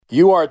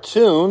You are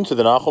tuned to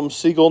the Nachum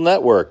Segal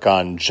Network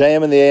on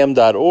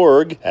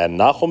jmintheam.org and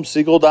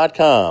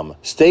NachumSegal.com.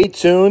 Stay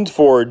tuned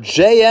for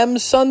JM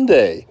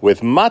Sunday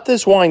with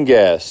Matis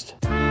Weingast.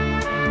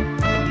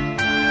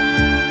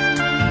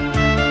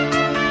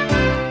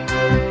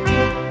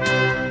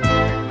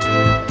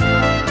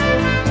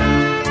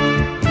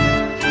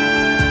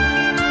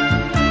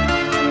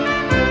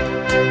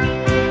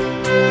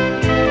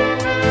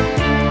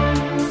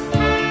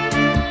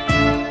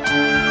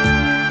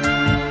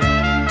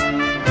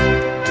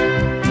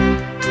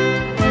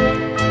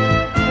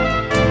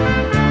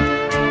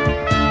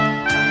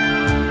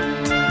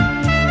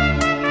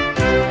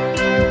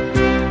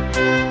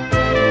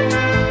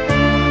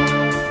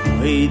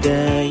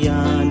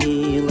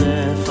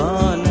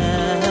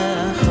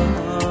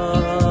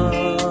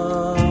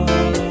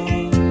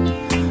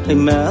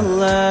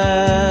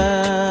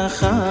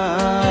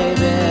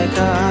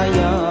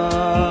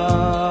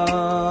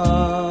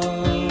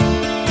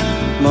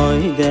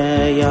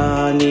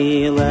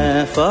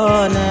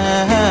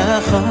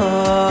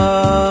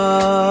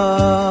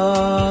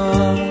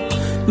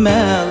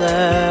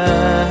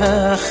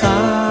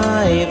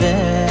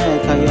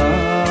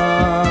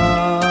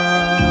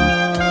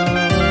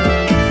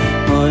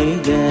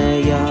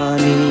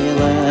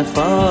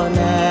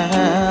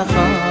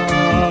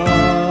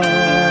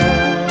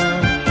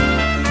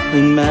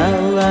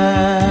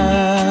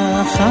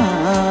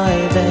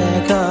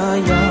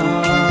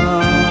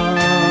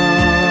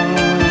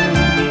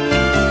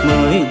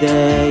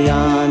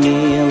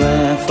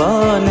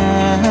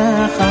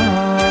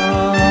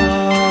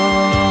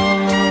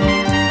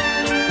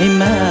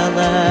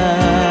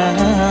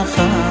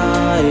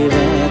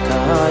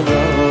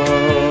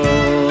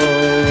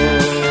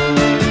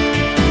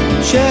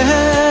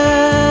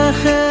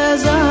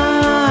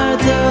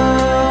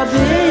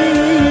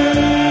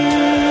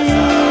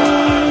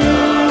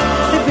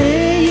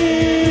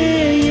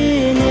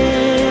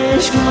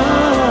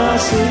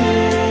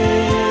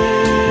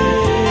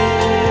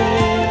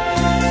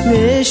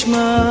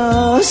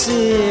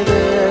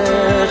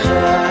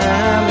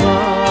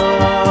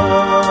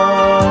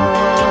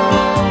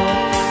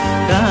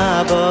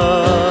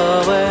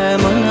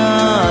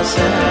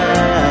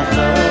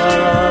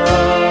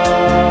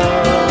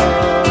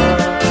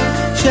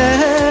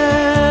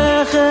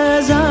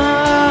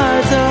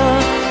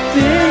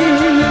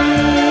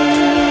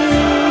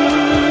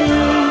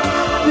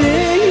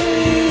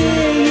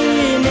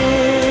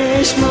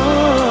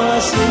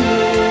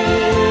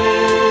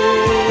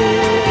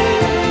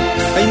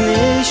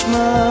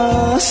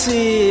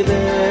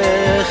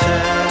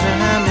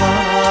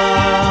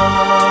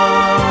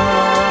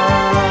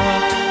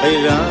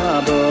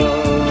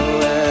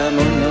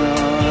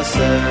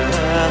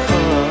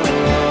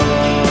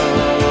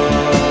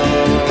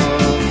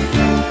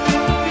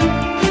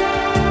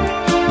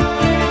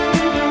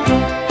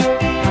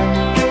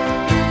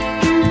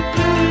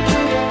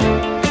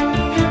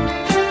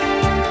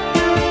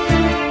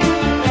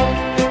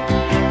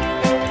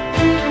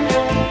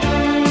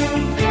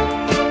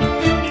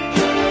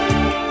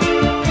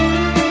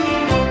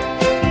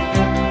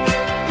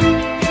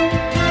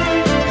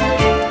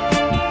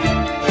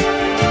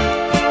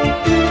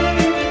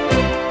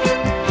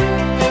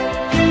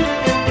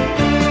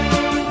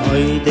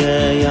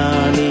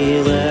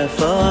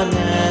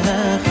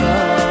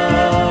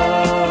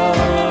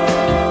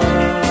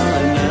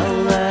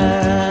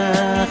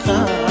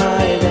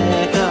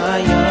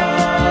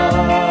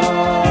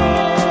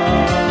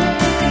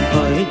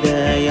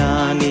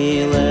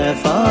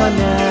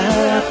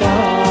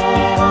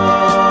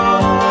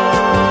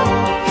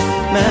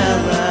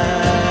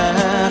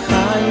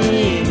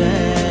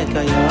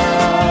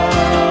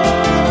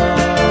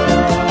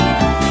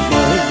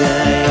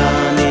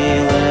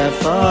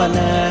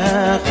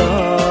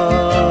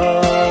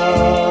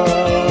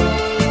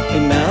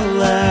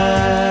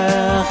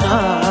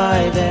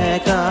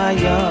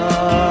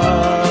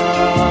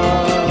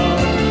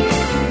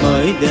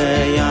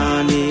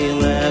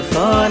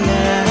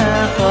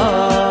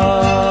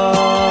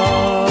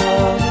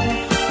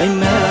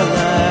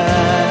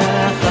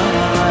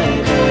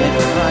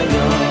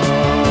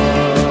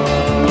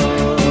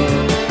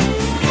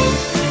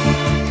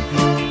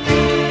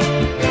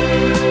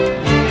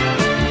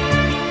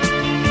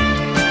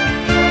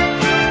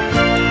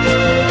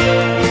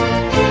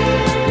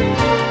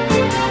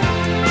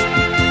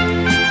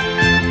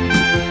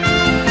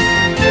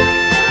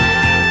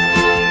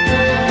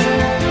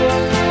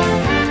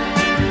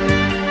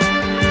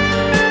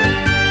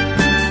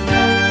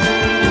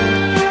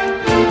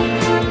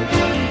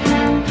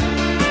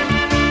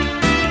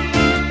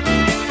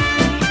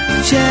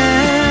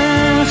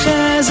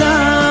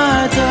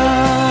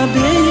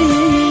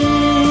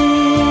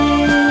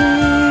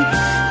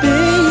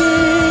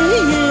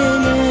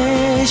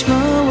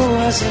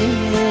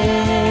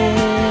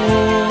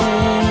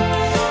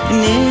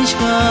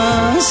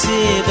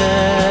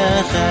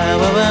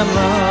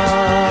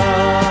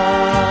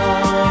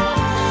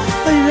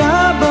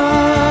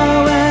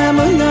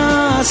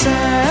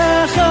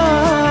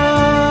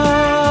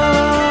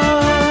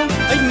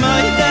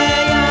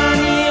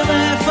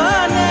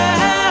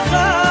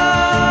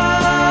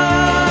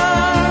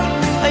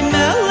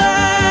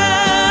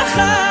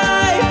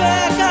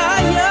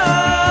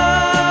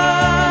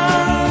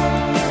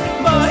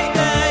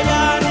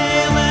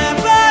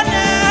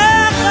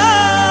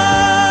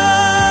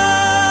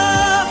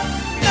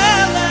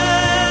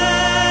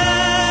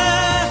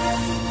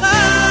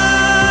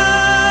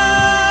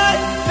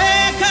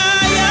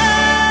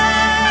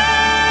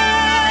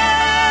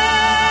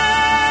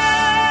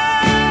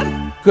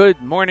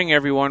 Good morning,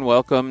 everyone.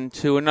 Welcome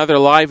to another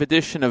live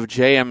edition of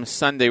JM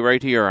Sunday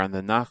right here on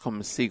the Nachum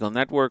Segal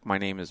Network. My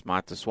name is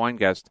Matis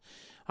Weingast.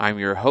 I'm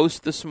your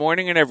host this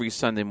morning and every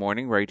Sunday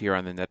morning right here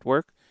on the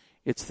network.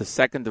 It's the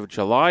 2nd of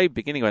July,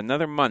 beginning of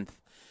another month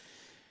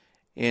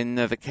in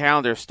the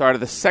calendar. Start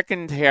of the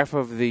second half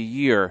of the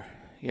year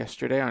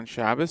yesterday on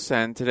Shabbos,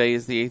 and today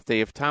is the 8th day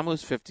of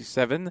Tammuz,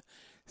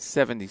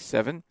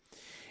 5777.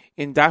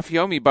 In Daf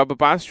Yomi, Baba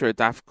Basra,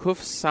 Daf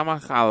Kuf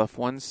Samach Aleph,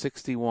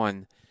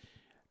 161.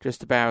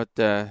 Just about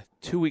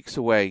 2 weeks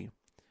away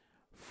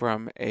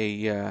from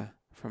a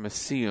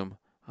siyum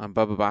on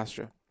Baba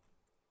Basra.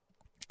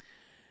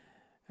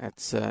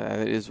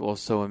 That is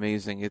also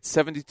amazing. It's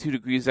 72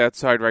 degrees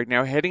outside right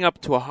now, heading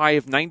up to a high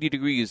of 90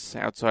 degrees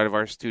outside of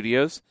our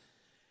studios.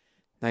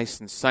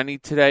 Nice and sunny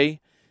today,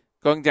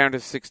 going down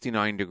to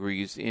 69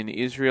 degrees in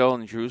Israel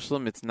and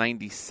Jerusalem. It's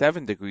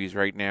 97 degrees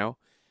right now,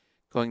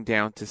 going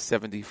down to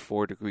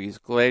 74 degrees.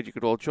 Glad you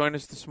could all join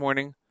us this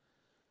morning.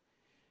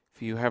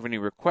 If you have any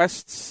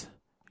requests,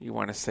 you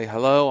want to say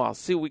hello, I'll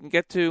see what we can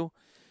get to.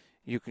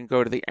 You can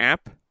go to the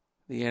app,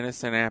 the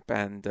NSN app,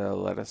 and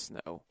let us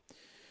know.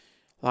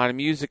 A lot of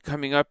music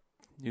coming up,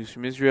 news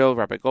from Israel,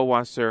 Rabbi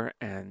Goldwasser,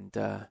 and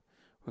we're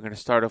going to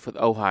start off with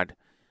Ohad,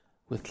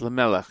 with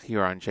Lamelech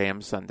here on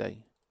JM Sunday.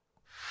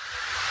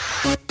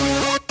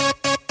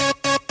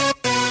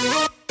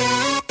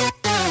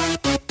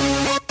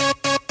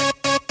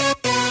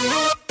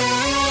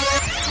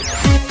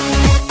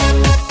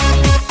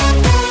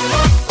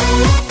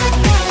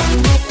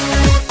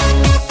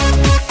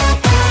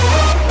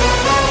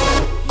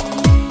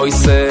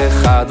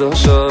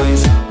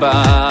 חדושויס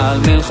בעל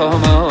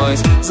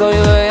מלחומויס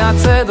זוירי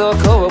הצדוק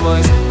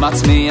הובויס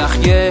מצמיח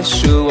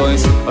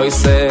ישועויס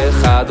אויסה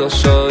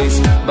חדושויס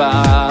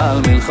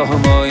בעל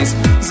מלחומויס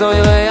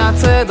זוירי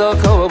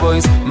הצדוק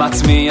הובויס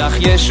מצמיח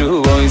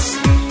ישועויס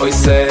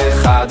אויסה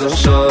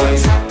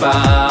חדושויס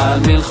בעל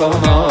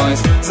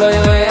מלחומויס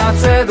זוירי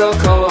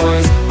הצדוק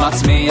הובויס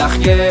מצמיח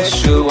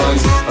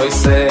ישועויס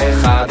אויסה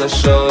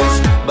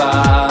חדושויס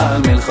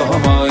בעל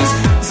מלחומויס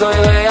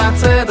זוירי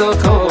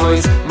הצדוק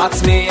הובויס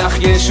מצמיח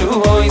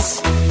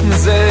ישועויס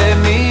זה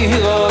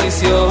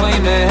מירויס יוי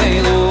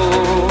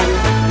מהירו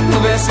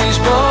ובסיש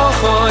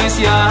בוחויס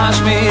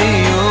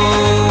ישמיעו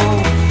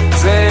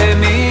זה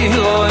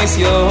מירויס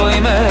יוי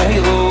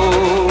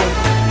מהירו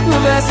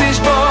ובסיש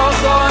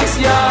בוחויס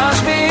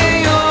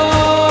ישמיעו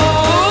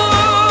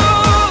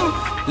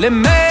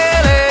למלך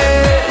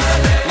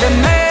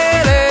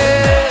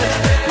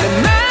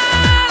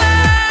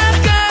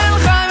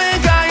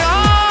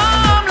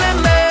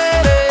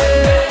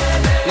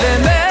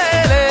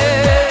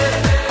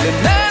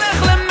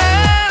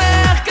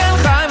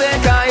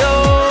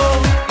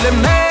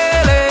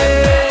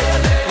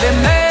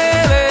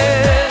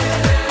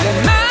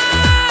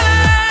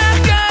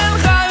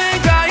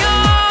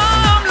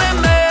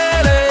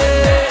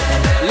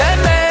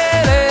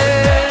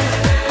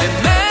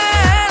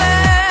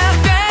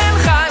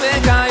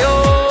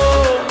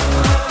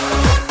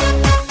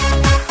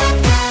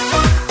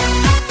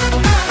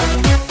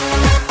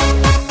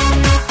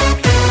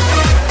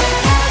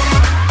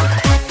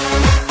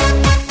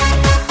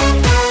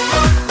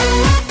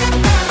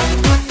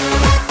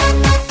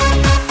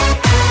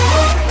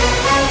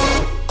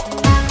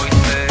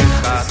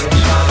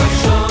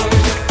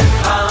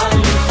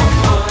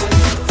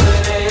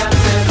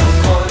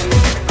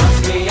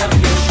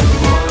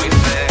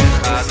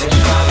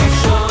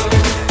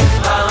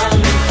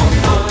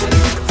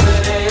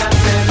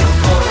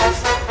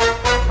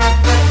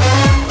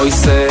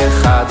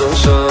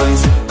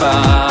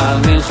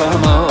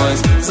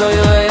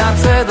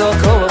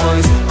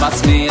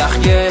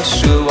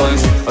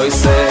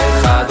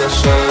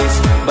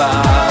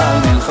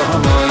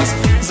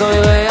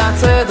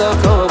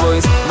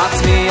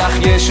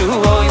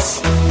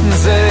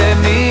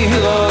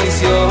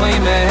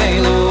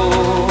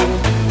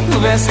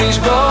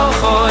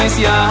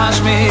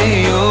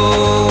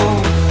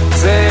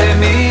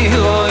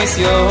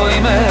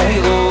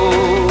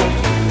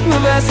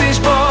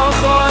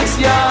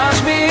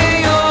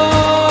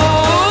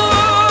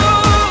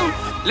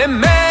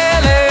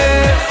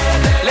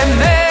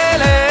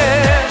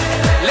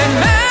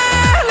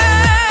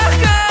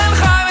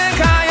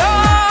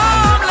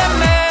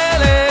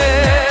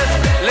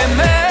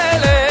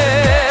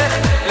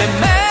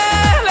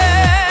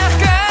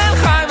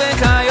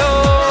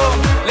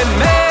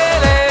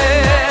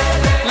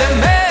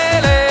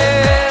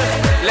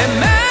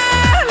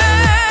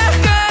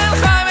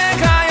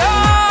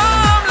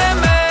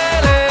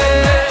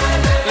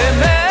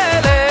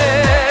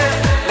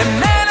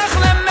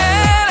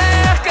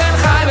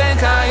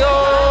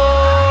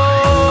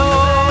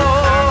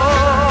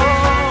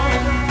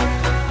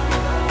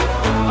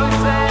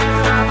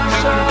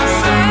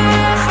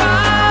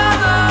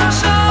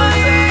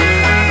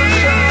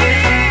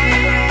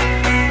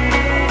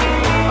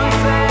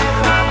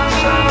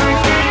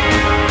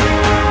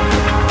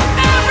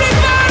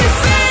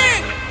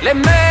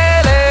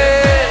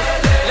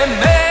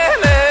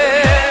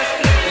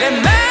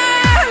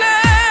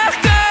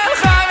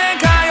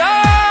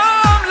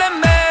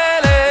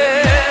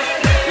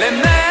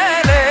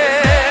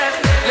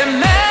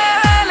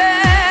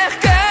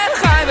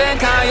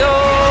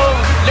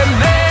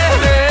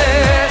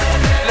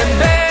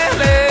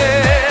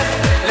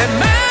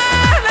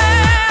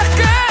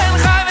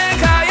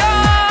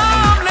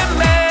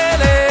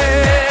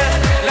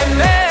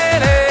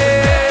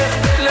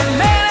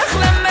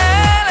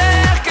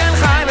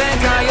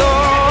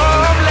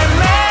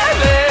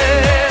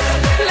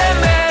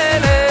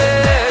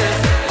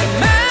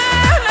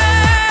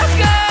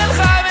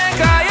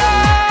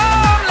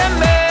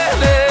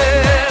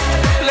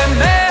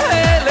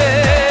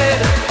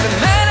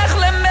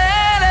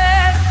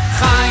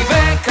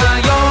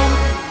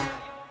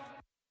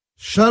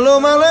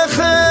שלום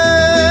עליכם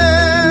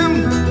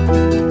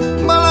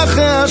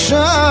מלאכי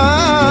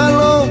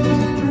השלום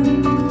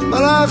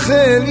מלאך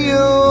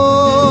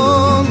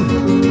עליון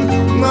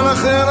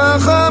מלאכי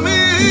רחמים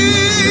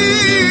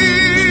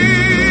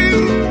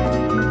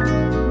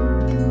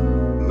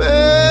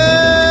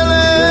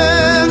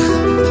מלך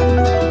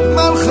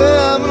מלכי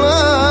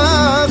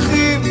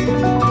המלאכים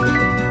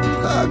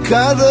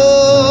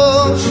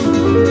הקדוש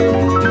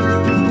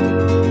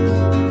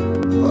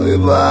אוי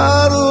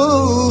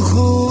ברוך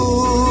הוא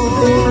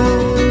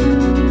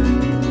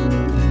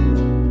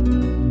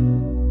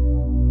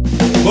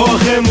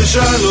בואכם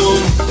לשלום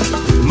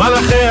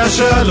מלאכי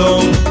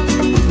השלום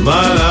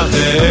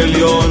מלאכי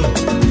עליון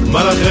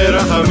מלאכי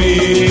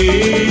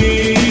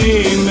רחמים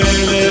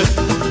מלך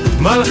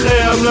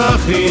מלכי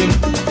המלאכים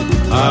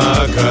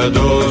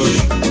הקדוש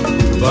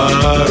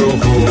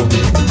ברוך הוא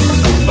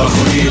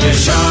בחוני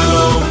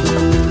לשלום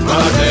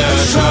מלאכי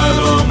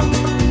השלום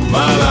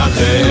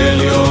מלאכי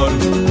עליון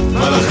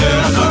מלאכי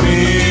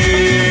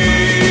רחמים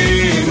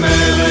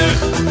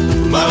מלך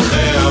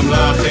מלכי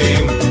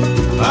המלאכים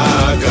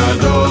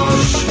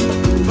הקדוש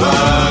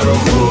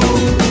ברוך הוא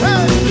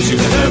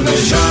בשבתכם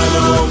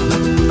לשלום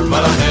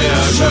מלאכי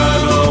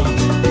השלום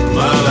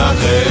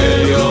מלאכי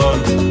עליון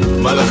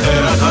מלאכי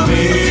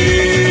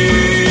רחמים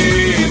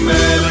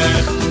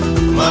מלך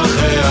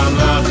מלכי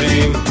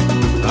המלאכים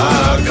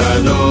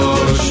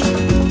הקדוש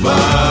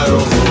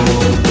ברוך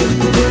הוא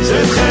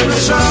צאתכם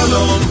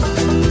לשלום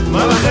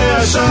מלאכי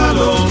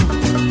השלום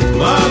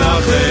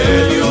מלאכי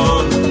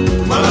עליון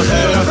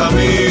מלאכי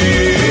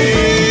רחמים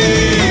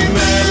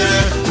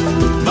מלך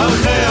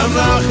מלכי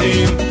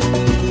המלאכים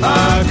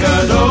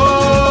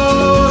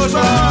הקדוש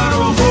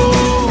ברוך הוא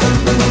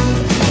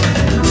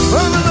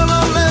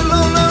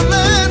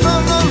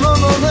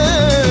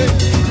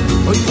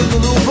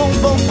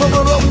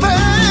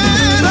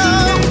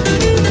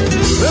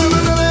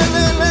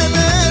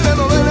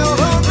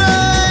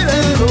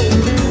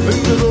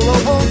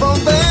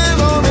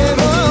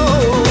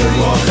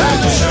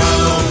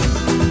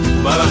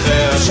מלאכי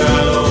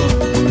השלום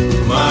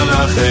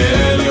מלאכי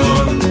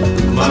עליון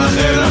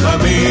מלאכי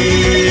רחמים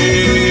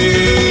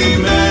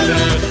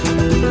מלך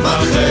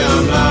מלכי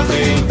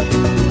המלאכים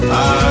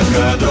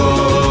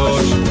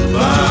הקדוש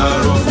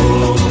ברוך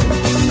הוא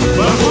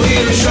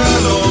בחוני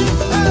לשלום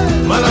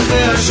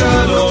מלאכי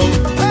השלום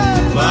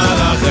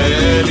מלאכי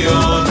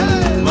עליון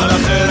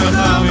מלאכי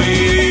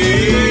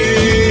רחמים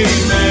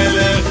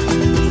מלך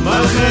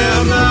מלכי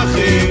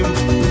המלאכים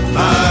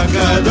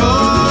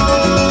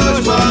הקדוש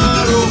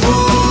ברוך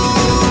הוא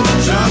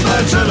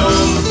שבת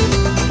שלום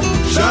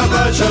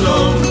שבת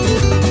שלום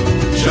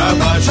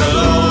שבת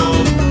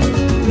שלום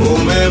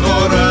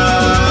ומבורך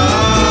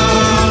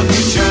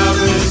גיד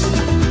שבס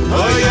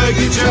אוי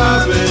גיד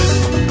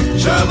שבס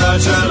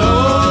שבת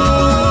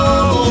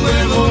שלום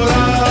ומבורך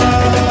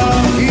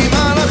כי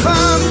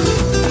מלאכיו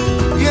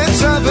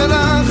יצא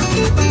ולך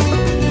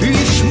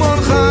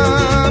ישמורך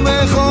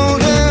בכל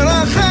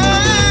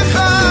דרכיך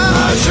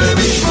השם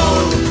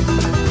ישמור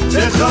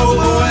צאתך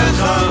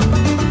ובואך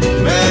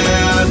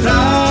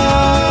מעתה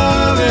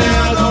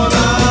ועד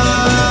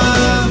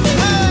עולם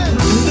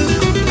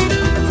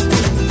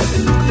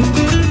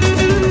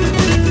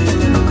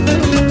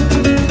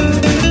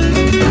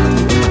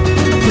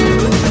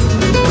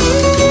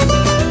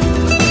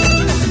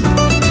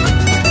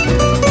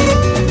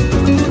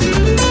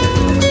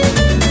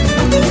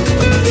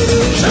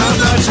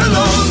שבת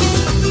שלום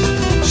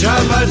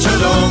שבת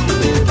שלום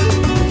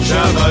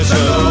שבת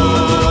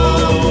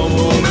שלום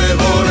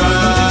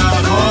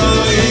ומבורך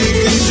אוי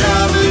גיד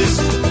שבס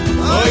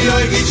אוי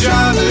אוי גיד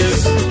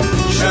שבס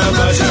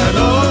שבת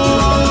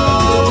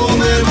שלום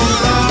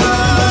ומבורך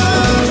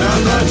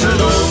שבת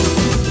שלום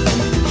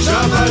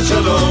שבת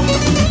שלום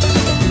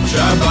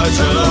שבת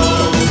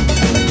שלום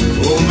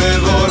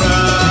ומבורך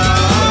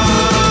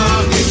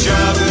גיד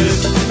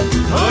שבס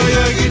אוי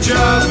אוי גיד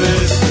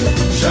שבס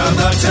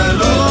שבת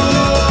שלום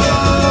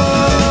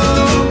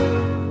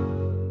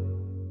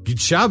גיד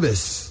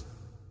שבס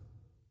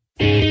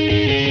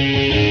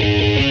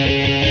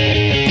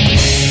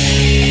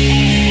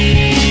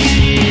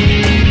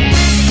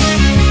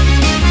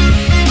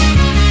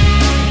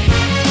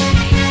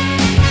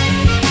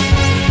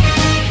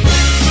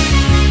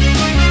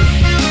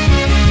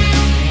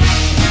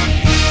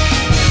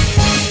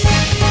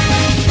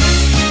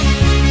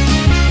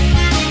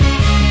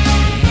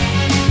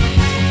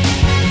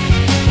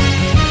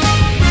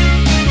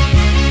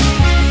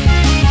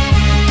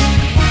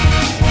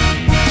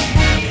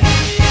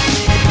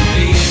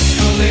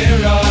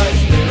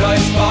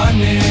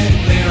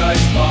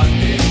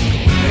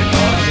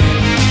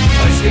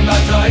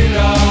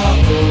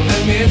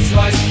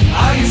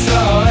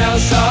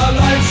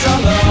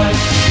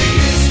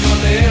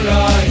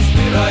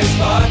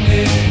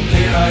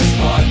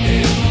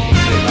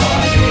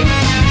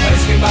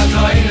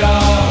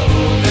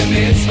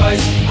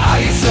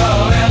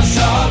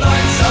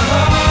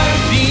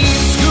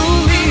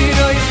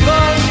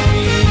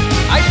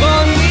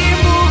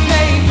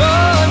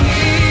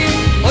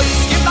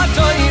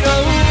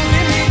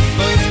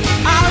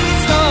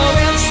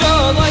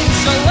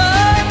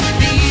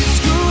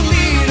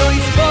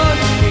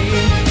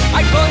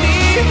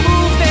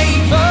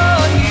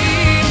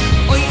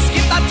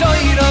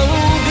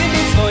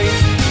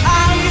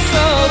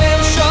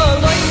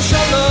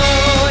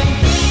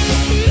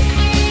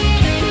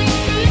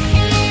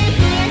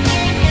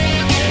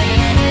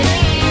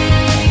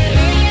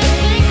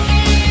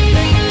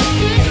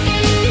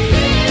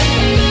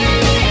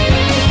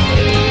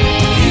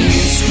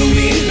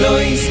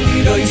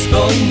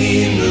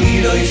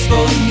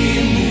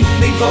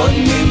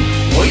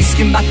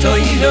Oiskim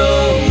batoiro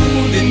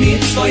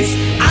v'mitzvois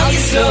Al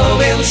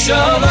Yisroel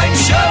Shalom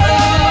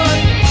Shalom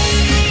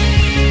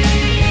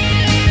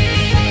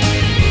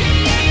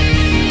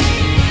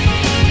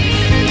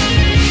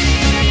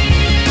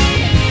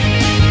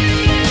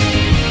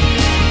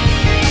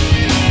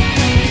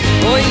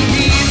Oy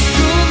dies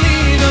tu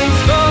lidos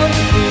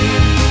boni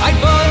I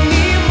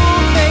boni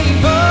muvei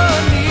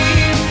boni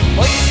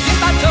Oiskim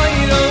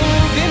batoiro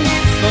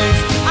v'mitzvois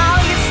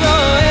Al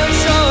Yisroel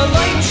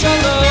Shalom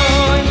Shalom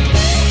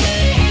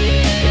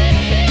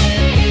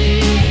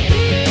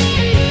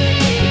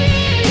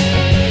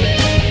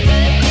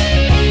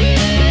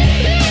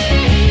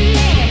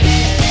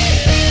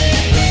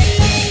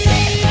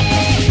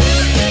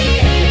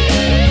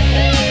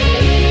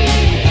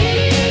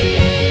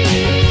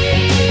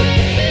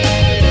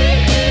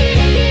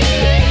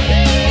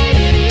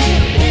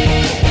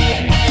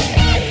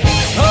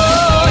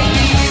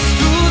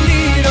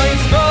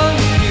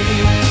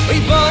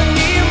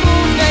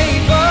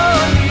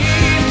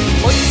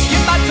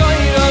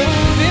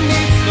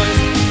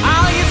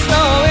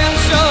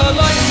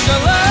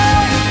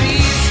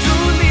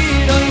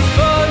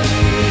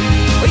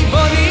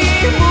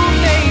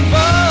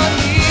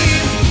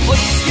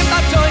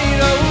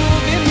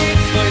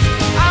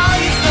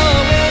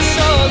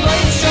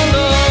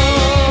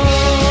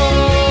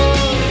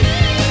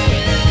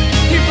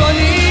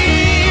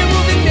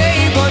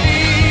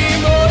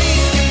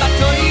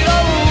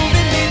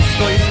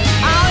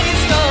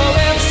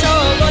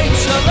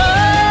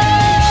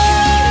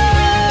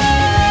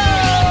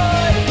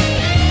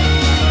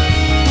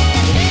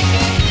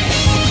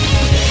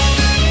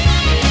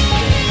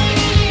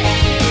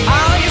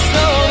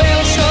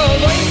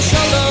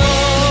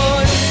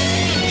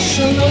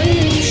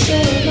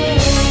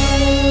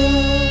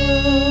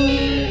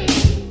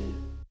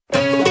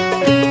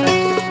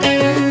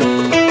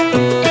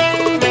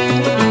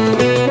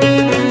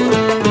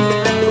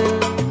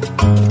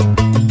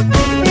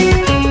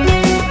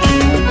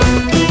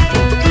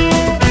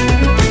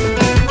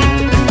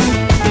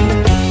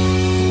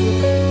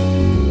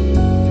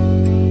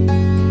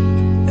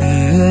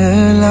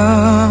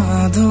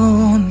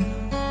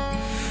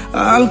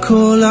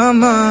כל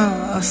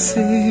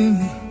המעשים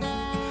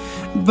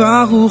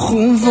ברוך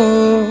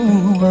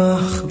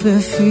ובורך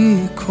בפי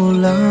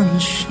כל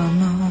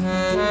הנשמה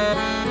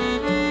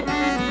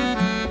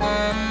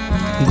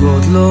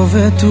גודלו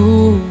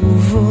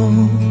וטובו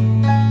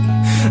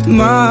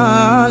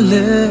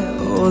מעלה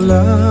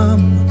עולם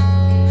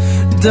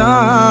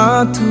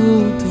דעת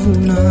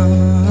ותבונה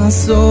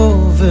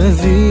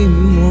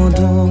סובבים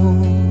מודו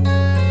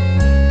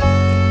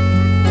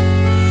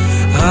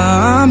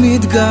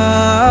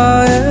המתגאה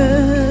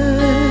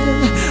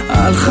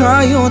על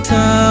חיות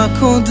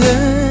הקודש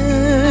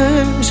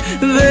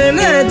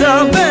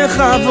ונדע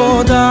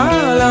בכבוד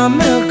על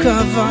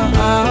המרכבה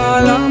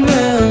על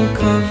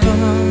המרכבה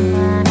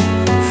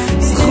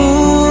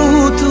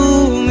זכות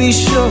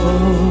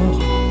ומישור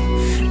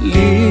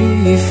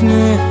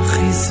לפני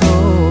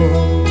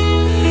חיזור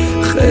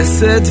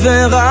חסד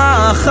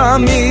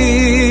ורחמים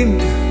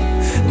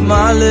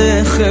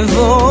מלא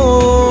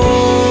כבוד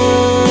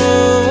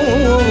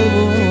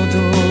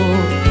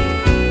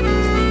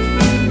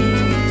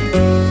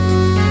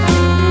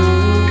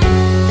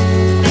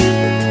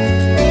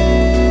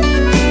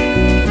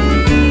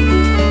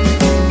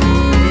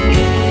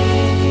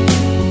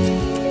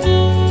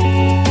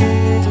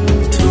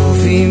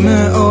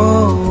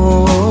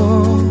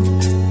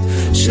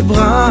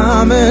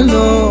שברם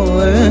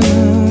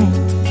אלוהינו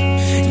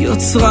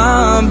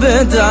יוצרם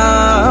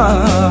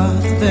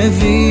בדעת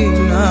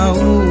בבינה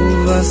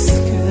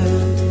ובשכל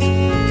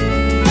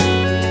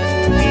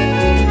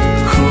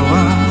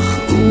כוח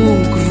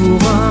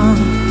וגבורה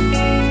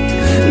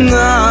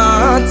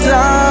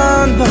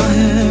נתן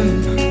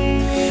בהם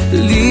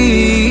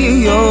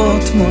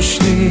להיות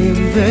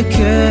מושלים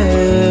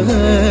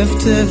בקרב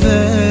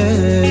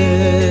תבל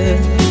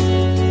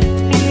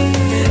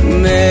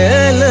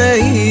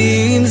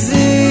מלאים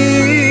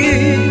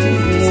זיו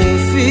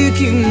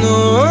ופיקים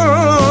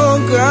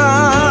נוגה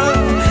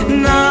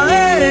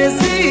נאה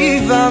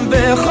זיום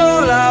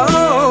בכל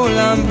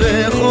העולם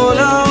בכל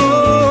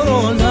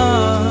העולם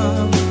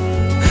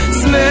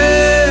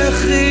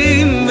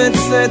שמחים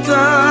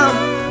בצאתם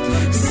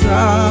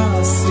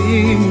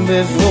ששים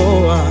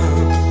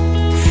בבואם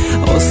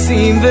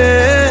עושים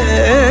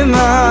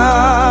בהמה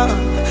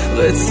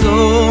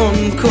רצון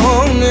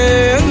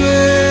קונן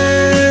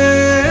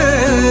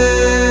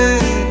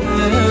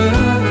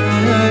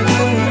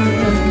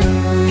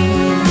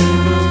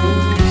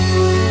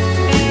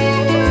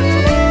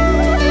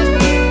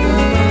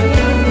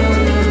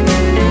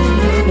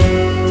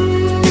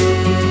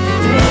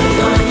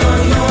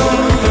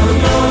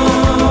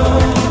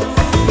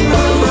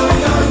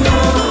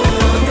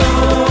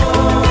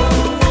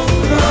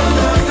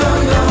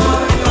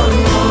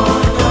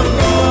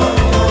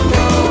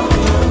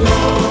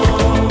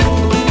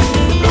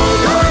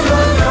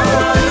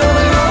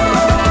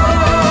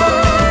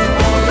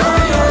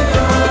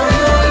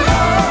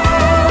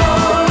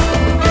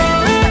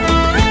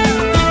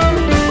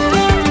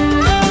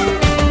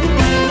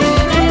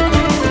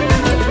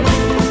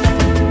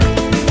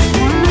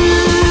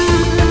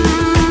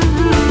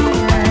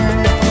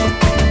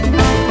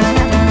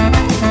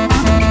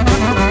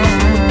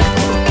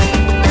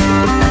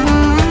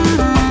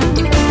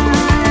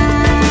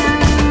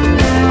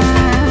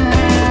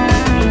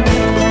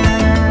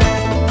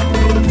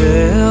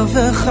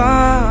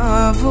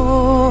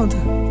וכבוד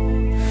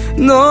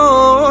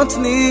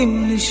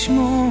נותנים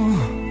לשמוע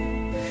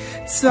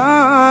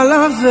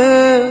צהלה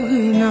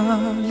ורינה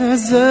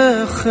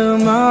לזכר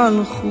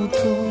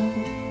מלכותו.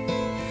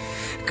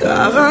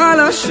 קרא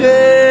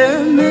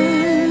לשמש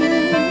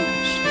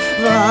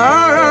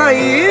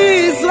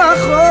והעיז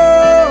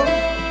לחור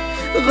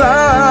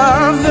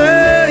רב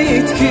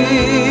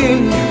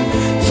והתקין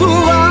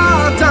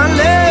צורת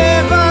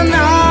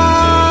הלבנה.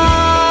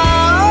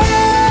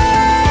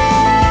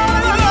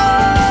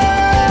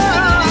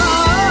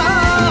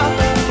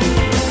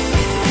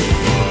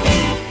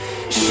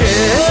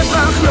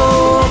 שבח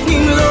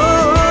נותנים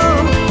לו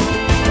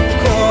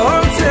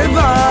כל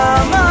צבע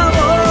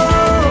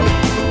מרור,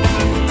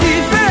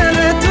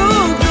 תפארת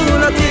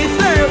וגדולה,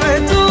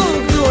 תפארת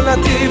וגדולה,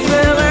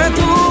 תפארת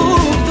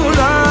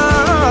וגדולה.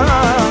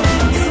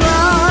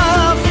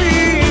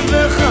 שרפים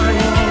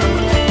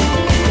וחיות,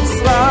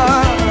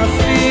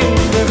 שרפים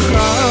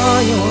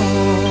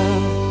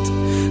וחיות,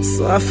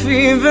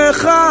 שרפים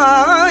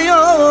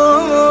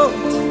וחיות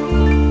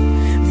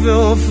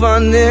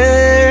ואופני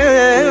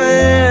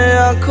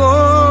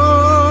הכל.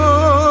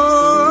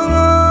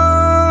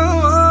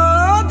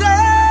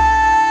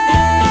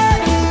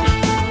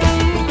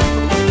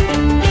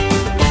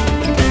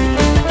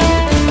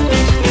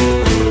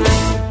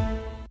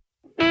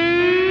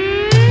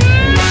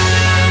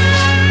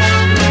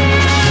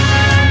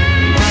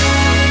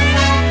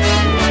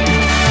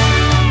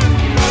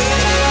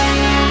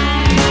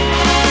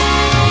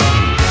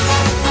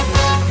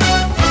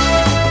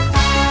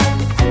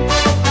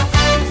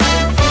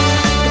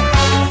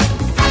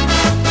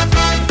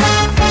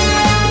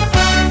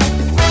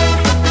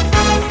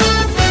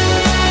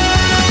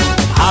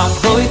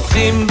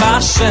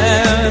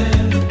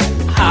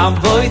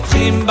 הבו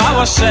איתכם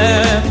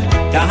בהשם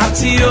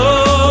כהציו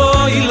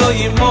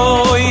אלוהי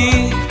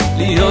מוי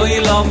ליoi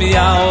lo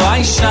miau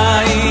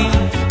aishai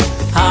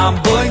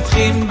הבו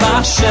איתכם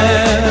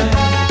בהשם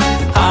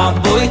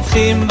הבו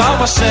איתכם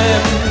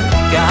בהשם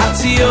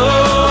כהציו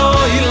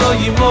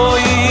אלוהי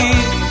מוי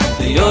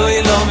ליoi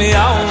lo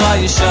miau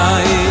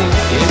aishai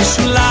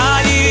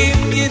ירושלים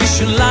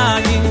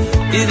ירושלים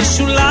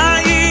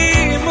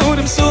ירושלים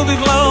מורים סוביב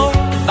לו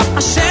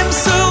השם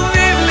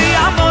סוביב לי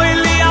אבוי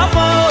לי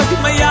אבוי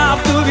מה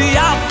יעבדו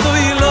ויעבדו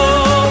לו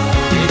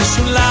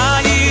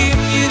ירושלים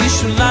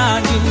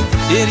ירושלים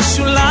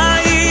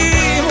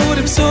ירושלים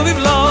מורים סוביב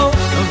לו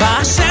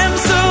והשם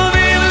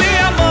סוביב לי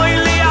אבוי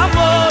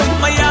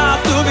מה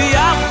יעבדו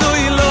ויעבדו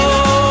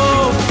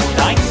לו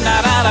דיין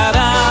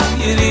נרררה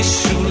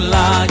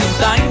ירושלים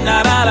דיין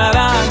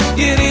נרררה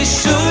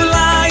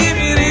ירושלים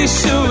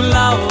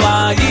ירושלים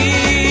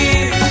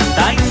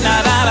דיין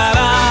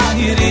נרררה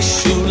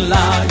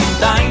ירושלים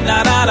דיין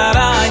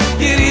נרררה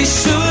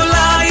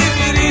ירושלים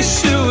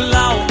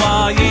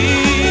ירושלים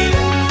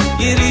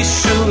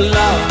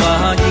ירושלים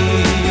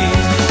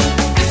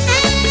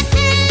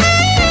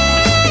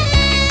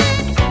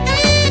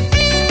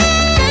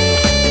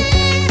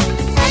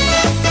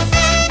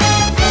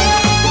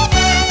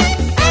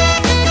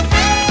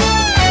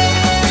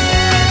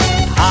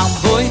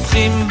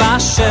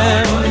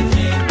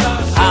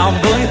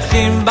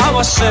Aboitchim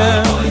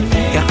ba'Hashem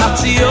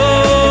K'hatziyo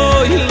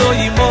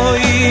Eloi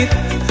moi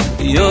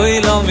Yoi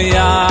lo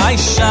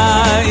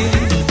mi'aishai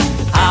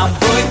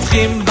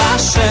Aboitchim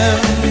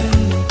ba'Hashem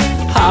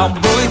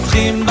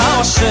Aboitchim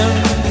ba'Hashem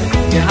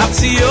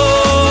K'hatziyo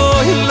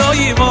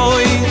Eloi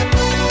moi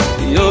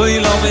Yoi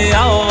lo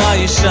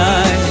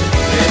mi'aishai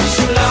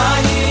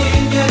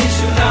Yerushalayim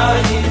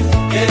Yerushalayim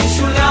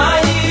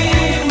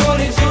Yerushalayim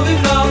Morim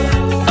suviv lo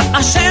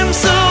Hashem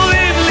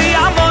suviv li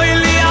avoy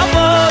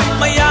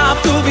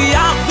Yabdu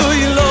v'yabdu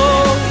ilo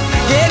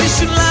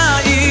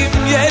Yerushalayim,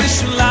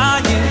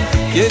 Yerushalayim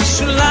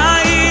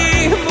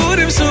Yerushalayim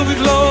Murim suviv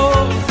lo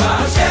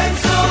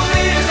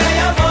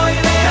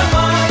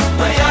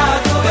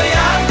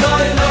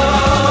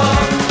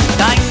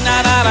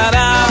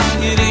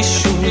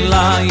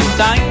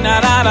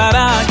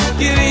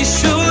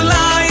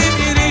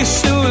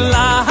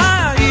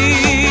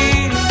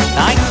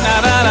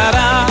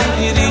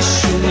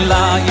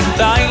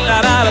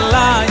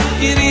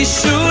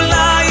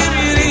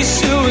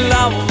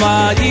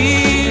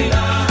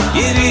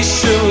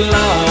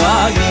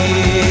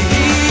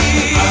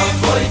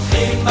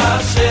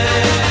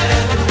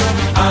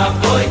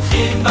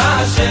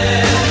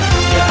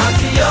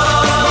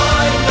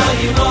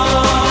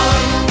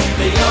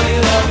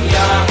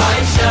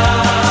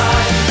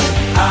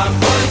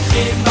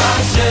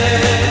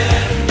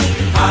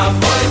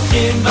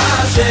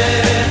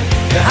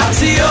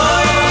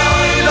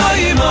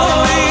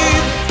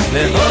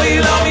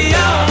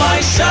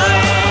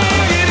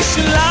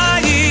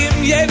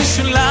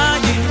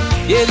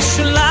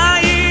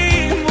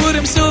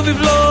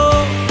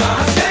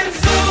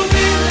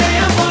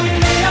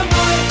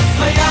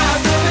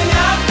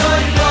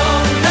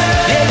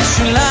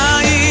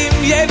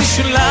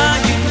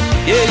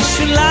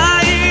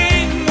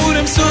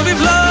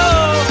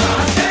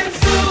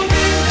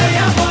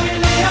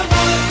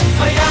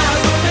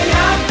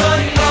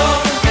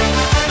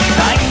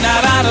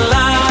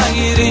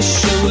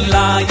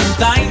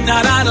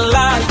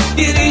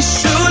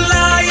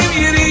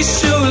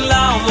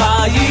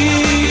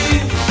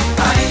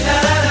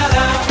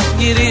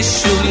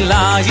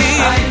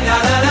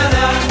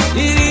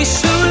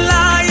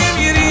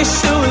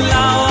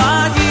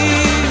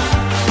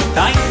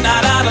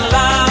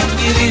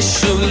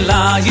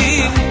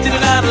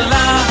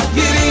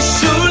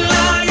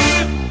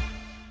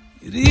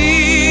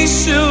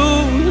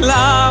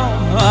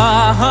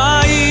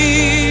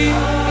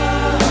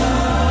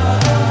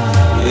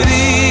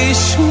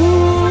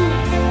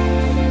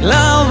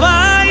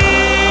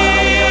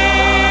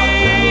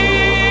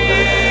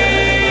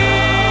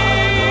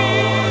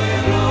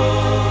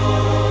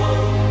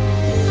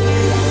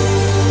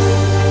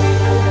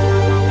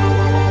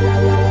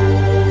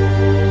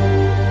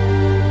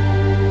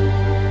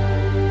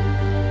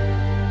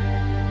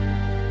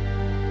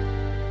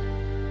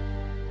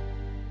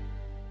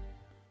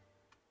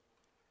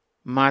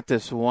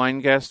Matis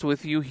Weingast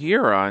with you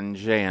here on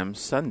JM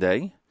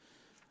Sunday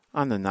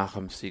on the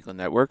Nachum Segal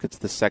Network. It's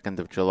the 2nd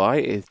of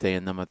July, 8th day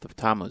in the month of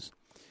Tammuz.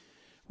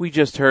 We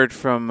just heard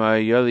from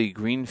Yoli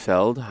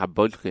Greenfeld,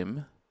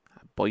 Haboitchim,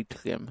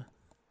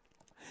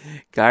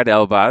 Gad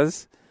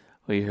Elbaz.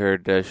 We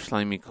heard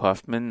Shlomi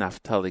Kaufman,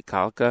 Naftali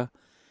Kalka,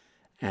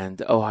 and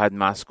Ohad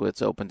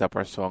Moskowitz opened up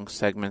our song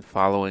segment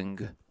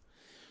following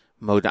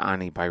Moda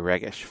Ani by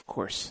Regesh, of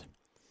course.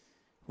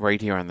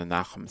 Right here on the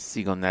Nachum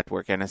Segal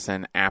Network.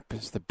 NSN app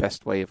is the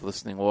best way of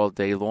listening all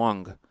day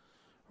long.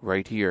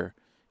 Right here.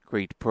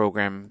 Great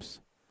programs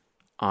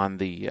on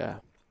the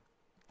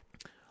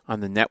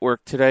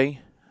network today.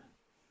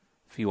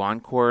 A few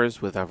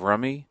encores with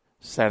Avrami,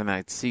 Saturday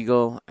Night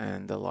Segal,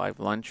 and a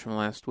live lunch from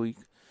last week.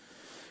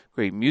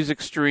 Great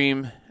music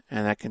stream,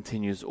 and that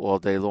continues all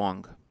day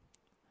long.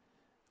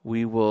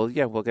 We'll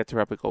get to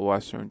Rabbi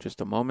Goldwasser in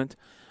just a moment.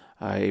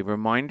 A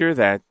reminder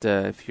that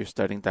if you're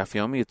studying Daf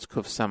Yomi, it's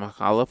Kuf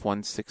Samach Aleph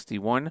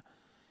 161.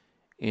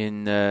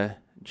 In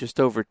just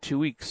over 2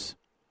 weeks,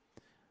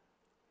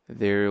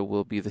 there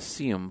will be the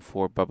Siyum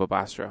for Baba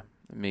Basra.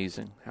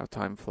 Amazing how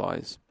time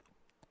flies.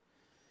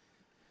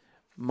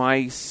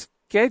 My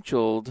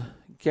scheduled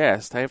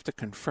guest, I have to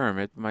confirm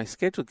it, my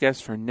scheduled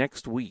guest for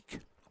next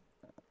week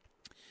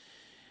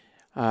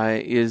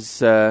is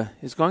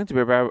going to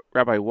be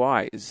Rabbi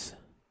Wise.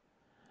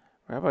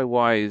 Rabbi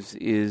Wise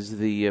is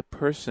the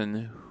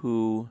person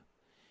who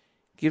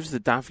gives the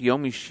Daf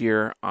Yomi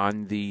Shir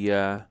on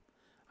the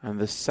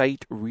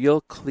site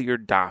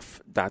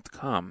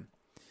realcleardaf.com,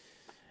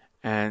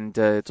 and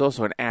it's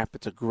also an app.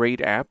 It's a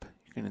great app.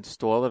 You can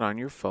install it on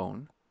your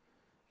phone.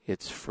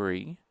 It's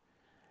free,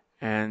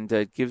 and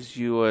it gives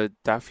you a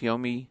Daf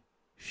Yomi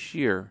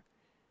Shir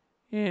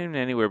in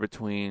anywhere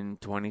between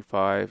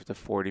 25 to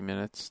 40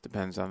 minutes,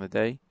 depends on the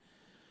day.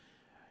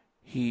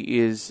 He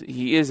is,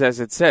 as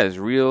it says,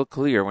 real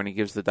clear when he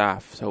gives the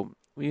daf. So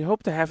we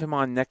hope to have him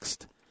on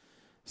next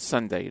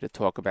Sunday to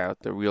talk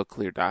about the real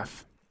clear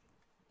daf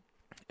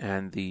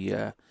and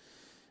the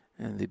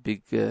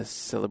big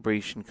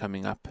celebration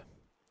coming up.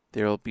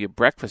 There will be a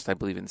breakfast, I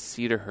believe, in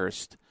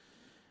Cedarhurst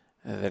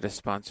that is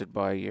sponsored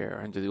by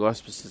under the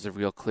auspices of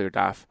Real Clear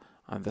Daf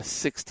on the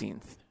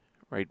 16th,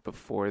 right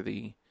before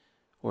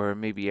or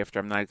maybe after.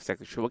 I'm not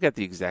exactly sure. We'll get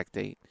the exact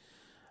date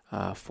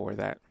for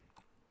that.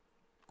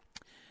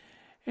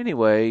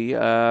 Anyway,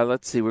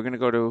 let's see. We're going to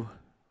go to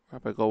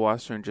Rabbi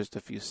Goldwasser in just a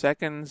few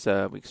seconds.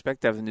 We expect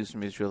to have the news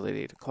from Israel at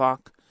 8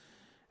 o'clock.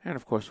 And,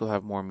 of course, we'll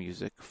have more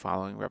music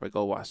following Rabbi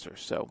Goldwasser.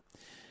 So,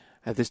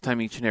 at this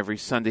time, each and every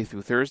Sunday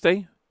through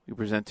Thursday, we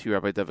present to you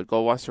Rabbi David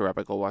Goldwasser,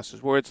 Rabbi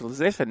Goldwasser's words,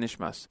 L'zecha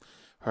Nishmas,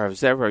 Harav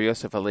Zev, Rabbi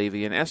Yosef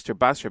Alevi, and Esther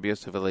Bas, Rabbi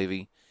Yosef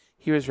Alevi.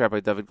 Here is Rabbi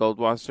David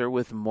Goldwasser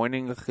with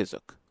Morning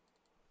Chizuk.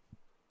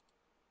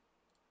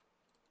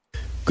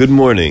 Good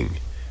morning.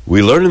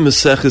 We learn in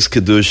Maseches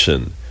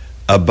Kedushin.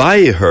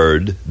 Abaye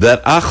heard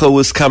that Acha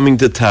was coming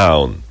to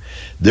town.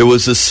 There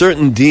was a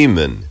certain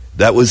demon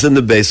that was in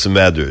the Beis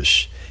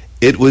Medrash.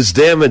 It was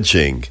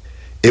damaging.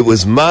 It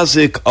was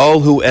mazik all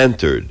who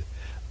entered.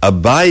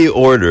 Abaye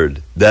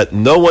ordered that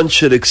no one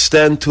should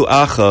extend to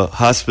Acha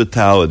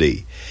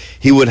hospitality.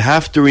 He would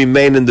have to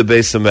remain in the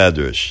Beis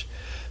Medrash.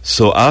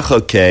 So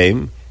Acha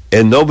came,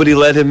 and nobody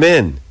let him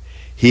in.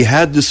 He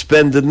had to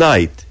spend the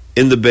night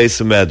in the Beis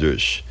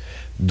Medrash.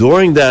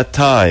 During that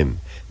time,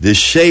 the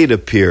shade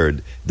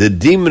appeared. The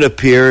demon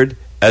appeared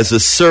as a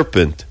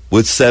serpent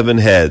with 7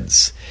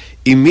 heads.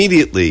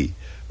 Immediately,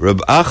 Reb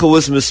Acha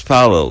was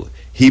mispalel.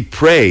 He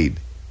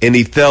prayed, and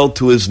he fell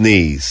to his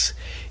knees.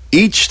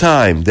 Each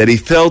time that he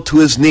fell to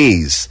his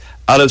knees,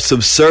 out of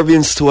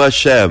subservience to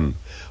Hashem,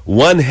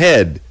 one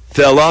head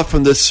fell off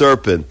from the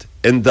serpent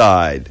and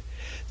died.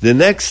 The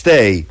next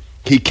day,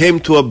 he came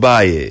to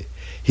Abaye.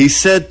 He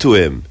said to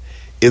him,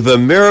 "If a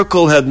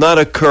miracle had not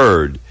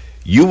occurred,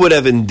 you would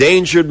have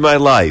endangered my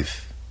life."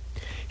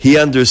 He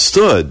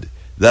understood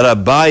that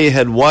Abaye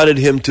had wanted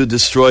him to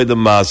destroy the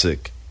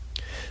mazik.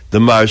 The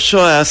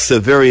Maharsha asks a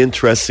very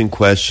interesting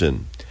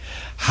question.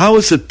 How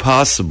is it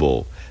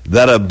possible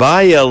that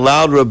Abaye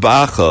allowed Reb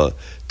Acha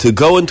to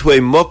go into a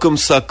mokum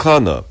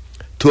sakana,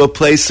 to a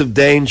place of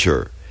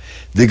danger?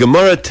 The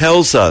Gemara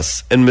tells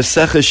us in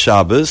Maseches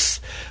Shabbos,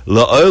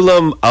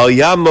 La'olam al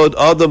yamod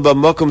adam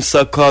b'mokum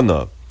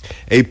sakana.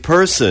 A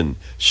person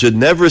should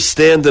never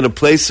stand in a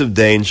place of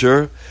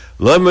danger,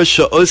 Lama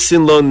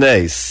sha'osin lo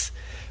nes,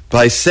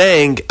 by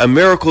saying a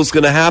miracle is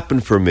going to happen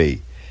for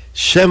me.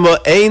 Shema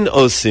ein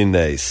osin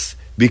nes,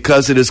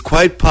 because it is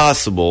quite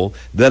possible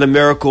that a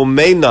miracle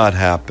may not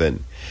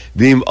happen.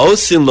 V'im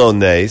osin lo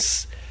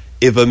nes,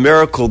 if a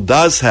miracle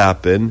does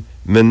happen,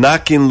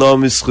 menakin lo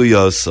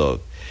mischuyosov,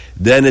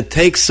 then it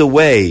takes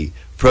away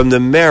from the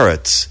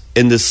merits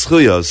in the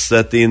schuyos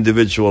that the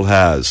individual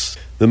has.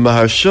 The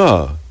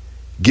Maharsha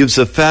gives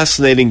a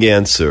fascinating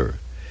answer.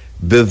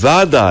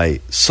 Bevadai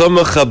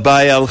somach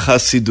Abaye al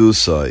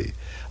chasidusoi.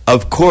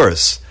 Of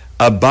course,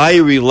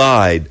 Abaye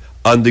relied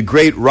on the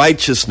great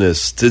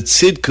righteousness, the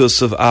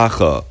tzidkus of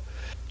Acha.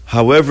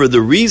 However,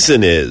 the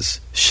reason is,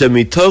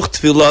 shemitoch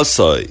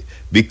tfilasoi,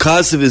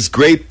 because of his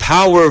great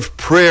power of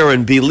prayer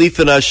and belief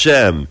in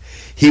Hashem,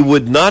 he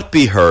would not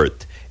be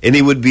hurt, and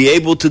he would be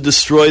able to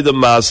destroy the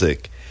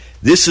mazik.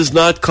 This is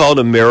not called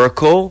a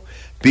miracle,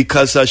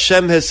 because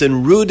Hashem has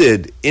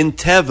enrooted in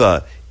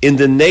Teva, in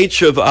the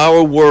nature of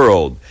our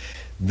world,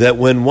 that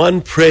when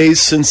one prays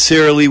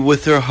sincerely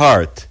with her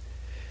heart,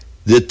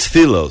 the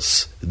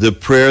tefillos, the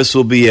prayers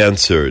will be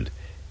answered,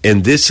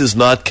 and this is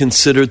not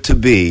considered to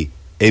be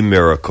a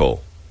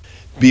miracle.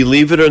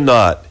 Believe it or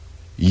not,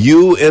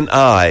 you and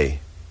I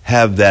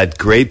have that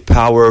great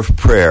power of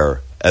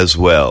prayer as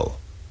well.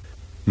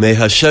 May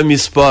Hashem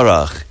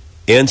Yisparach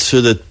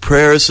answer the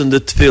prayers and the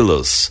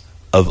tefillos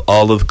of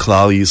all of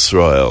Klal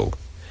Yisrael.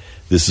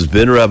 This has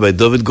been Rabbi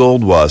David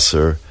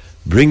Goldwasser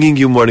bringing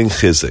you Morning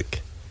Chizuk.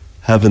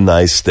 Have a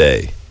nice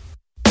day.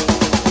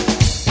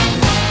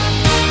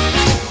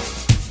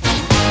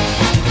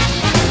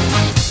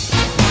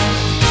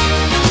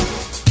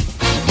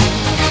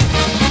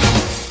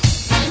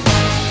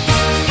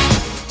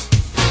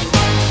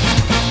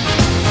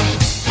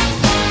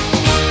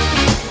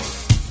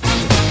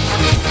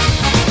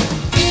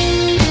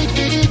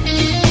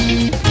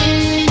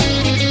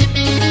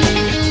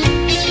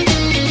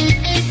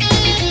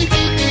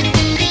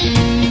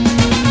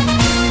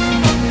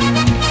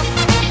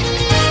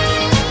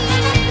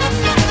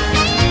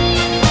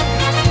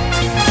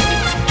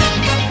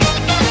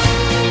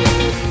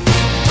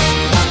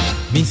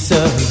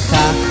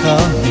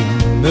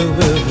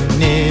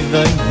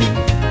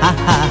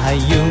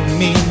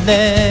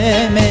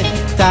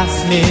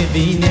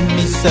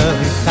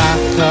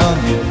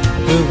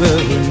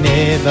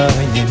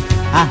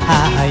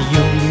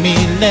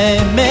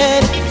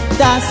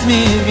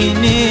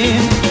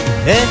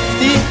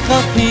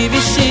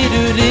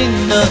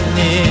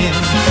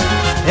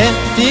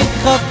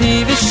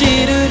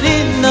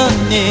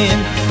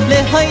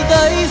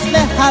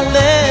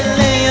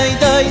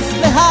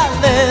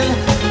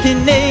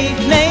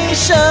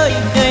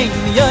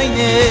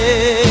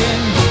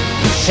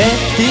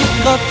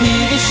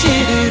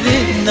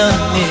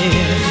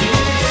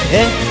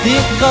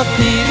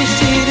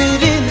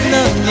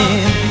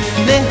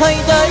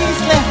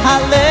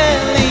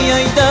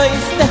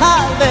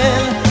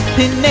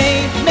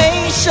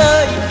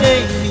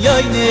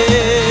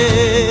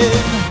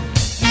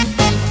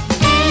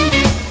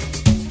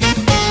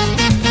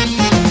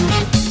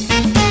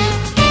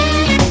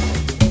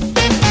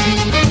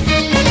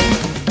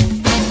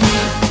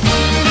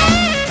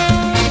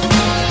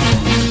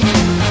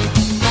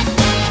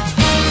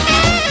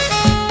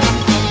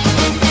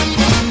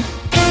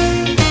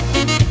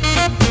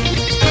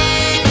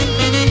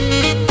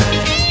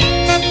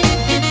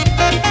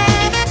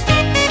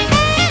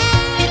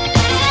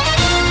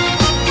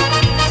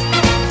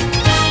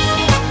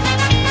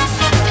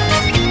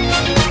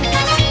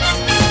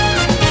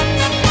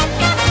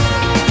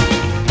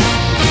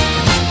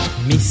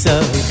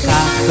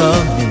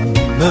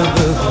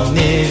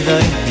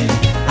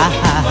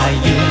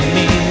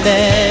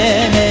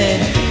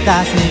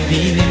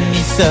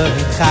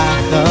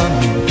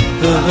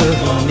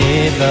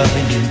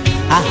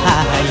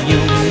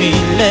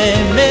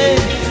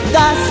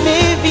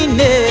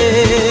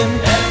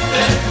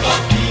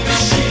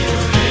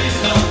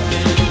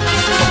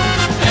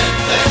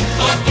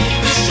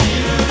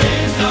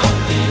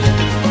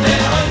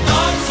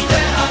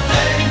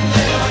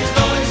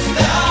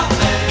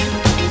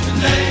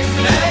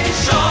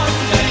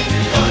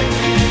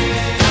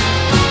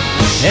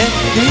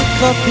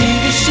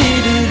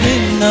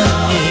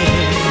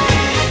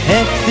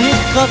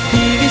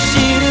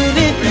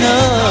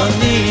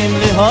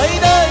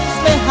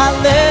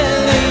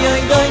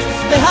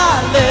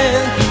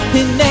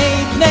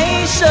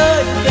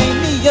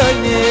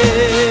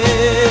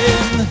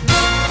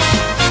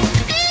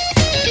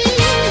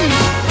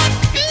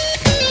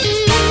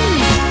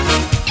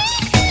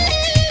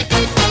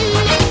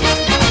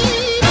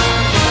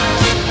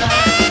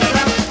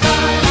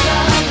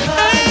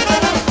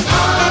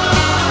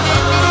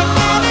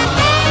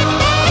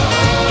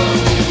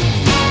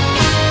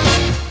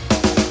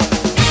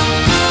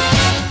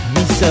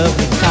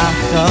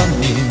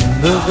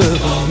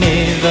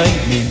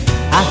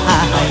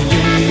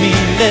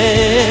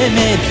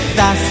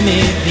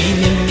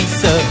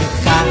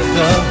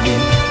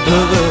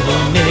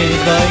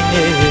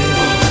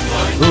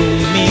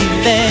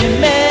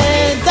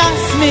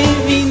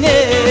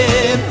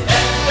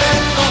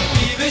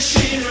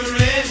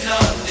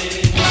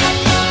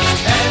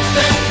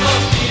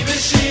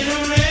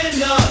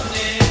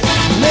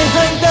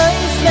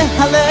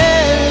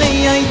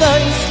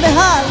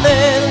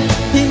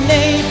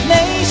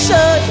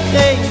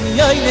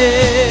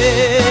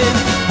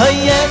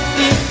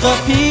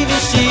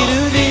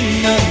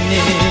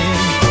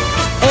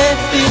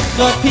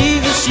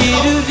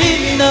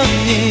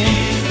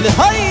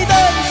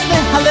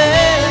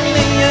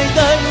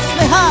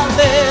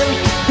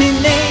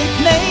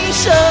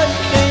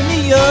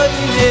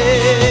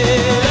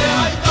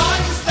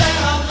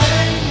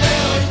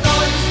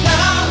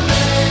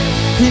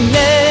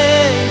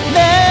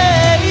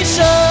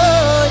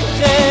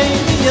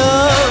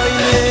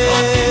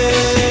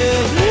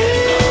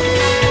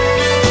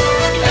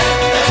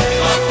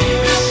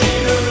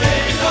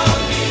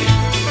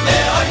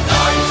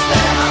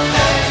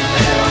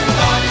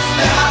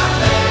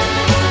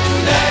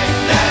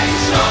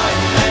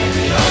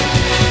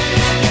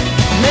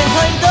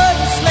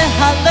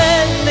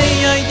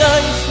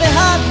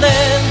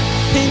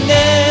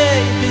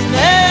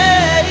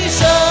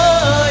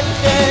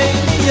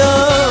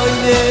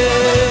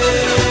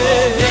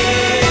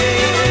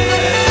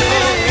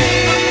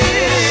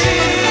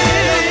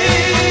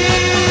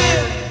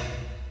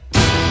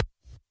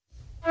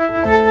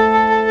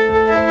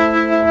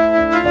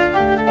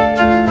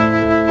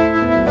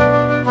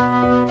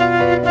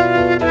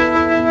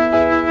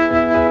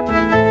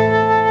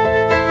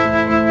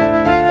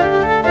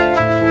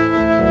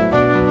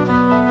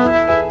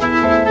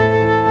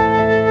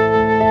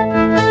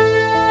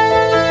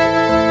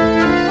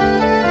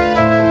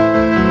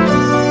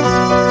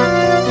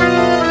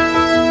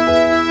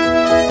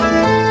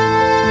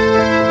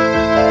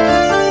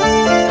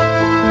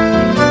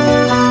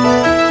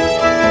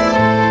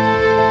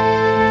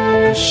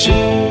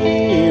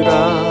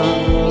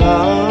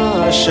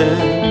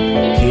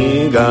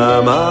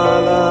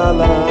 גמל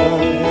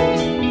עליי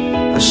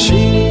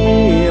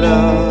השיר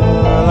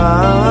על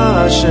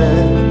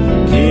השם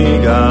כי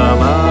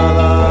גמל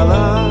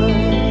עליי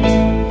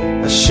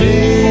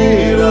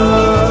השיר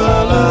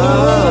על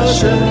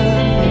השם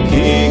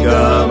כי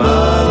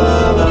גמל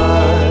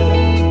עליי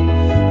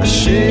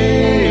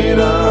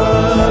השיר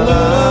על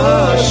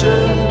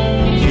השם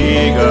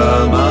כי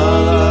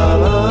גמל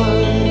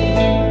עליי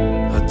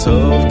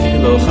הטוב כי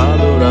לא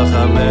חלו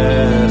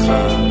רחמך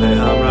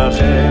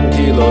והמרחם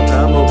כי לא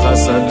תמו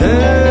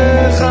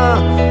חסדיך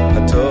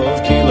הטוב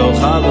כי לא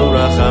חלו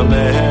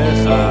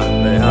רחמך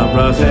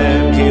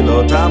והמרחם כי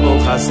לא תמו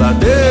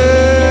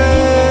חסדיך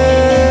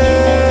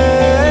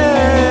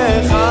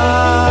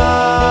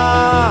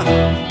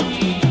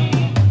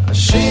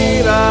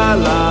השיר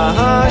על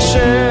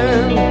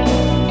השם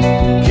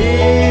כי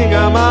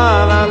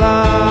גמל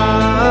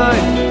עליי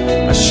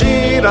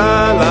השיר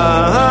על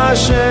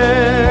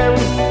השם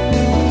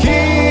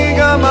כי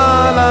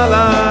גמל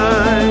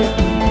עליי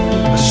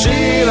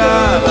השיר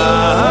על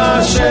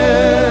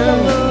השם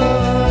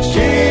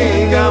כי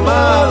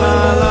גמל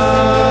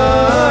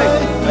עליי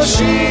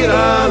השיר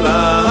על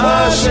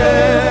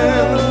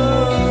השם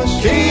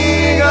כי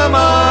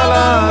גמל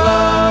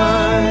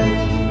עליי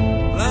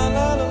לה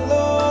לה לה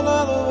לה לה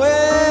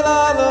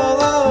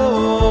לה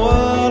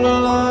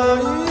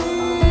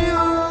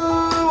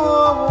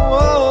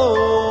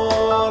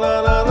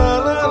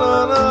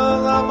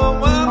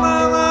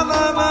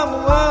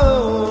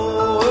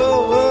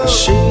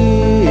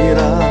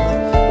השירה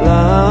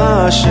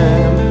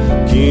להשם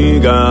כי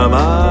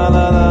גמל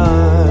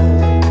עליי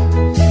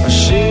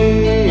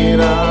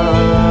השירה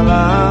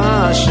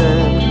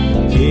להשם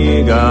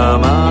כי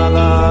גמל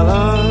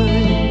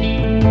עליי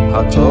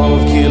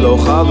הטוב כי לא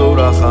חלו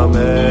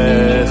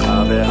רחמך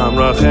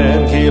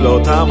והמרחם כי לא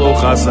תמו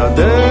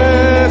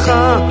חסדיך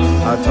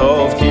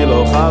הטוב כי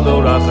לא חלו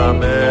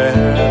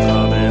רחמך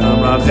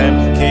והמרחם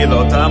כי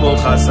לא תמו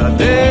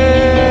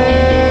חסדיך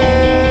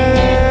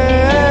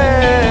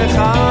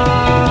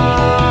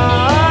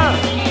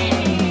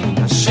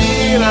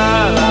השיר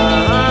על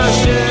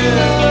השם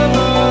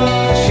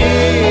כי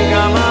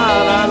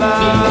גמל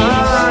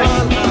עליי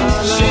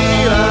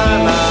השיר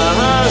על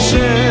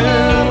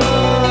השם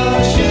כי גמל עליי השיר על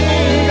השם כי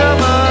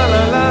גמל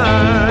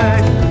עליי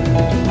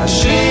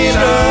השיר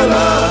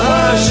על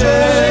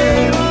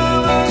השם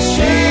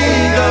כי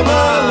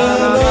גמל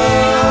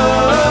עליי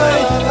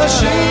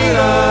השיר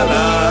על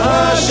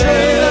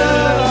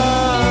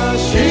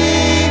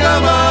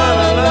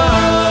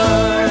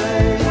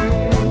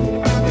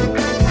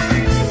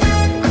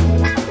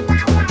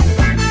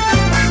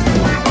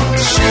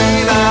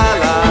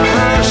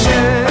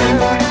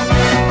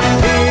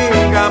כי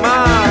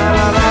גמל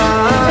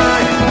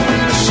עליי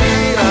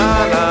השיר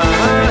על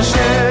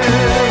השם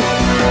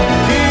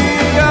כי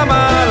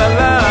גמל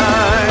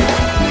עליי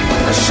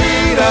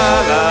השיר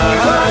על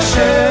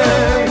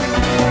השם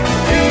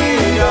כי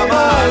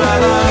גמל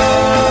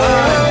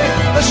עליי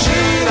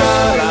השיר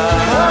על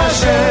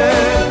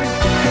השם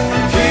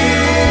כי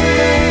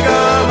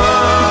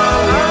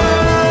גמל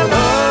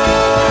עליי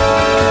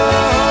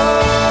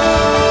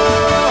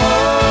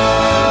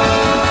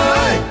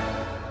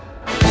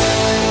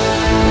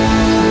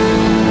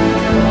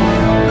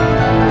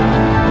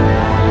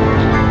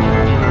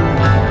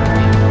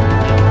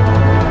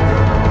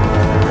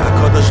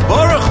הקדוש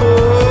ברוך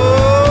הוא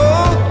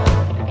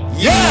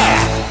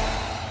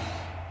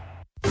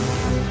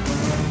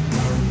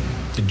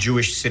The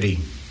Jewish city,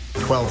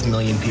 12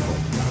 million people.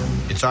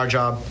 It's our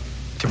job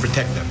to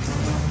protect them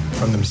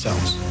from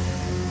themselves.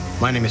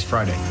 My name is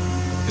Friday.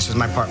 This is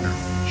my partner,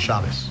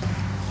 Shabbos.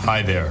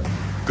 Hi there.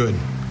 Good,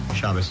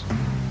 Shabbos.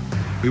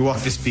 We walk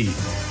this beat,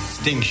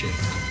 sting shift,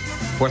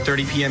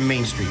 4:30 p.m.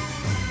 Main Street.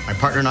 My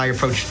partner and I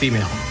approached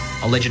female,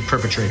 alleged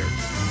perpetrator,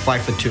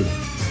 5'2",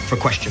 for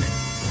questioning.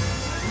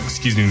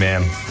 Excuse me,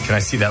 ma'am. Can I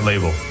see that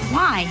label?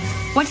 Why?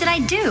 What did I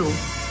do?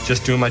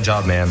 Just doing my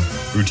job, ma'am.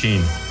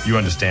 Routine. You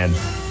understand.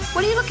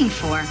 What are you looking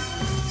for?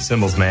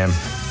 Symbols, ma'am.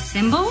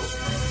 Symbols?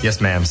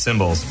 Yes, ma'am.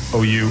 Symbols.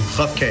 OU.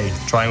 Chav K,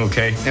 Triangle K.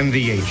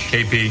 MVH,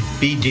 KP.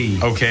 BD,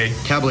 OK.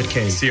 Tablet K,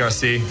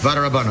 CRC.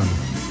 Vadarabanan.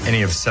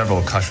 Any of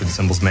several kashrut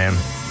symbols, ma'am.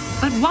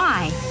 But why?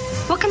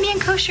 What can be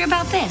unkosher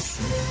about this?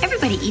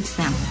 Everybody eats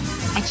them.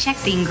 I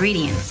checked the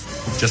ingredients.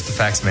 Just the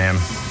facts, ma'am.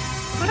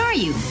 What are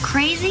you,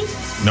 crazy?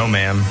 No,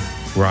 ma'am.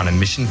 We're on a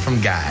mission from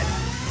God.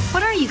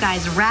 What are you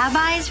guys,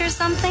 rabbis or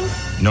something?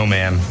 No,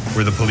 ma'am.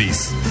 We're the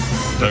police.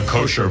 The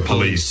kosher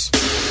police.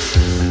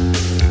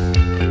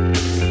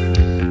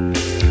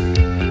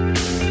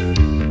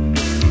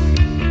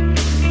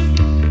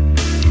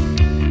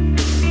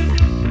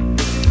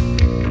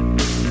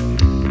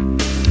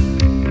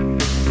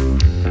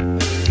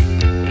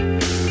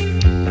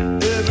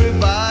 Every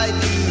bite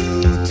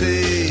you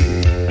take,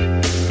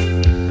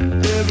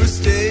 every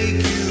steak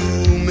you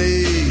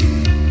make,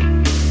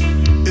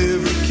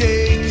 every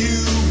cake you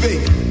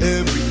bake,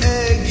 every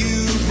egg you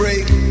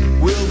break,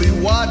 we'll be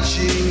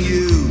watching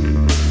you.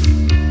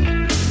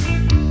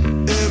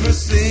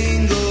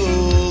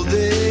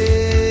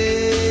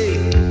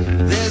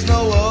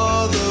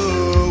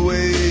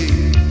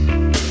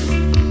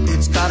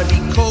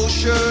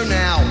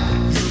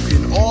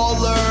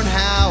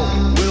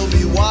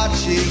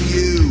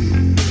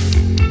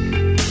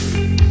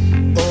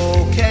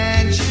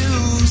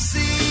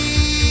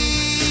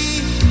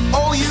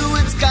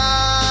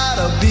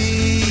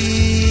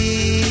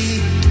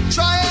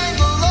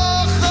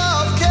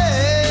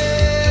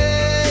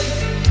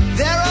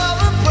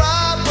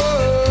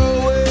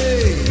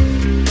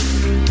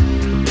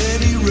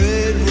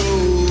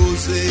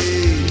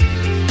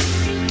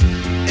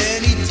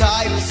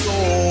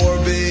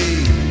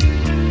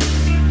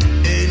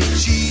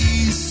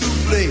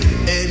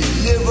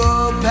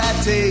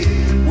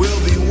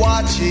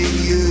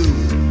 watching you.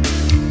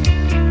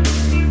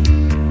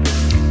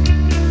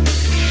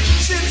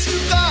 Since you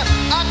got,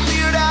 I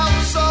cleared out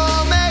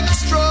some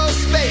extra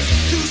space.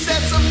 2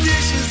 sets of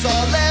dishes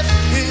are left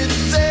in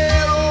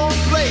their own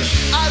place.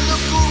 I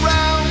look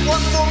around,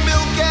 1 for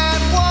milk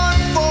and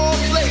 1 for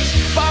plate.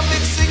 By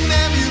mixing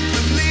them, you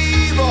could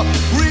leave a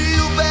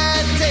real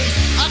bad taste.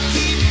 I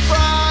keep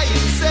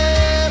trying,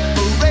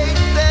 separate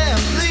them,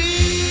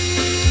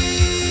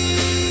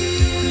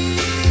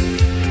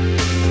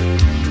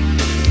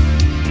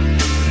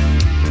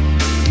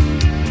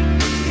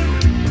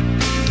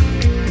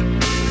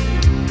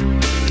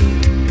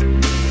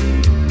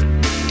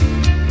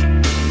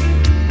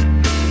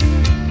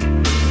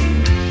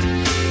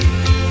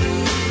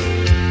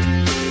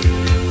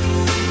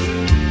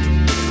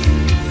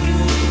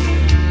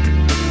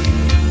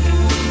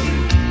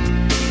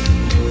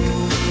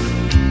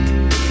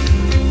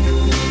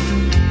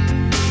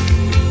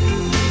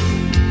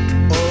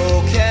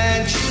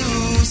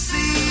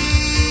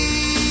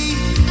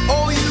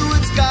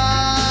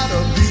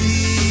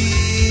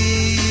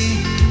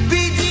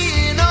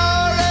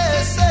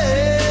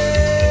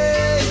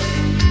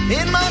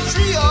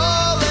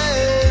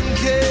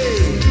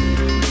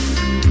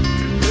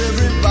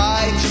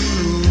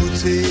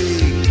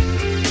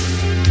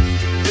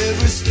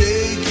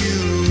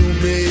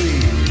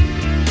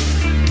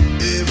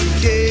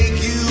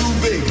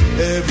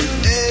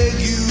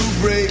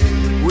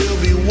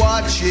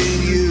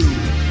 watching you.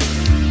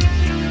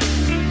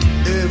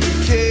 Every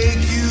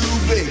cake you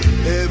bake,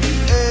 every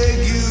egg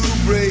you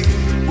break,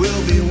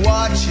 we'll be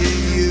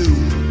watching you.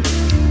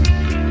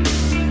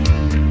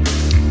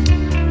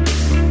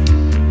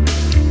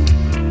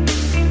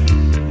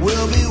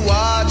 We'll be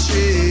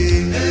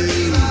watching you.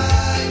 Every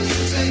bite you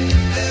take,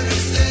 every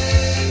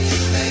steak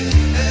you make,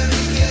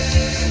 every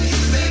cake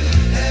you bake,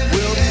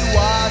 we'll be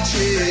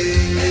watching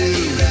you.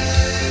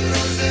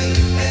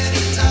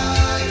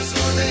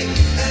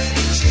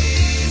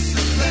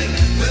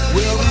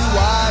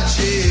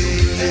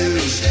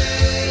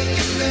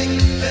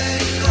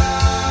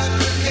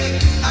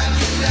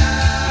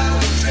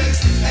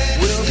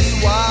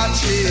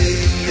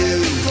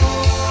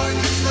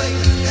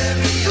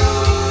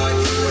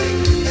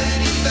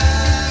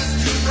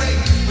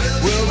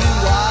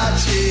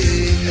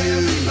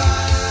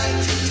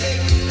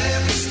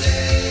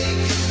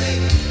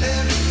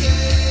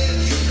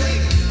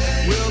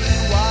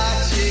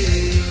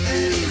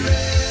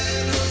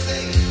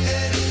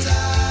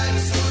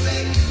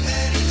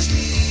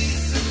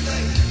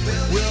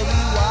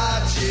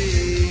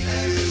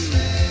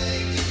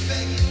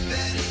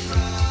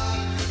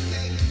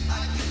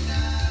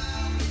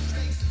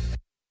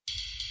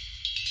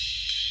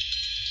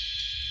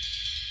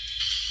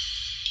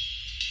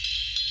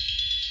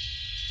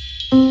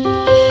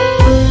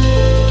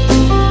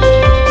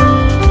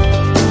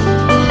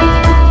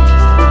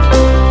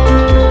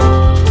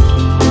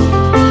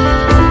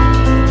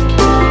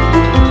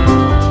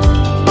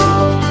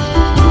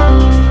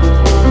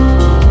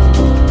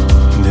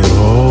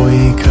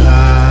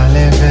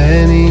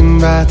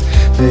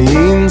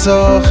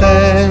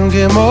 זוכם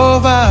כמו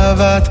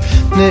בעבת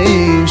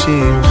נעים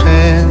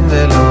שמכם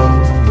ולא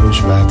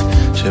יושבת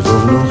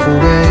שבובנוכו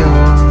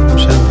ביום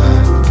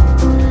שבת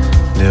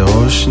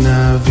לראש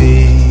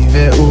נביא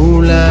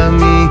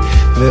ואולמי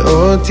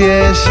ואות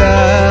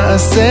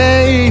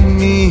ישעשה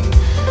עמי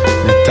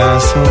נטע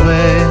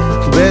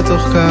שורק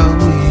בתוך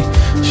כרמי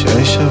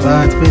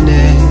ששבת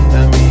בני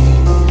עמי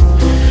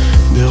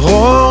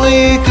ברור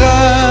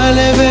יקרא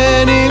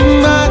לבן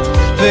אימת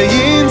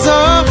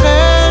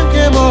וינצוכם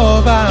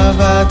כמו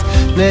בעבת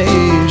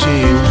נעים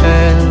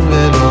שמכם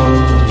ולא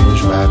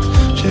יושבת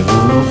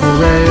שבונוכו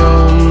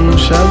ביום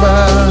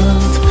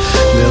שבת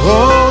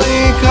ברור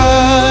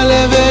יקרא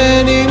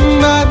לבן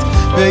אימת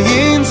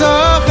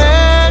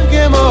וינצוכם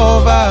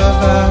כמו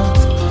בעבת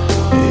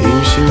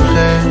נעים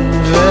שמכם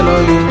ולא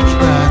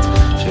יושבת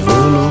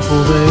שבונוכו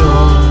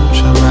ביום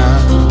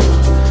שבת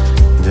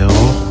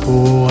דרוך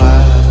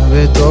פורה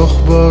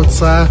בתוך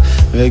בוצרה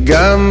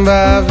וגם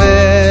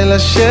בבל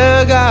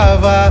אשר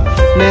גברה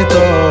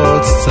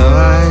נטות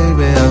צרי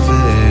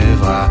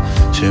בעברה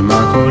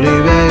שמה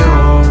קולי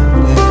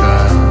ביום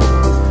אקרא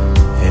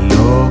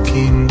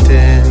אלוקים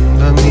תן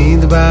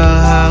במדבר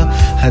הר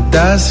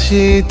הדס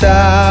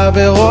שיטה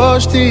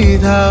בראש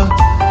תדהר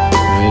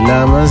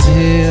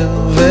ולמזהיר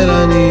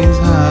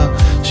ולנזהר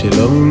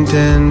שלא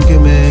ממתן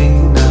כמי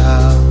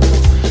נהר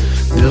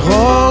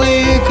דרור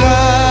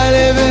יקרא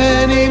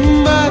לבן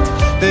אימת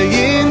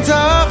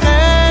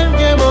וינצוכם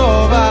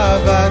כמו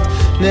בעבת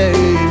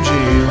נעים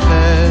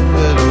שמכם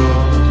ולא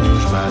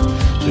יושבת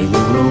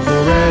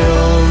שבובנוכו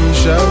ביום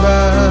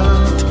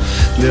שבת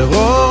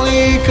דרור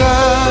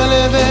יקרא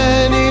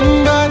לבן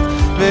אימת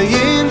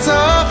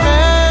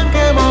וינצוכם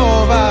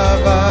כמו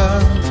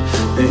בעבת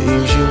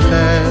נעים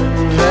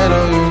שמכם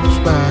ולא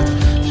יושבת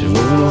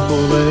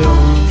שבובנוכו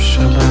ביום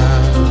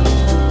שבת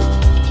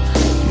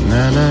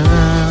na na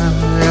na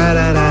la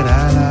la la la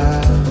la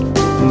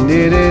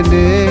di di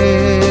di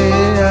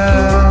da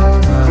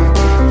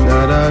da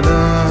da da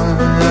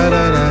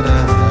da da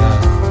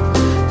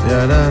da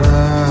da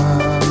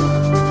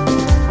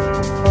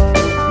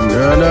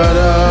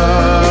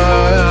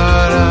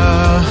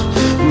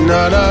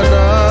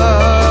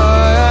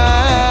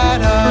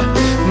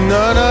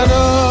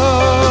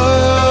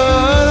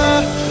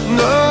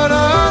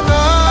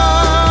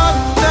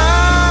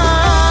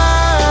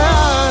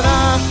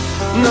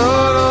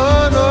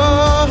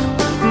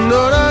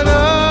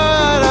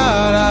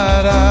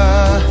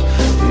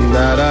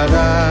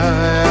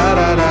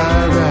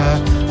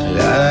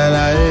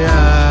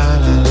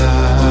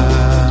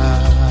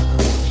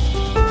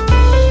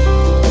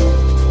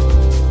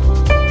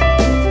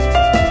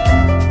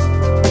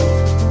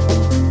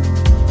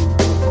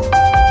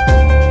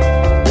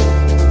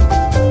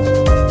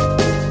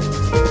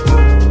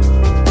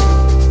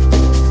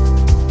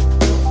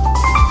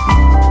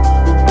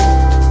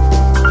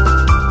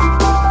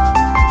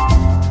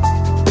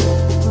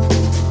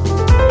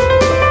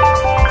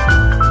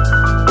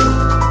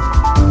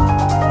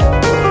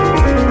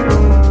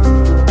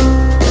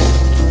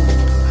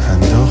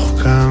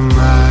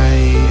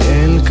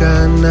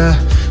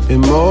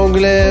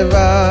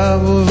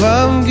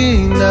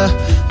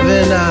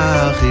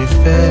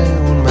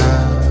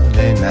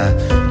ולמלנה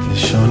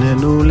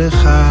לשוננו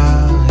לך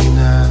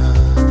עינה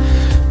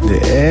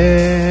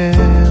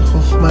דעה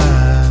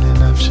חוכמה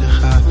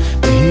לנפשך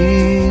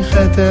והיא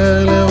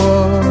חתר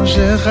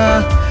לראשך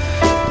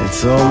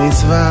נצור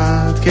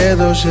מצוות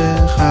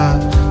קדושך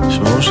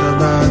שמור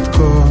שבת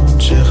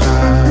קודשך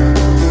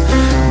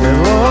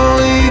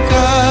ברור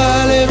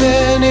יקרא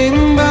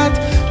לבנים בת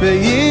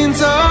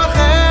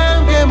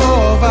וינצוחם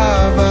כמו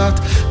בבת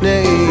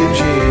נעים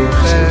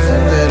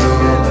שמכם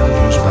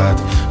ולא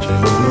יושבת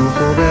שלא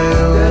תנוחו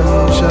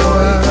ביום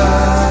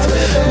שבת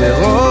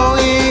ברור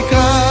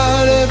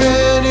יקרא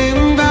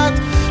לבנים בת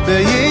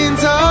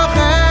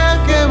וינצוחם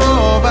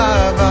כמו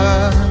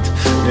בבת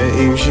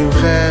נעים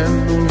שמכם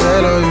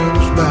ולא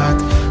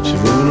יושבת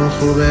שבו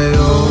נוחו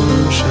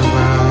ביום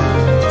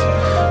שבת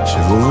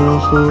שבו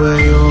נוחו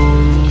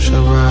ביום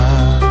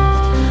שבת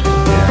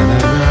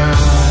יאללה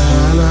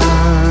לה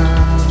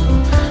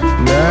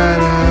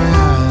לה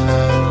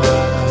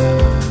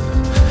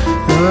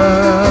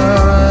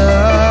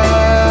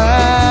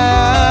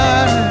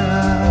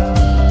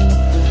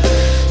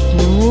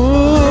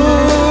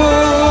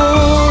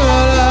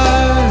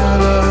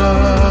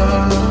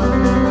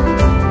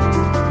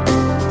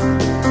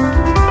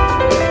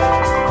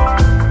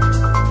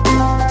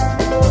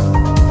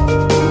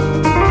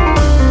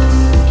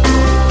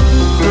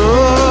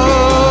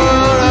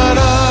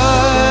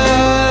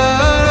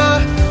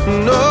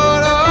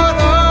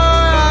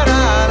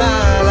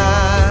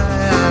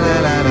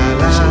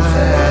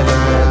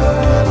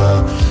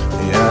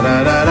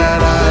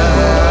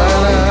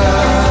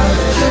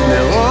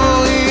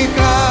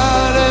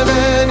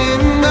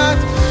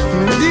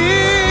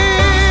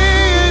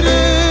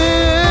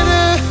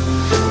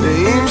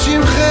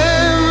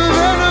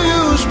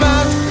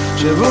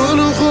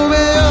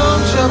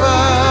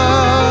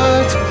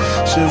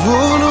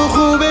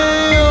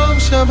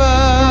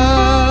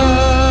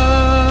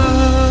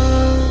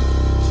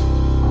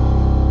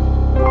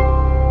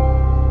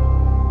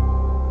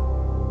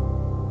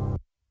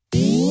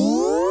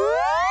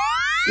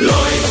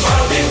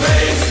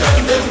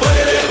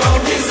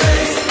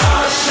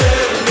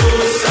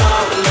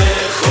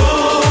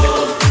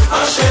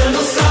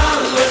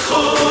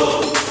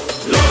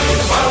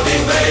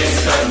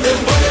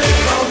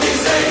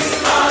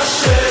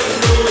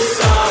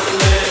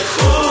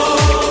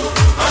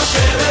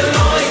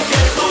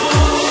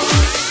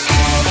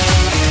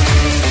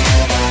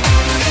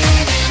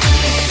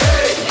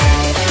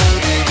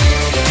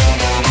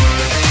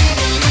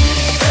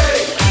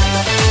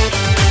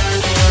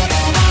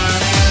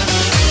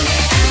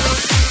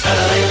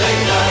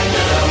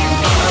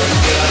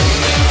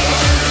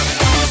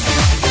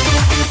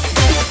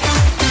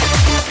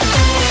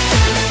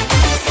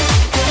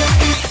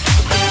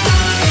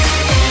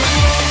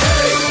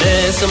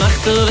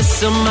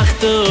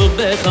ושמחתו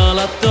בכל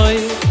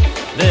הטוב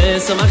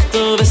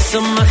ושמחתו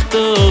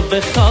ושמחתו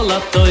בכל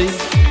הטוב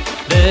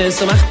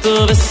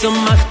ושמחתו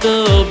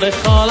ושמחתו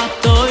בכל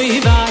הטוב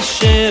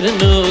אשר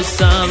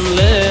נוסם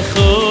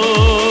לכו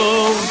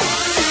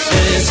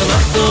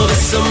ושמחתו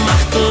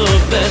ושמחתו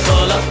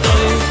בכל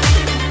הטוב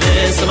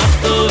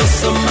ושמחתו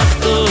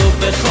ושמחתו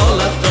בכל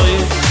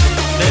הטוב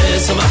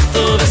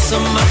ושמחתו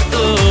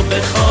ושמחתו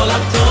בכל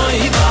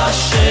הטוב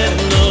אשר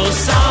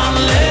נוסם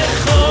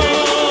לכו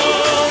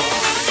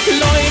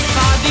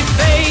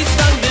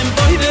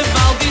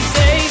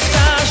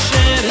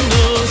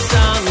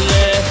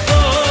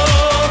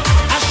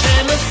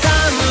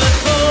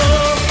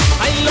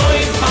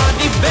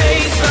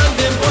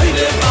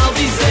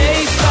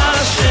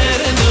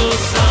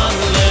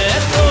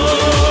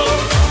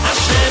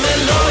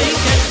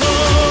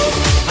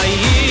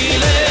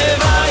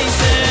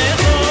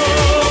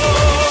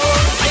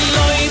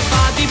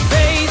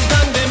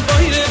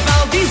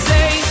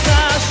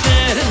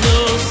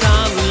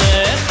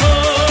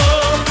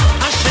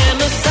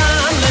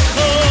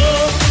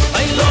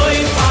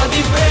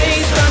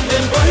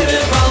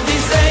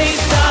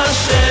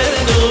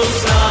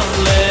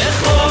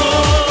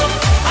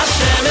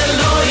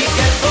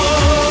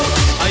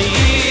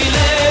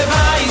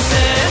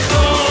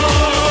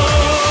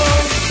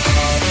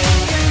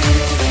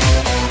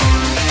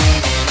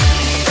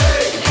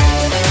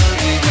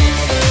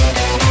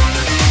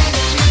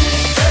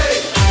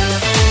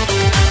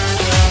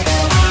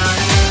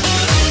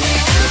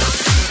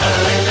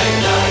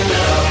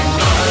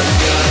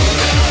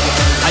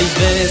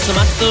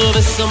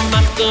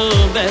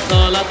ושמחתו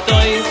בכל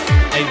הטוב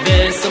אי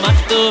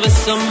ושמחתו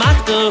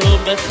ושמחתו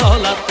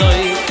בכל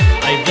הטוב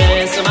אי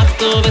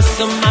ושמחתו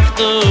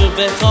ושמחתו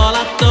בכל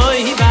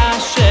הטוב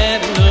אשר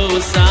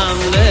נוסם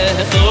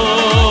לכו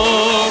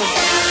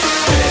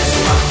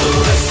ושמחתו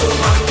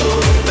ושמחתו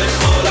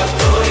בכל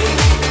הטוב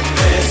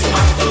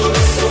ושמחתו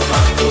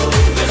ושמחתו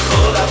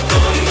בכל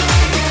הטוב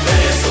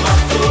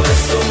ושמחתו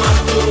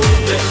ושמחתו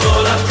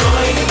בכל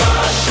הטוב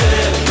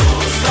אשר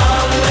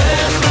נוסם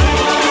לכו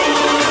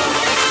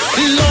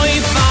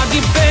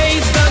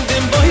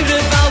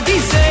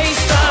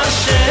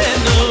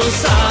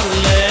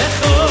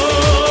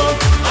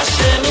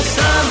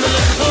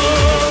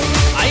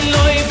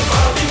I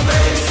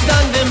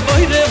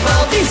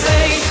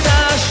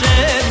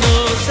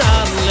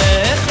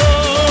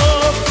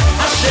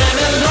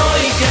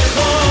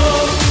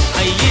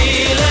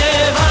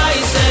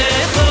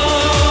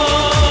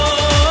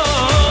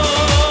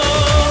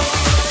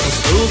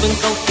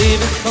kolti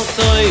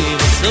v'choltoi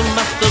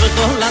v'sumachto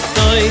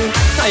v'cholatoi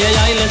ay ay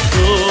ay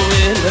lechu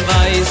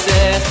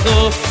v'vaisecho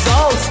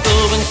zolstu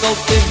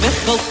v'kolti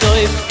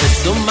v'choltoi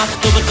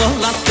v'sumachto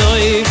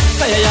v'cholatoi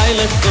ay ay ay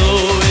lechu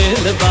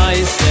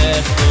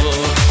v'vaisecho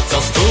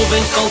zolstu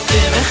v'kolti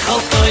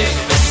v'choltoi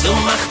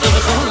v'sumachto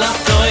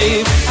v'cholatoi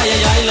ay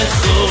ay ay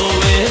lechu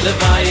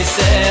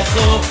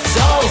v'vaisecho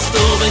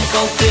zolstu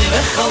v'kolti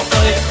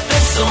v'choltoi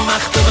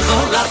v'sumachto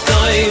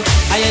v'cholatoi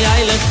ay ay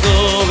ay lechu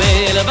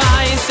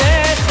v'vaisecho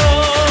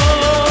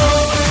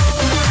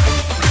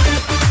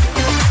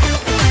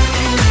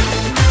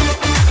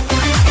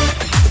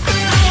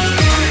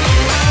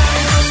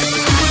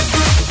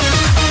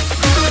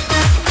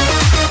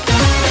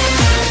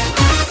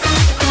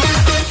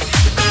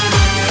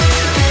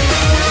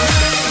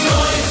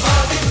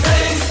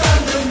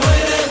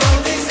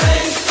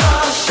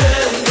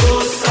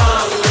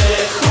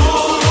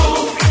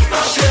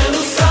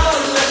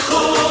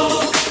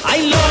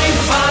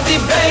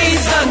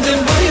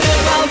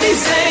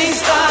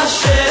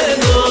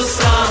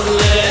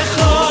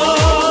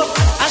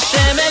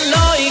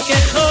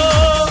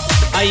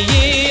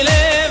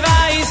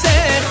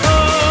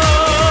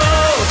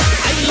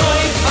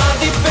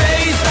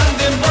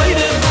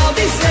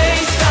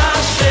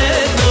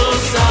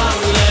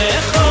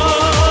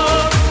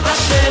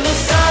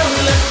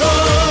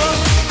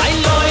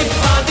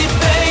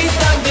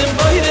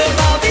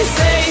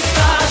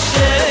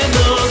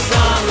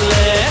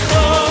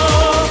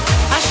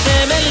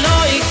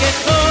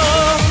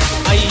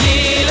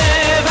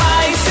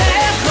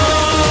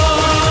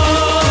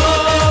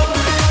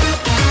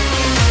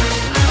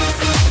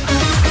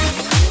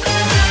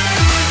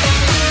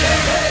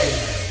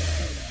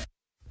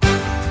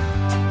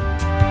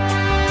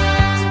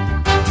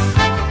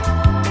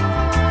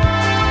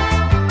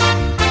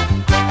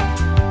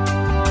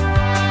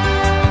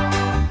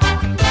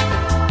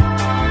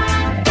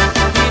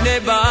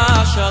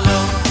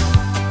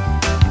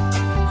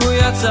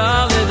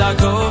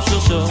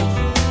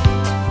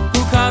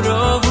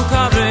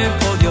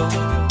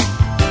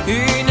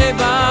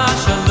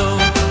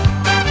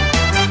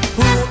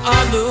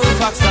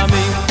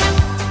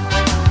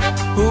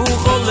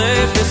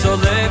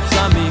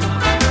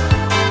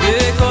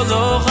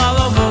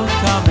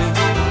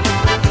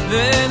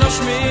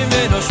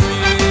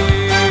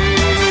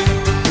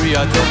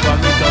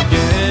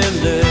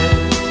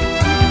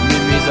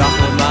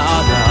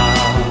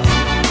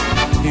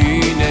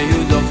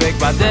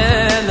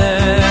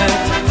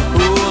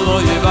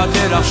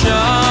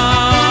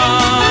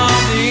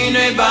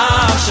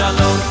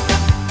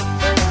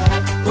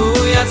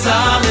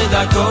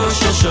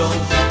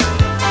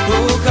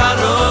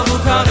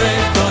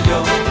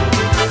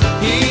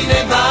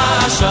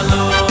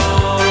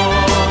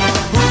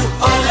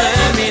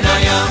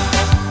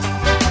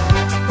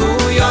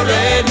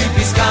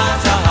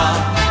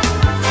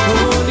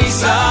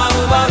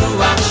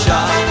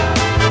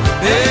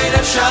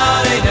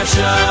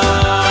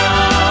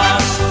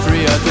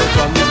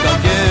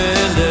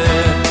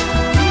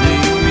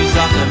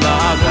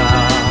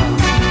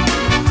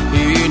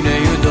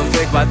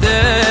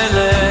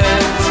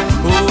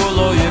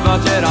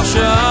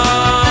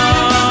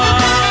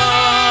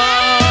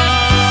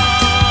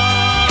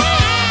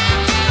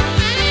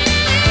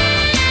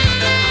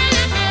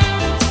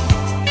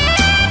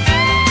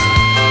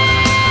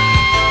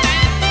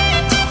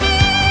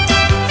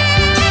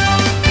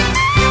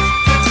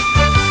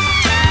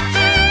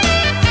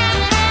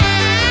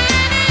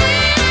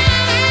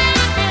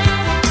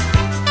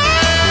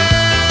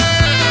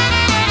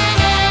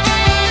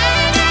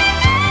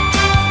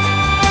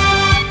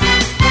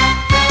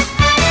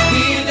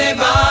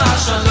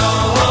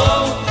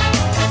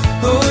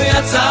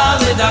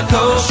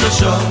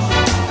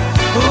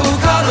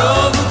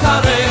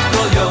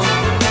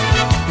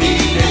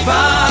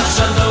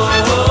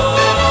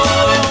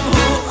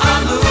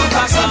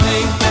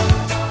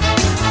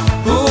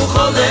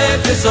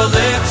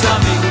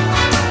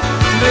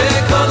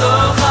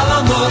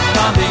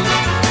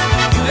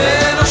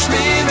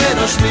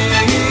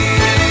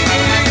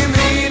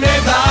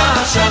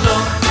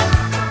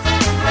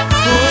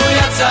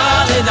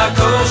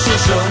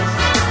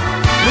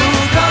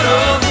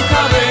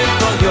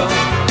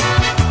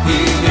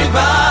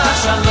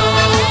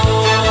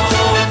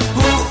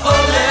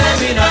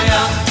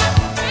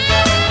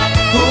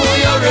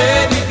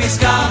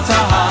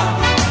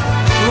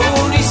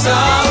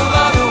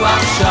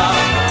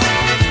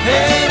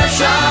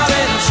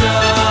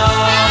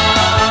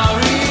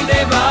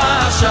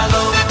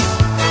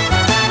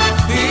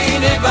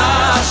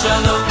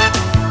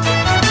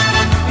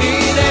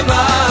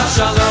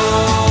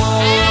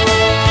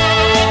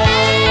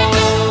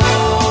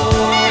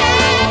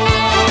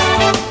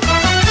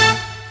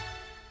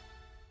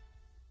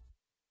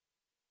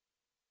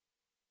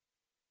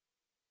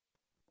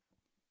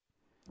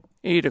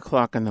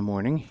O'clock in the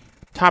morning,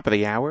 top of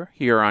the hour,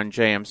 here on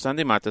JM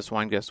Sunday. Matis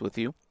Weingast with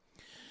you.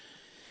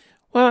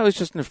 Well, I was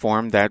just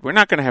informed that we're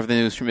not going to have the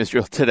news from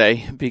Israel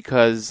today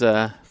because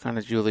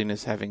Chana Julian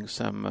is having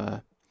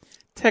some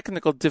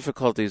technical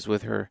difficulties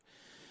with her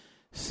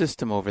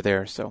system over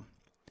there, so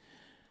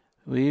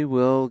we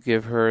will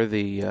give her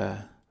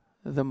the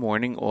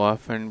morning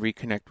off and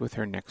reconnect with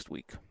her next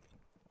week.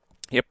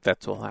 Yep,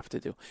 that's all I have to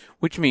do.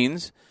 Which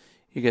means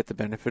you get the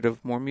benefit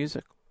of more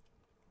music.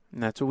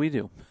 And that's what we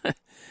do.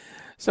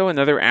 So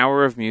another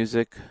hour of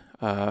music.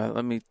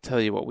 Let me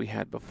tell you what we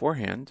had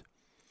beforehand.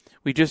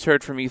 We just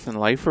heard from Ethan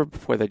Leifer.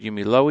 Before that,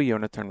 Yumi Lowy,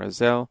 Yonatan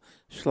Razel,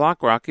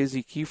 Shlak Rock,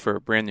 Izzy Kiefer,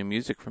 brand new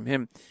music from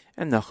him,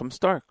 and Nachum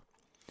Stark.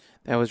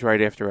 That was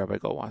right after Rabbi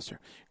Goldwasser.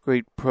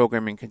 Great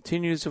programming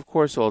continues, of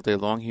course, all day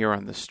long here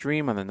on the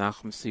stream on the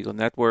Nachum Segal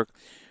Network,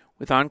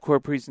 with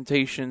encore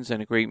presentations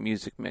and a great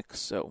music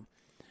mix. So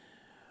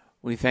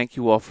we thank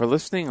you all for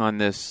listening on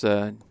this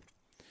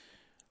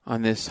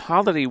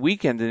holiday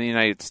weekend in the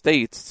United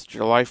States. It's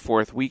July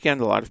 4th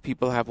weekend. A lot of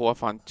people have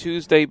off on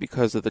Tuesday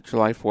because of the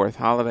July 4th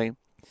holiday,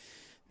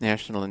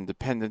 National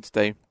Independence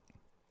Day.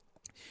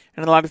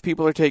 And a lot of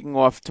people are taking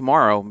off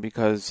tomorrow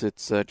because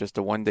it's just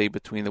a one day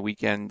between the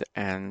weekend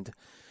and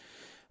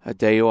a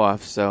day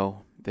off.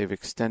 So they've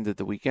extended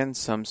the weekend.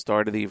 Some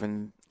started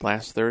even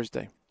last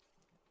Thursday.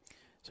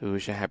 So we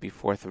wish a happy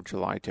 4th of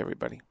July to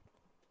everybody.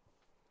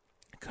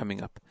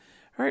 Coming up.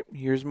 All right,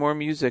 here's more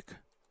music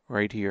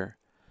right here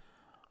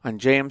on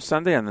JM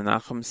Sunday on the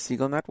Nachum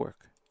Segal Network.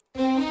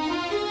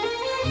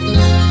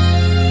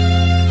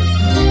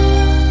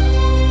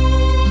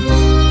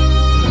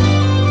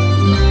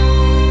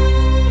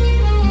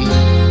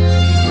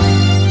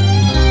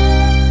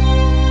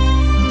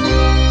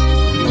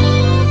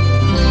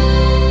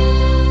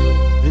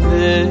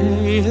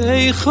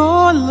 B'nei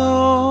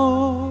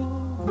cholo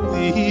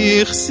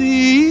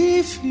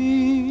dichsifin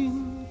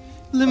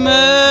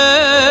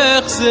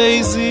lemech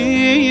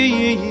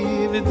zeizi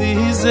v'di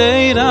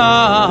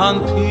zeiran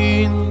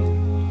pin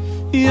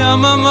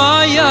Yamama,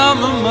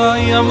 yamama,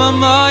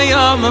 yamama,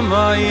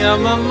 yamama,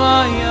 yamama,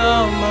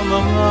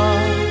 yamama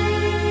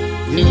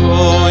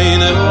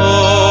Givoin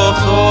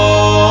rocho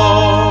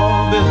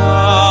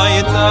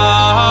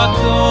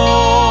b'haytato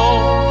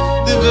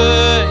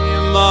Devei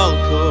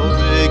malko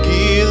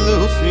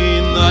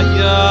begilufin Ay,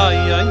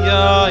 ay, ay,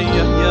 ay,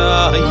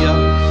 ay,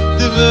 ay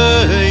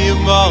Devei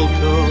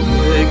malko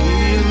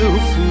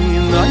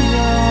begilufin Ay, ay,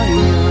 ay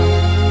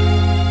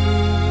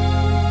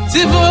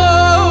Tivo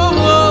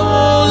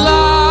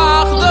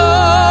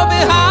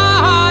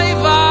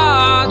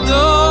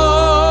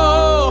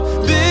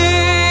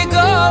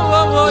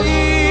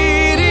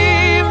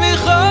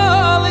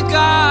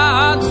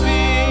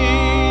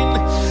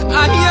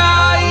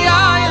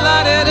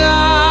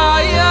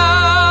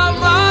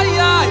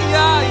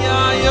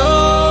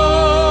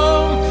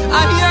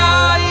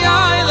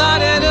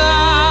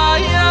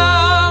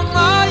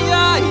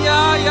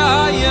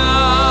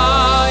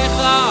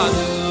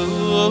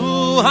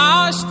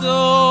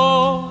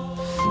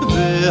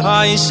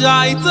Hai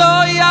shaito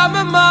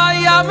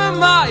yamamai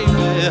yamamai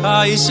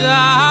hai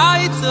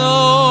shaito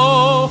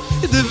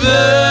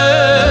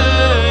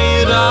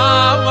devei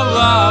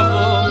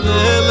ramavavo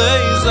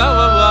leiza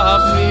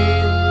vafi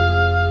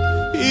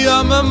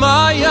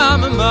yamamai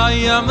yamamai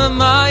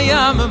yamamai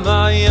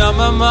yamamai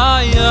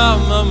yamamai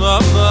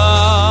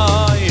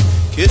yamamai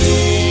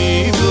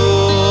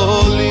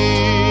kedivoli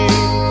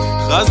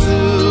chazu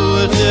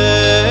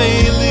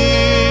reili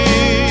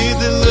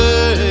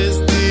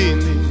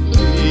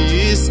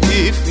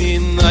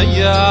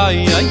Ay,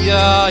 ay, ay,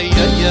 ay,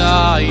 ay,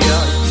 ay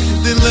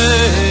The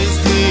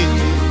lazy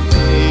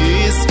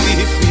is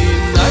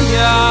giving Ay,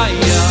 ay, ay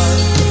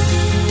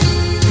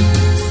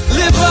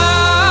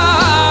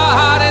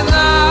Levar and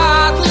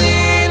not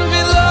lean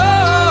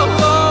below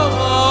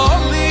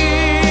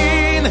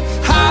lean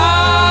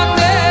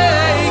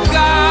Hanei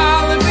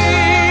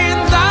kalvin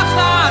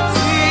Dachat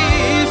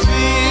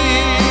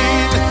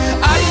zifin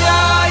Ay,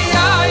 ay,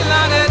 ay,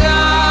 la, la, la,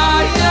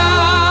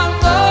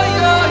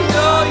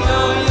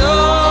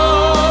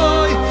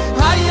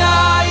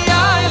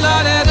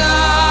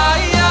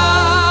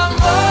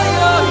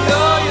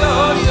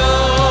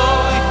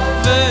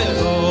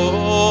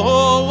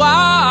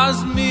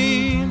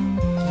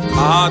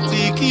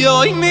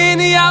 Yoy min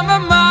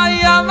yamama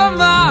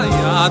yamama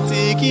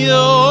yatik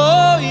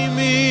yoy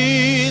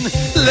min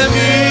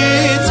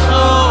lemit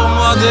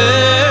khomade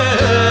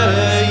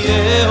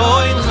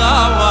yehoin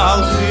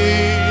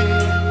khamalfin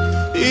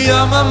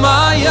yamama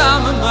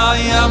yamama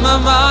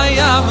yamama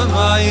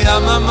yamama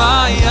yamama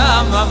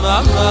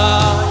yamama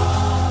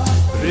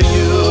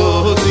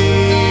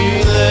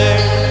riyudile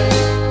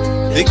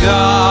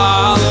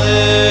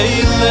digale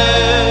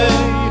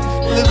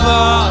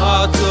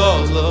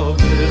levatolo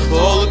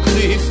bechol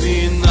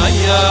krifin ay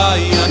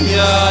ay ay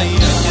ay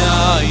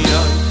ay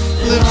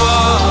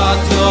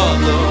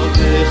levatolo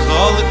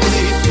bechol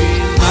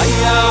krifin ay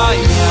ay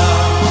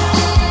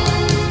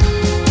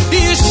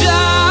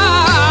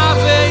yishav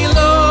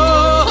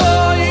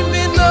Eloi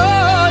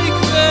minoi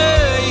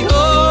kvei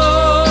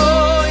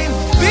hoi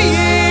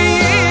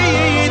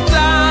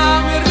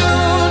v'yitam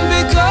irun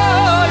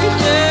b'koi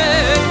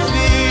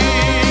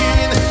chefin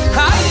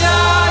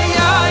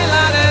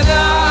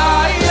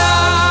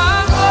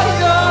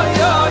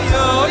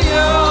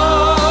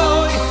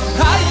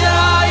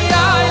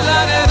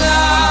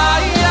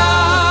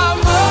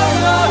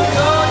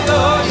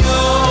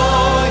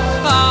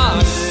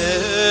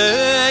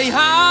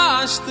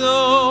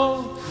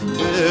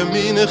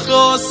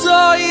khoso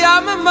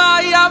yam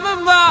mai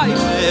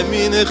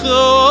min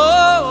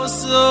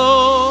khoso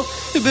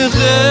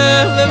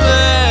bekhem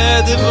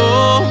med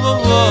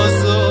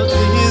voso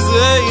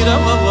dizeira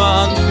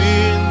mawan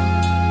bin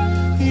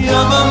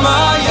yam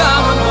mai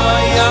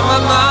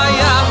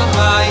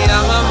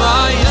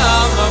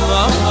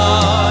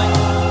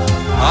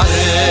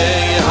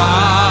are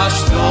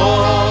hashto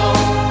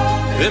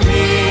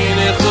min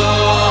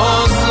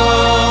khoso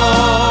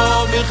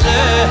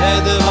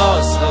bekhed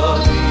voso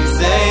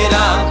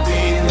dizeira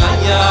bin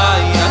ya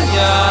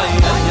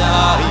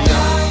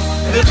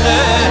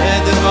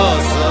bekhed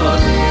voso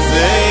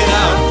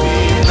dizeira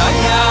bin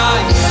ya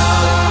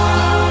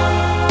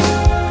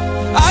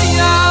la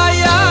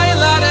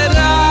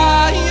la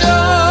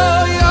yo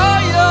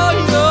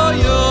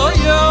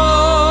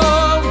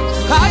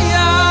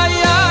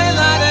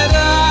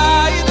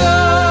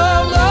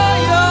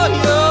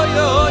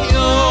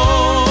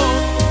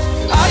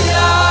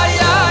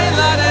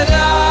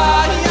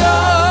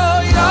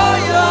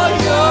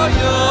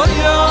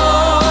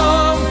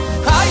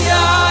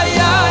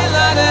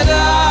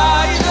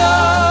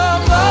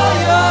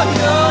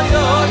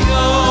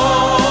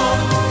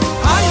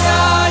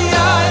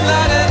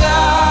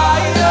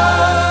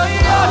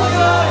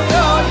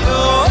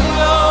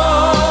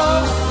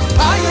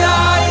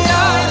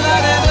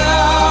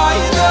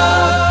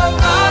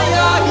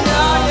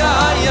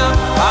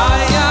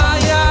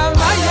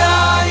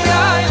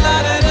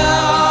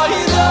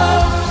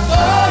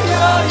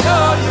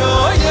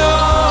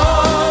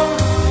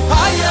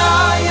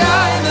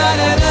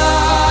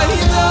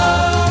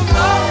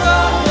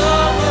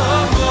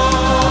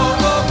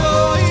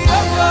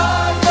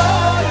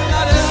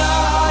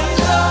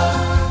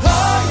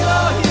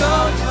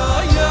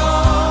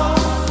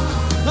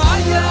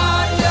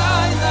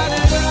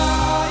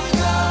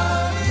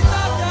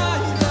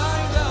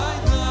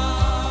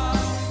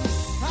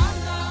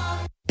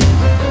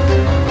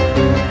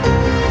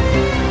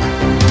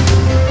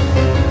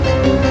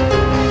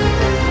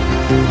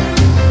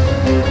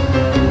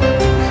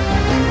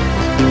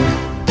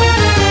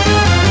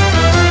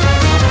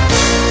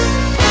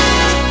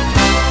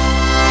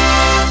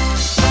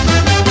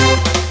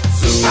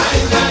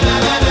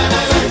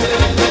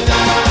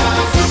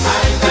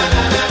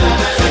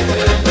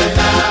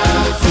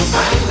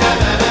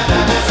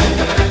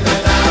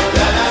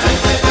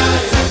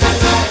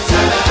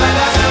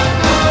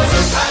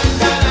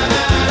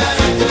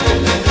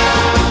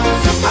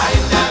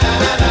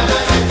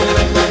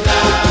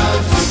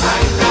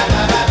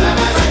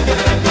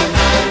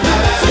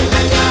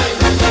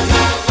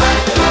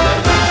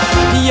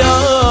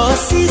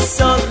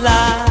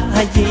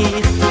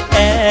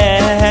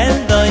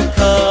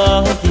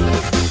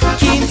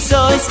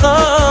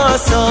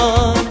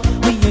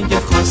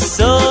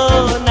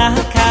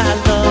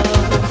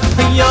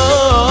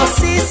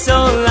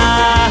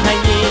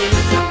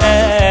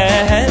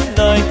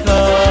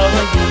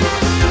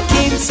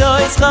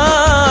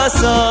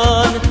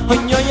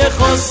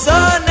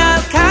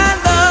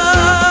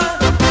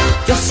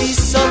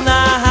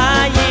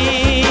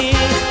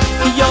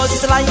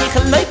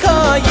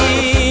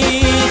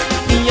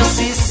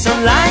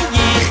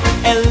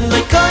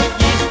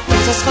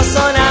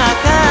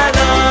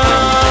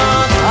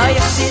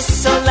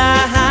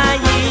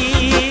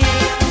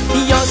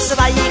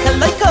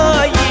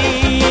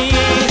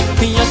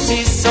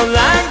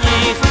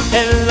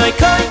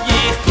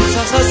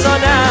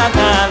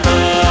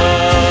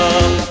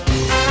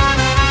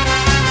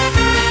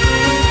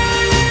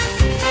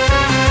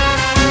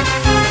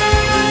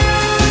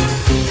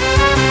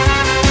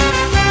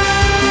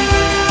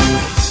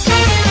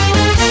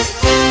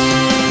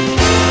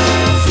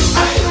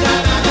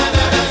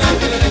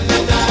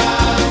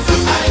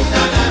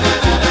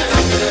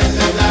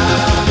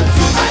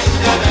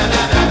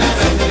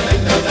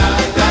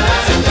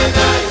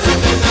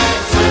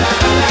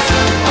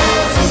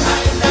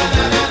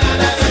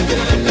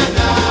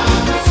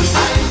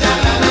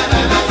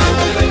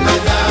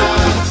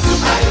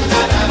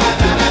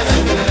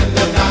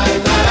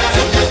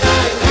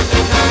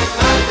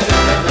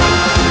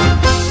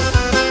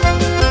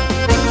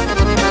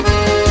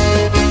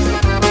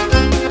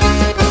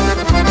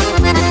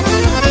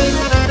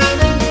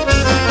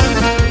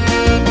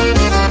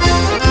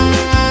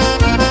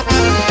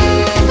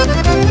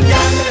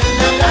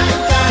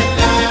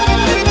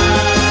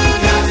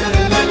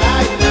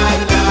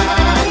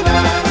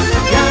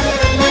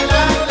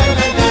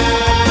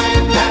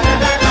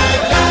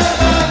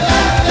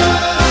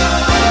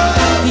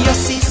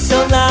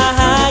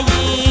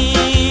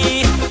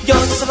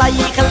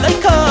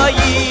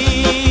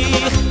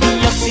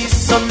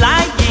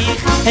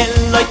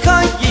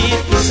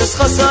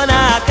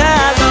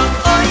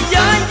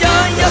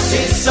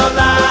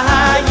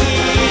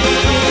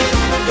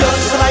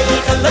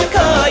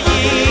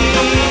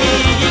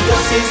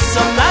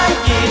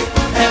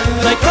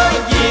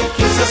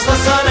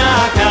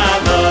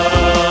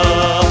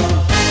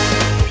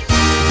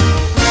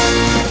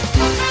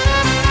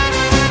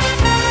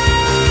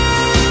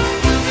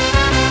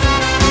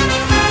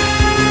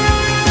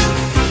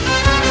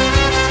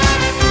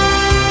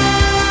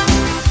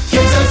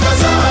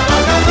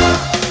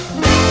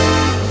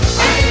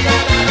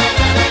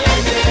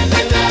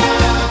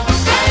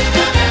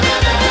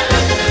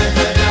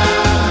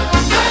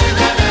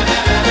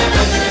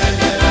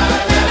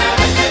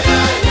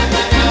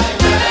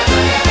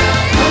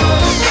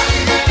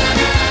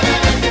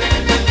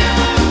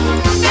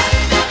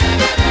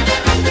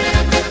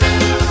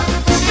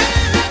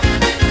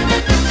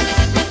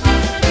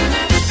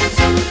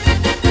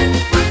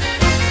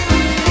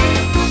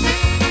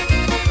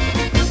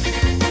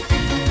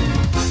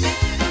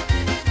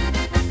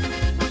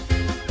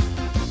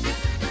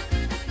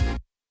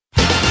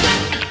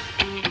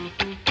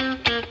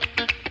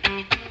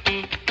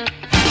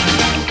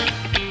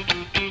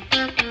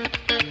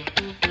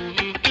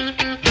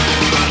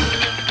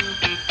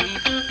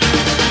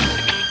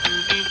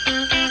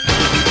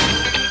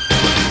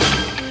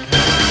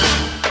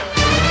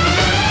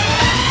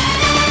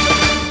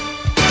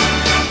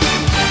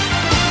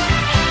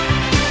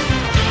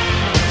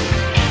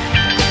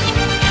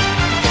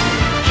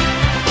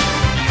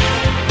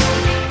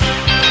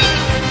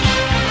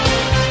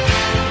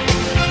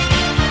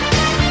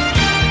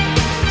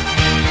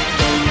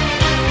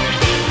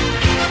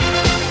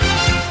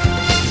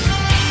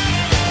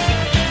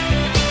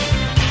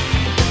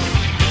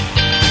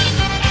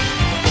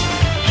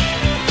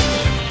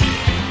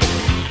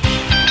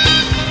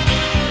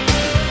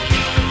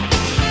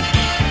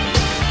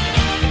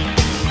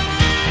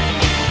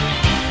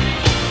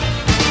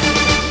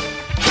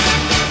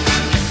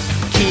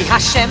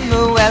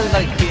Hashemu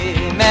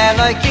Elohim,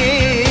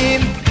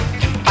 Elohim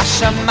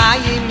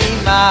Bashamayim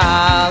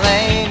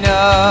imaleinoi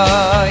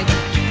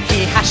Ki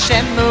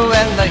Hashemu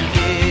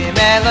Elohim,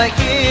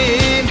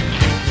 Elohim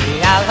Ki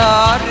al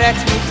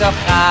haaretz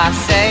mitoch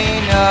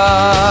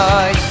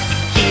aseinoi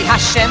Ki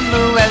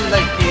Hashemu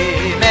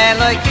Elohim,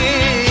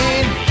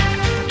 Elohim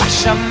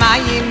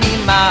Bashamayim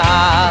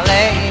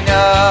imaleinoi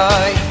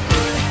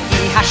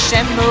Ki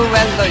Hashemu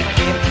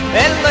Elohim,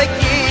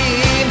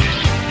 Elohim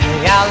Ki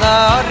al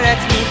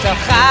haaretz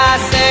mitoch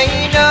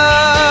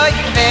aseinoi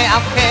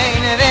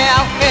Ve'alkein,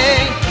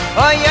 ve'alkein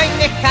Oy, oy,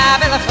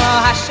 nekabelecho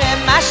Hashem,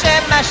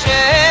 Hashem,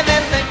 Hashem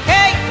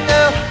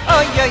Elokeinu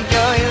Oy, oy,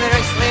 oy,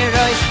 lerois,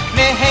 lerois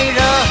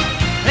Meheiro,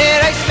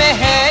 lerois,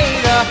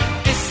 meheiro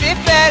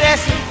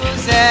B'siferes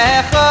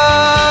u'uzecho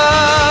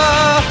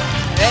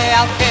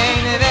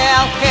Ve'alkein,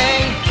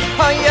 ve'alkein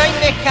Oy, oy,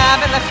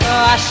 nekabelecho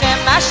Hashem,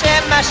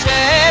 Hashem,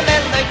 Hashem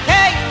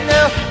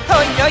Elokeinu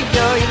Oy, oy,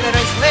 oy,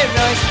 lerois,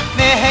 lerois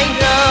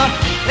Meheiro,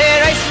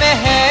 lerois,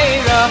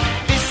 meheiro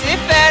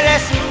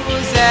B'siferes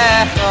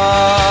u'uzecho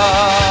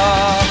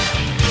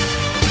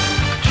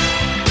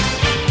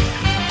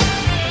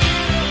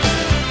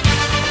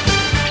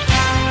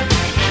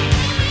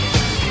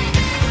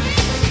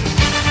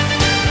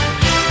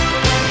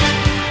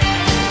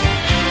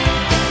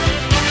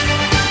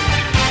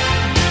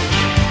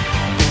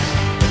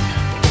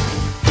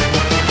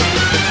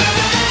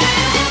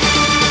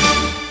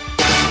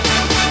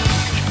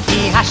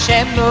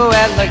Hashemu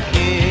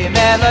Elohim,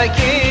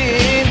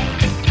 Elohim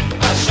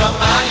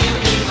Hashamayim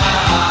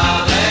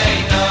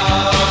imaleinoi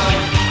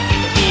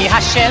Ki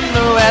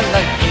Hashemu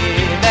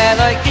Elohim,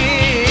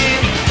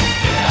 Elohim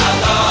Al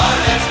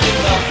haaretz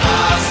mitoch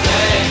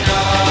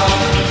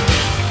aseinoi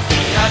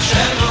Ki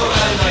Hashemu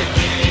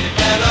Elohim,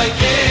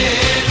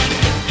 Elohim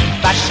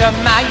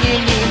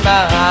Bashamayim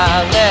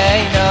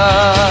imaleinoi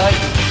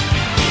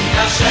Ki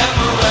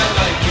Hashemu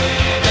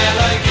Elohim,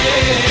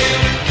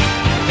 Elohim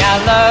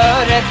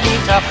Yaloret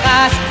mitoch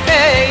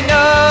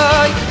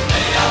aseinoi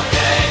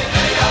Ve'alkein,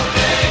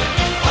 ve'alkein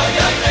Oy,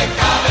 oy,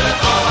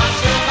 nekabelecho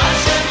Hashem,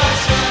 Hashem,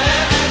 Hashem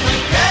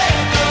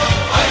Elokeinu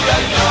Oy,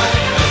 oy, oy,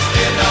 lerois,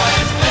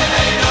 lerois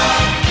Meheiro,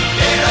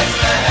 lerois,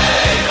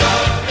 meheiro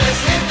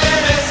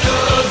B'siferes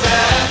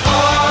u'uzecho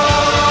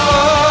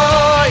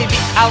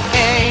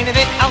Ve'alkein,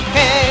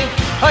 ve'alkein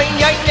Oy,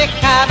 oy,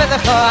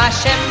 nekabelecho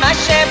Hashem,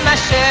 Hashem,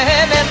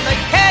 Hashem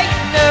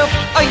Elokeinu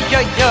Oy,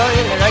 oy, oy,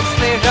 lerois,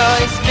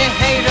 lerois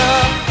Meheiro,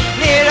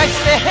 lerois,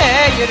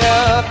 meheiro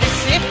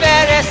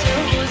B'siferes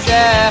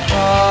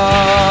u'uzecho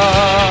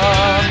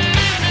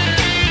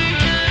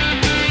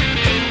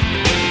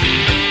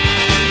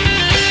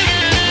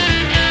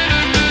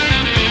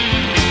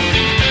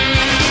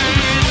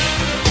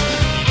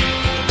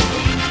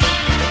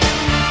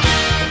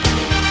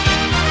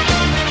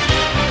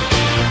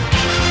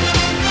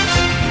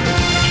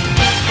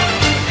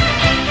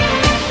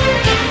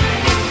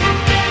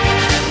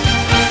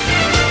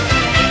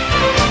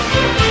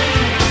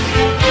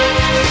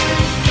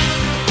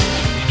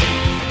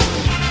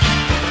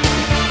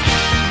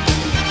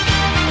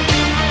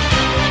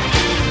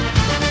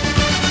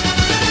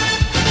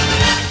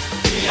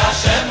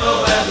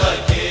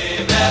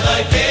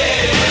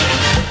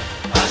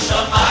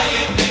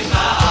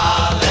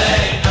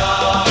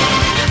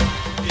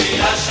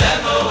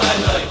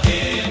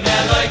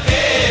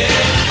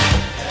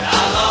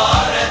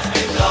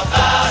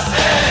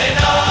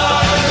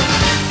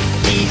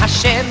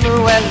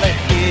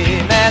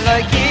Elohim,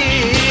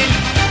 Elohim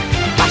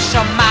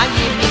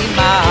Bashamayim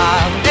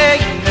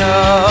imaleinoi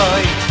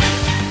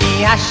Ki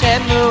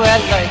Hashemu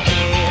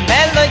Elohim,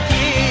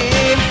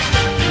 Elohim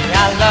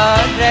Al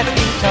haaretz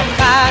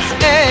mitoch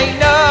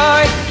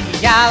aseinoi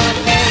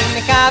Yalkein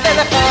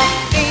nekabelecho,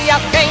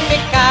 yalkein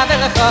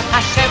nekabelecho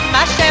Hashem,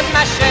 Hashem,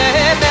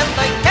 Hashem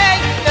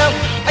Elokeinu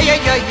Oy,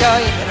 oy, oy,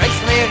 oy, lerois,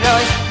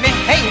 lerois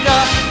Meheiro,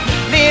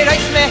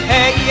 lerois,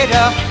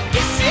 meheiro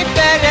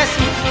B'siferes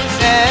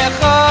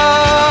u'uzecho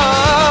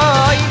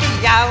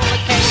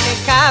Yalkein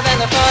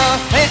nekabelecho,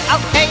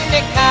 yalkein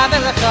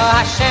nekabelecho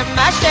Hashem,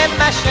 Hashem,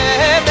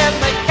 Hashem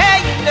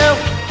Elokeinu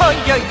Oy,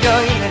 oy,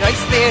 oy,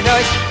 lerois,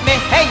 lerois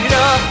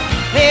Meheiro,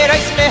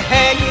 lerois,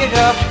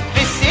 meheiro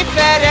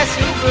B'siferes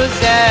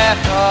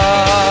u'uzecho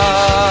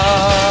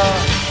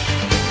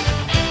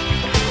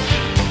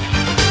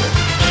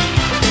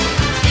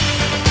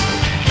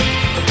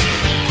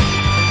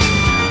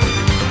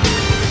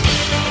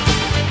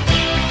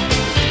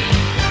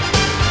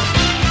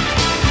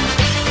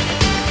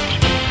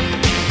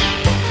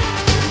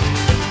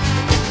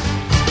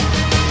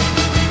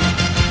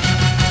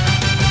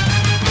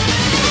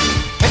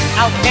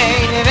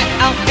Ve'alkein,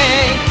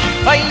 ve'alkein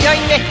Oy, oy,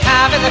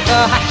 nekabelecho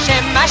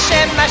Hashem,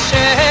 Hashem,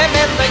 Hashem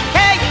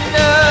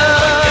Elokeinu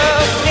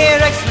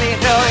Lerois,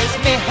 lerois,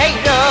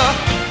 meheiro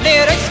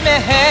Lerois,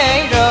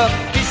 meheiro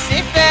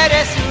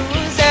B'siferes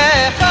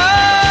u'uzecho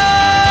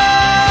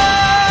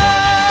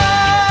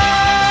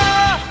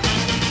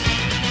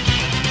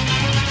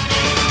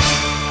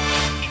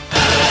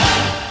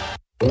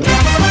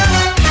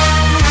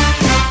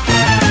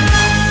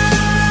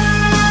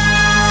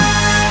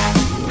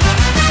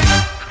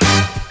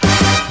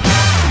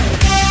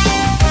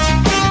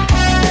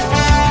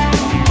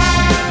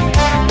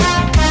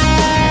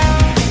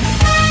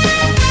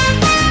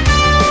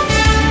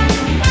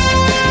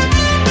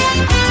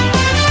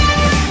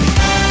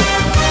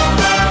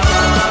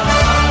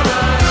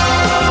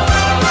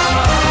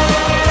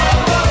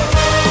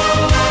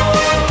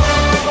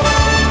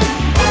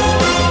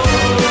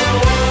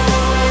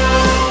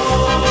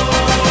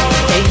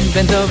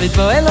בן דוד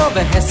בו אלו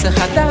בהסך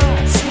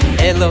הדס,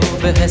 אלו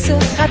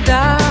בהסך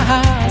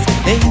הדס,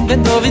 אין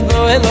בן דוד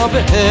בו אלו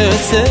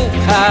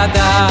בהסך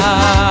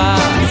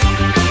הדס,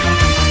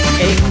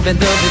 אין בן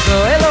דוד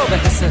בו אלו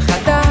בהסך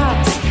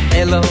הדס,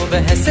 אלו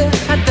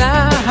בהסך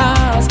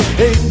הדס,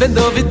 אין בן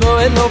דוד בו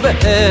אלו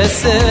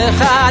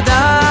בהסך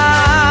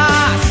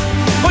הדס,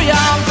 הוא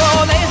ים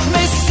גולך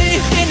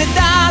מסיך אין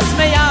דס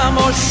מים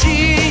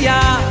מושיע,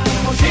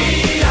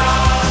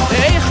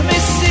 איך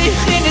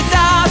מסיך אין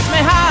דס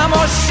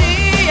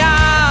מהמושיע,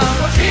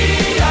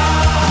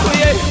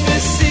 איך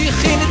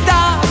מסיך אין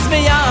דס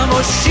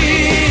מהמושיע,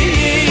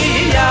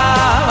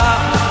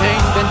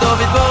 אין בן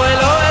דוד בו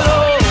אלו אלו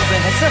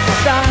בהסך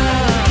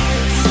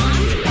הדס,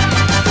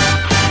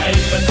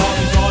 אין בן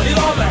דוד בו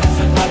אלו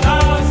בהסך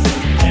הדס,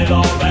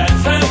 אלו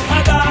בהסך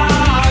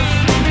הדס,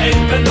 אין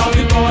בן דוד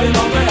בו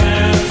אלו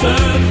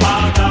בהסך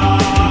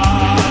הדס,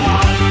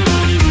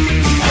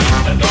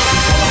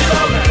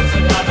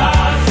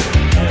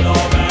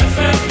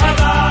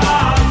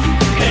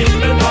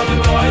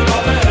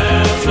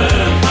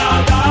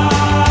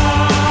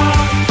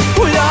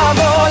 אוי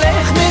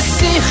איך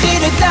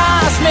מסיכין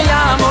דס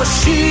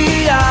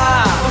מהמושיע,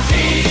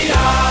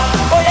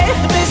 אוי איך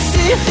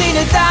מסיכין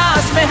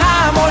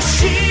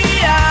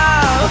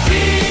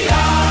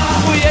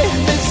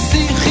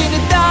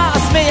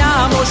דס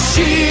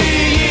מהמושיע,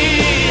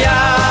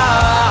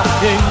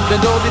 אין בן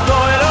דוד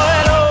בו אלו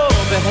אלו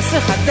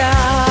בהסך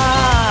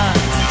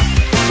הדס,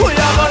 אוי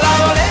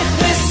אבל איך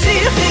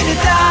מסיכין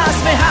דס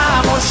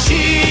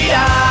מהמושיע,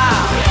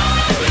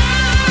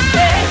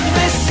 איך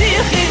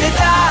מסיכין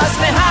דס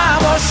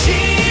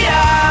מהמושיע,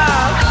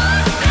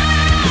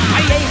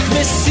 איך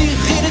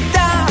מסיכין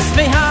דס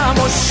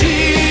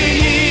מהמושיע,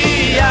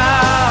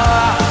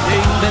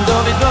 אין בן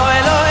דוד בו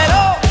אלו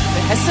אלו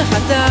בהסך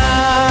הדס,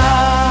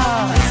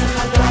 בהסך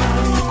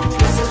הדס,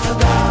 בהסך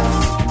הדס,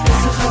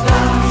 בהסך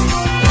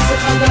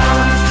הדס,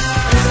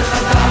 בהסך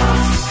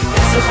הדס,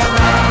 בהסך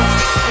הדס,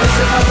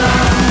 בהסך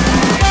הדס.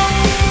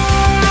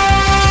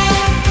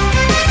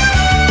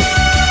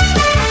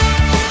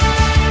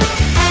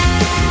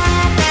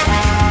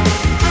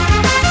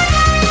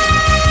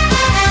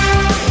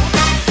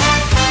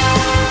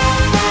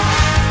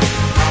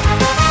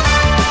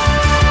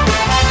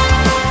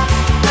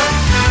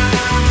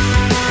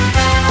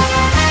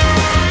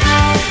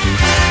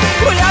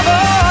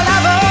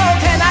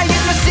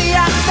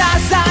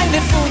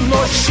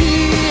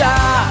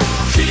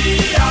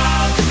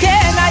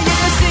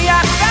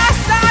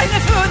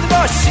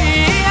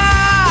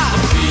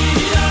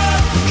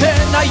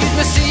 Ayut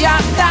Messiah,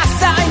 das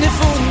seine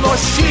von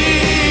Moshiach.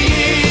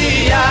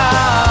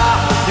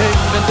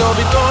 Ich bin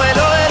David bo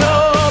elo elo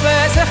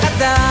bezech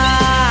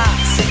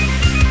hadas.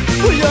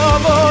 הוא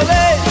יבוא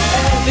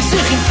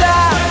לשיחים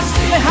דס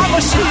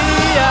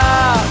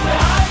מהמושיח,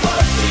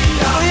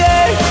 הוא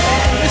יהיה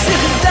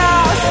לשיחים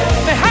דס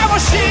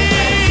מהמושיח,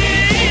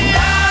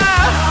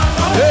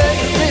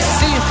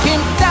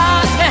 לשיחים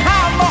דס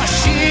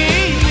מהמושיח.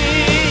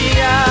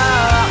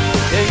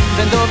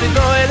 בן דוד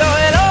בו אלו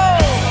אלו,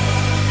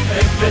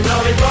 בן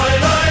דוד בו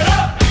אלו אלו,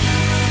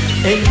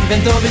 בן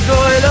דוד בו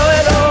אלו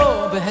אלו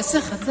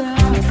בהסך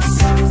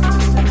הדס,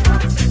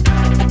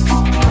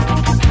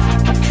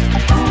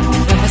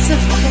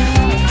 בהסך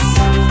הדס,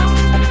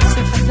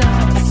 בהסך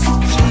הדס,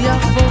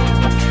 שיעבור,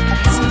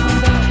 בהסך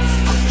הדס,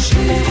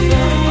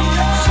 שיעבור,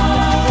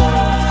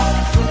 שיעבור.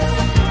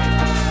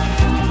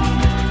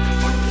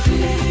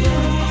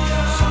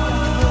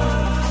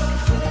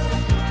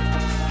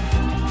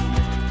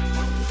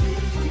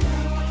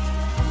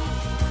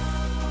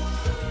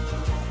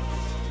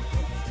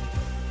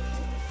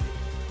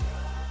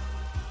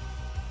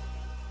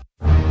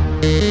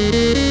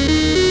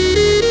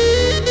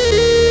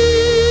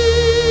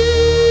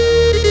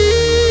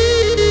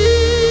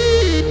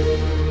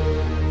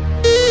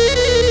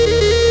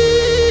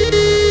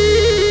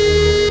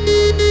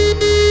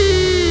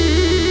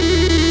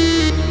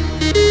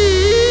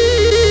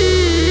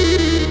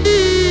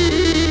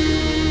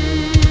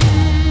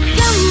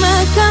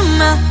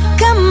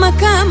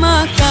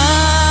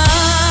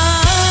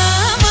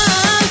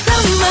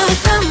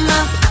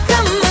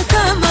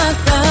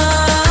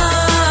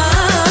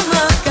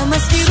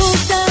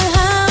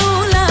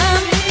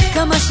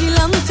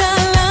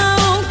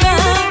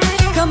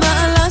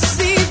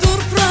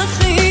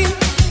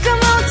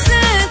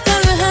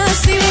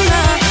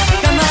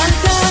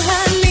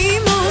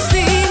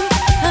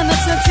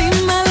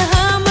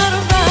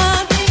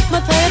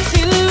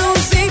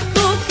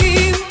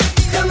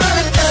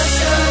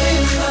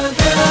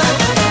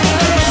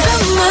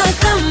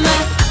 Come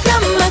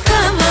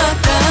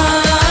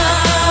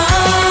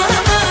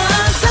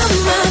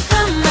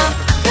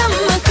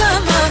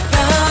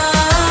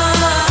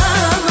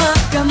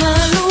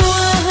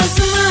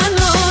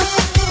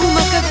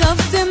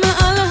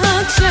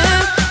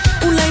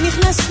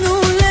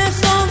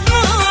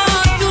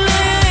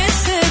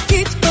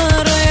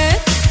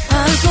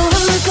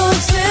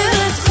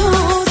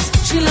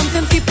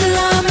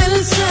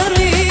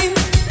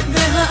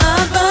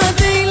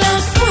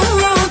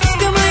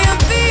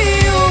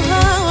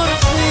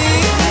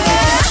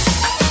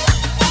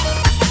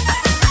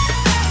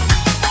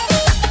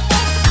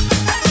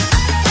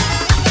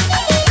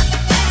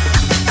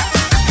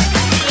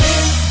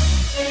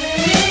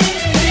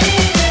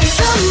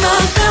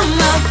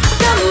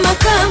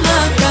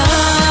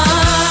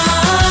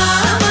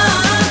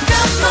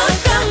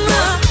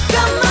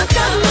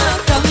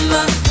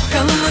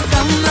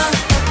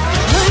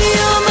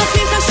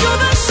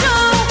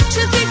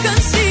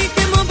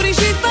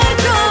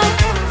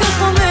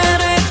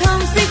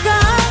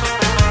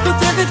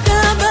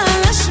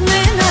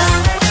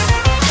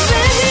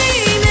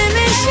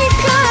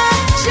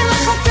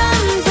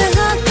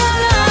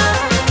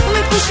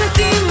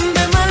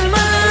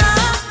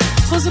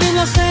חוזרים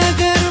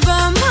לחדר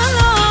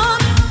במלון,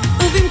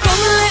 ובמקום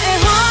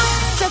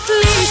לאהוב קצת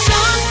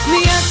לישון,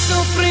 מיד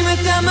סופרים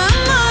את הממון.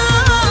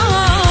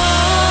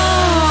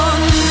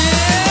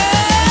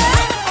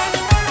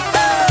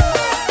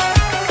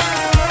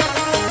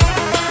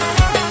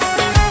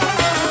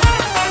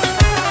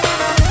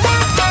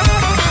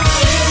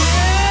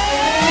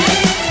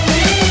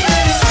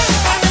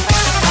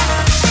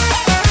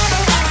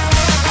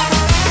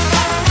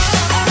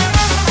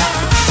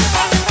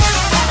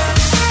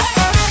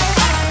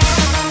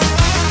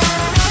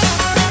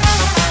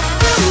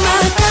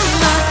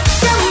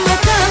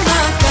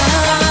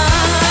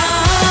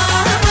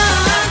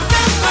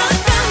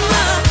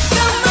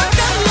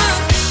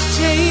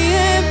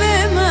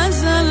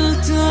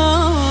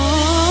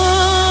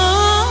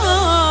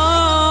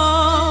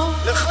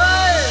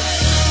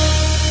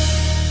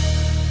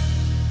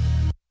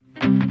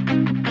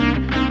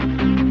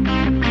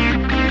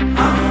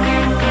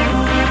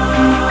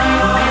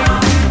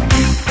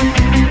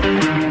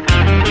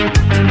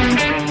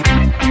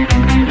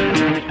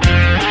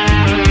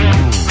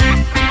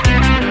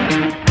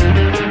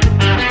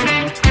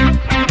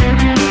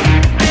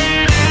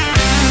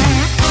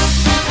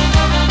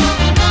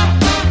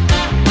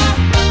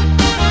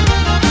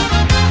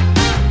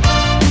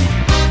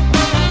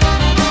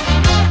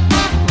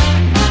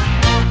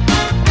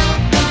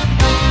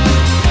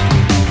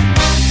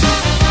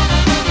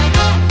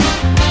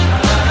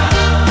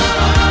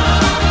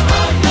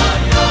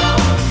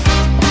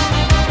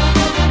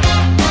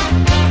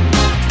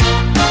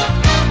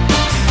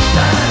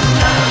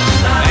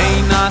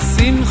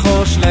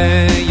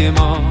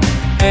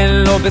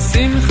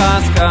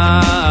 בשמחת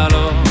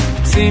קלו,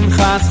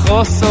 שמחת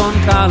חוסון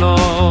קלו,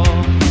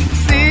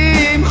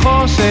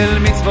 שמחו של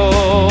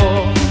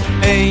מצוות,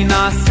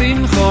 אינה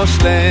שמחו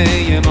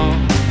שליימו,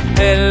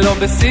 אלו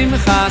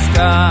בשמחת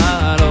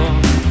קלו,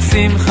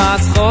 שמחת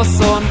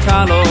חוסון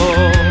קלו,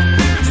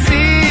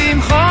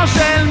 שמחו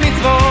של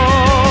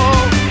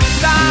מצוות,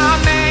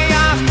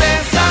 שמח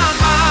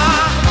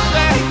תשמח,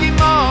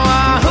 רגימו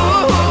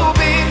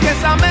אהובים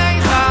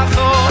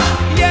כשמחו,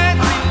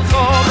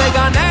 יצילחו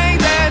בגני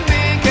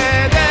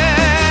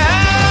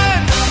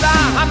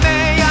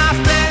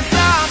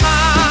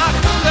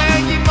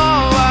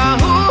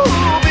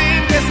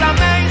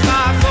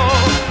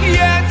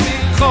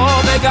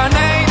גן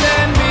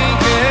עדן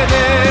מקדם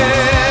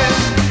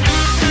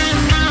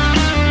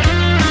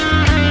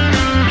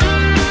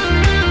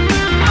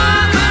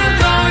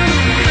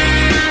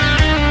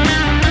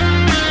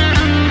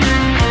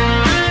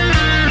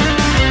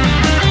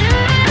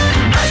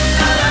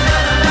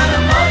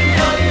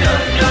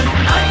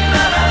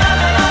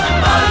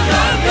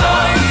מזל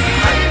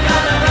טועים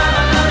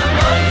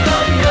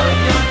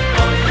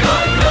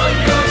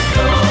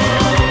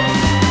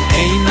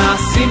אינה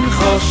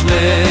שמחו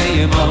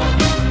שליימו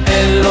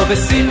אלו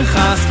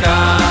בשמחת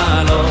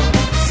קלו,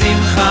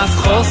 שמחת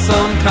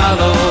חוסון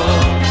קלו,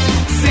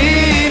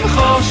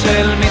 שמחו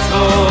של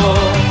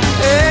מצוות,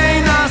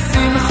 אינה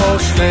שמחו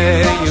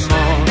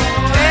שליימו,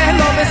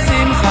 אלו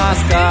בשמחת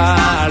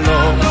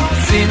קלו,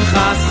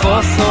 שמחת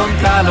חוסון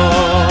קלו,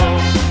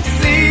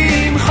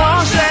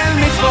 שמחו של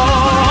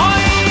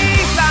מצוות,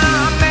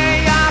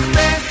 שמח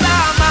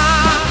תשמח,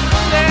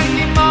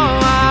 רגימו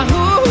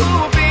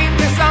אהובים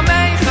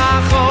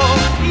כשמחו,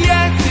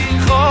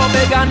 יצילחו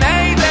בגן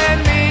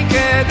עדן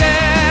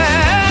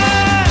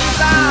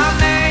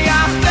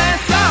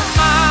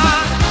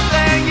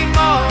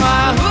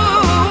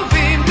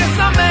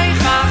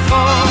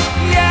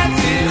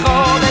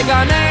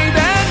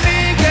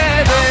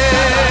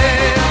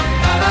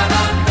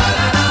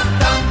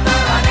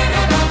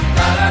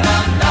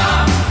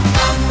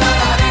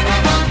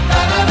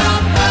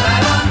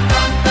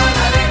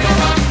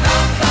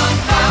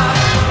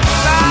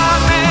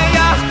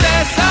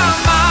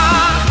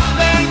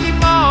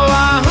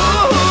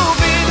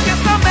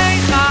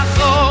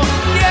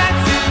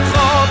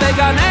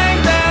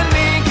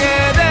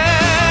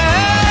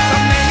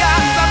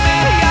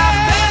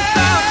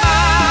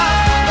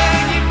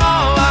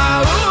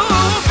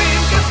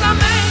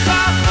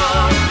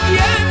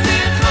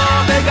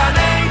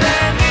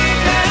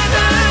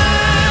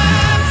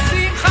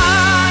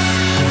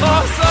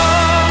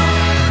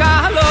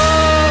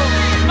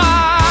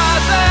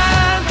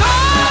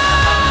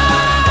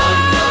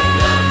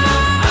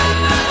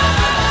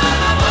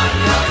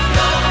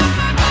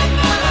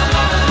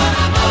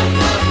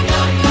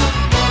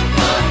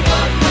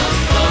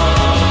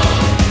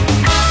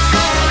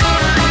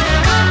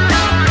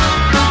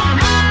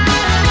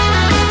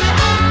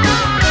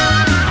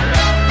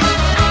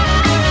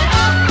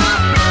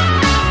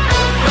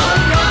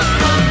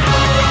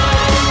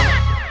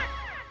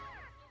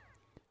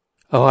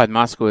Ohad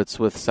Moskowitz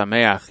with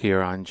Sameach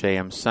here on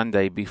JM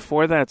Sunday.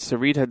 Before that,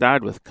 Sarit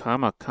Haddad with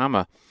Kama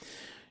Kama.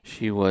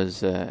 She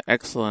was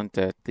excellent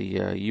at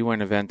the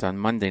UN event on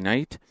Monday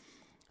night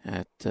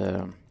at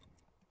the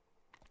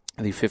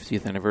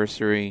 50th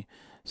anniversary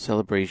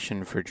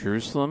celebration for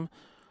Jerusalem,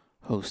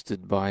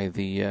 hosted by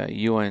the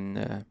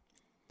UN,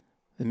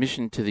 the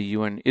mission to the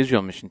UN,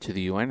 Israel mission to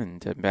the UN,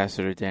 and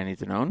Ambassador Danny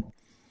Danon.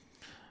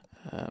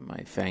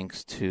 My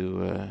thanks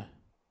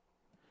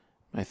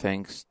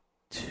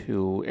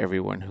to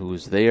everyone who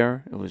was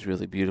there. It was a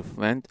really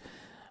beautiful event.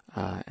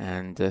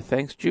 And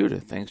thanks Judah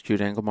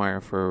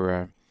Engelmeyer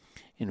for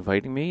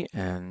inviting me,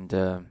 and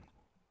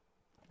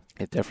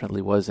it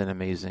definitely was an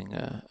amazing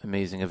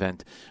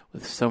event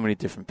with so many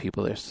different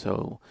people there.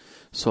 So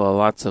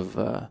lots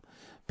of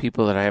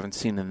people that I haven't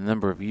seen in a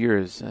number of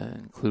years,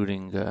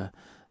 including the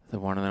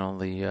one and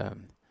only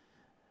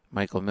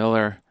Michael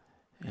Miller,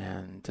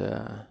 and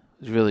it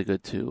was really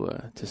good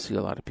to see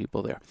a lot of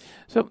people there.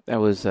 So that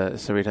was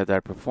Sarit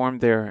Hadad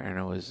performed there, and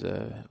it was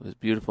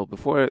beautiful.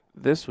 Before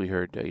this, we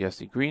heard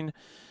Yossi Green.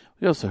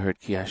 We also heard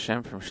Ki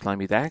Hashem from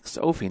Shlomi Dax,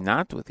 Ofi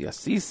Nat with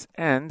Yassis,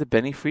 and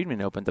Benny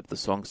Friedman opened up the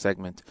song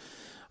segment.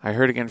 I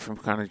heard again from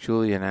Connor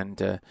Julian,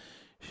 and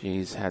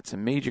she's had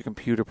some major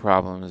computer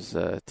problems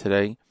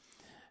today.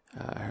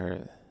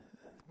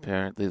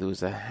 Apparently there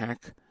was a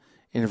hack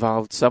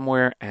involved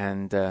somewhere,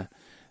 and that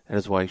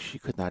is why she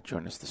could not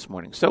join us this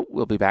morning. So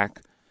we'll be back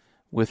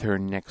with her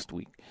next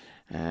week.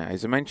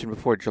 As I mentioned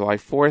before, July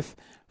 4th,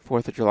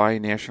 4th of July,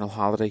 national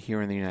holiday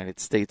here in the United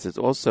States. It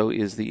also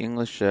is the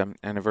English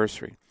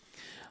anniversary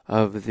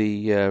of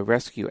the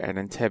rescue at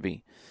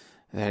Entebbe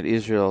that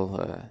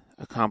Israel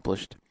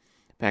accomplished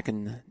back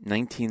in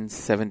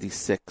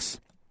 1976.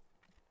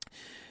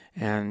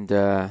 And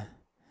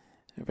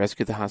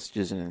rescued the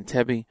hostages in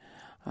Entebbe.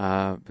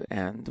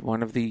 And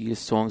one of the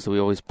songs that we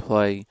always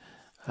play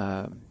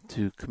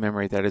to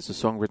commemorate that is a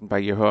song written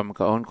by Yehoram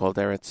Gaon called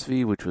Eretz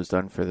Tzvi, which was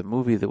done for the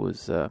movie that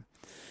was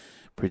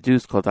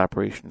produced called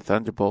Operation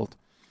Thunderbolt.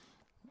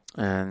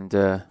 And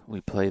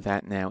we play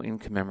that now in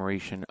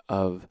commemoration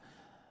of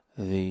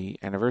the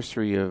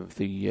anniversary of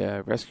the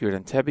rescue at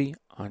Entebbe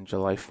on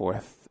July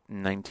 4th,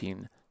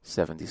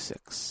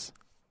 1976.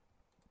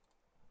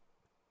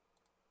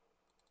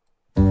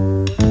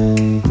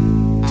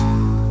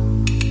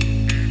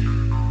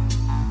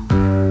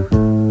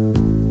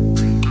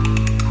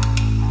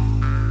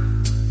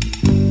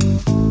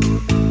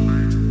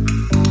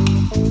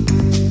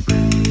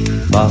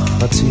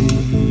 בחצי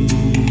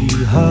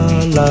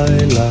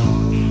הלילה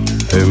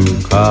הם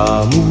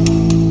קמו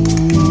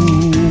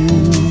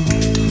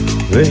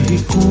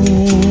והיכו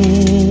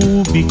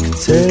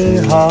בקצה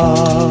העולם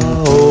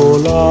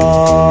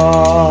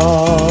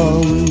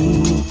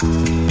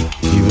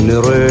כבני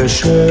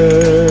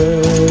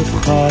רשף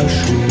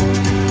חשו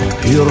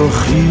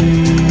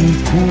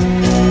הרחיקו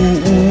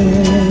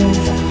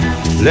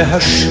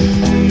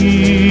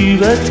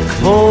להשיב את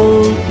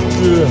כבוד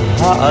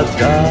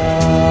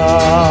האדם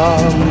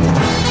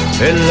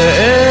אל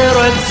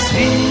ארץ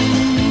צבי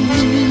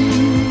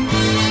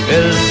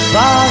אל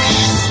דבש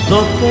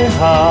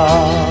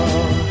שדותיה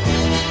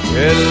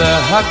אל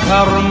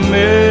הכרמל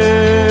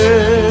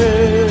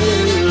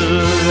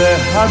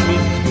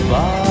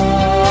והמדבר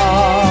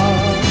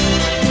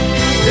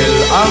אל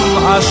עם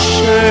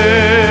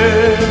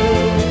אשר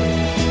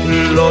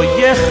לא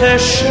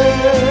יחשב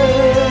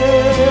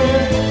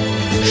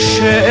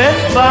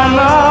שאת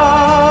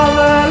בניו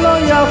לא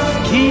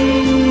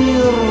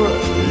יפקיר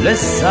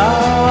לשר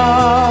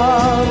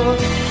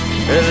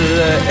אל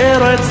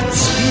ארץ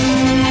צבי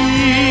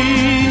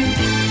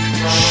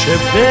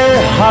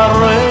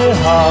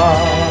שבהריה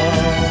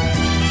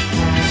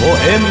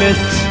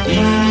פועמת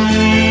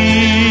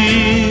עיר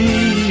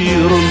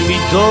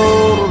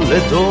מדור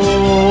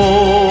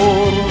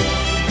לדור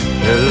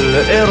אל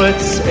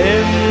ארץ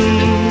אם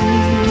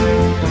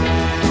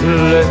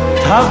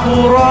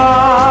לטבורה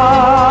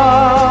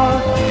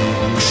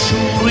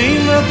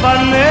קשורים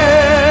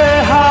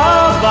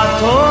בניה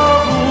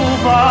בטוב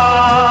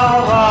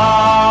וברע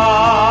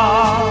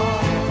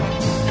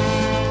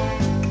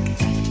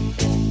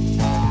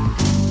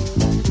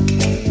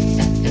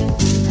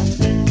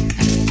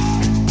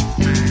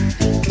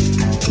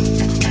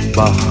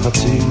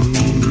בחצי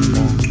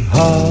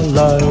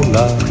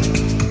הלילה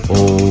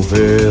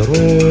עוברת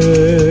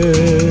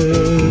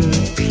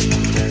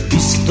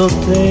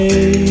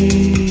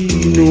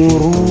בשדותינו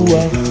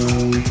רוח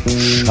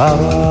שרב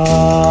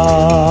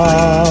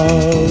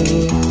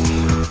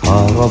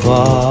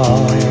ערבה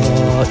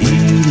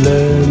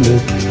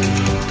אילמת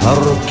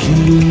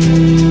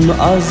תרכין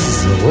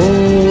אז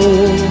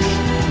ראש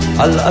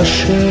על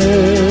אשר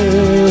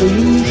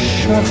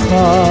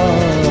ישחר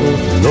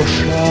לא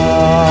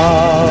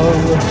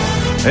שב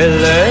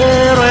אל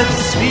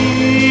ארץ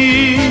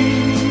צבי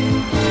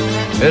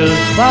אל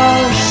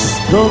דבש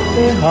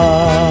שדותיה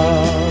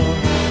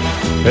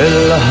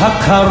אל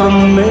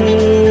הכרמל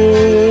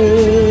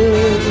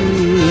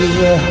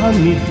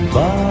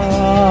והמדבר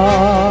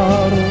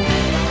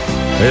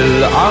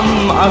אל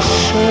עם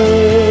אשר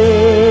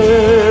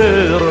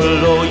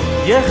לא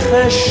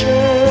יחשב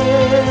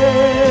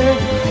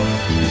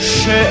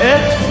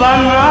שאת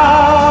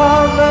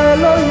בניו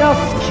לא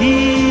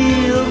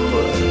יפקיר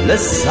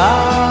לשר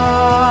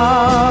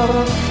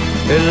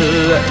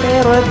אל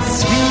ארץ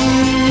צבי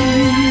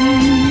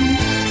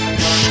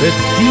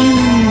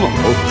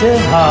שדמעותיה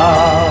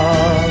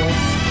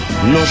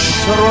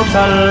נושרות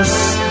על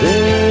שדה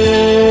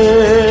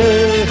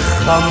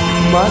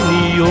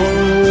חמניות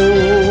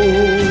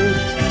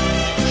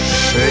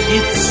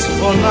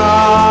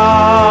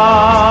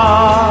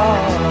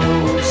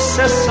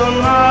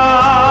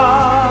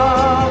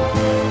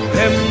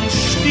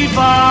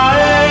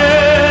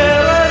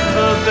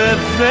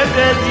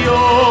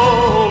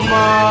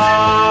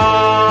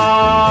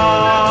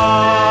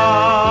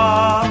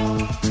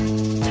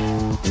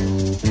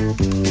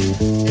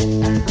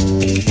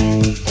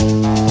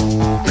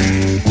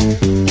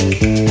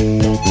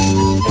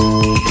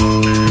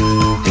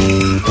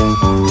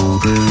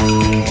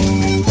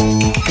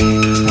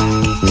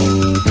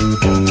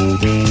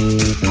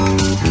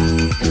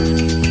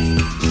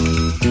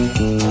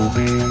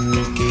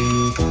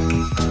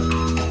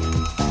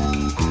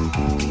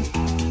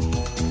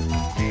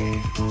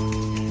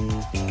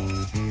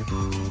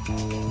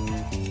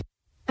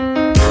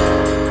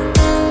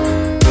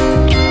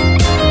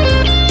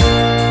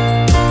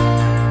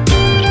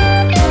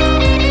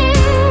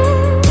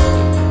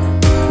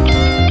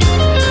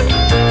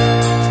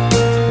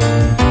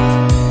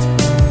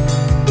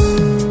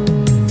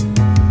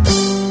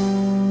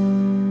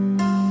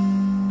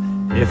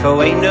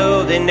Refoenu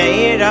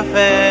v'nei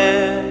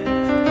rafeh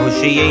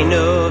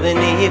Hoshienu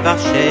v'nei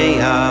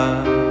vashea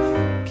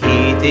Ki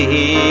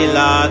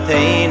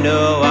tehilateinu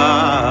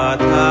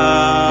ata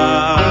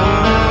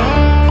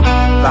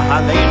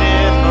V'halei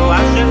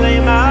refuah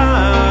shelema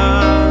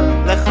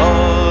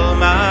Lechol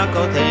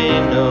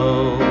makoteinu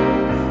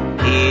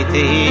Ki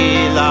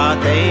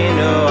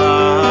tehilateinu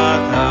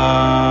ata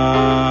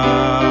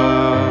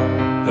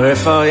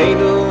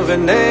Refainu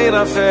v'nei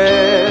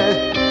rafeh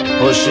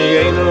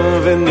Hoshienu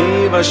v'nei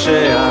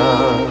vashea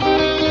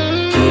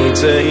Ki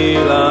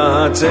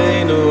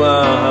tehilateinu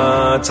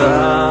ata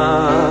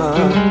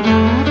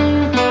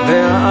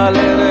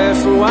Ve'ale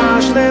refuah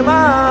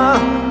shlema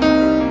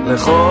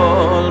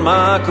Lechol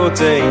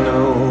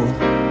makoteinu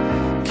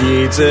Ki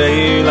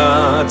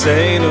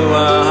tehilateinu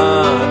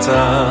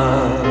ata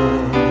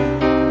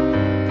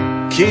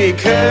Ki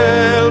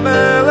kel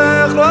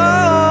melech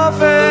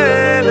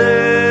rofeh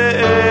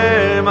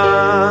ne'eman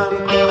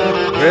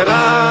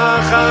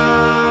V'rachaman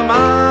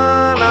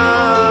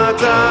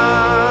ata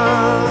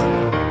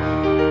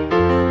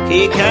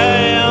Ki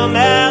kel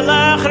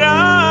melech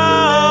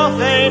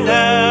rofeh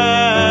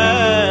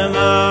ne'eman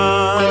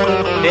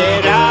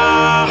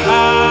V'rachaman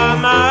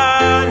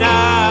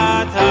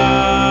ata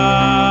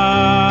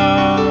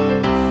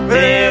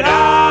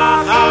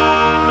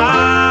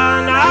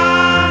V'rachaman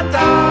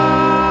ata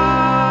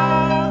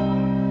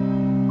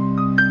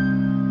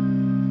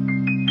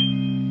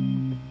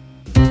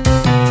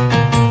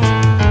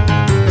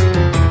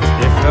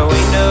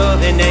Refoenu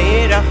v'nei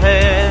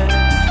rafeh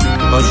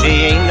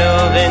Hoshienu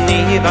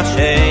v'nei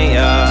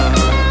vashea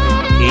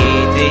Ki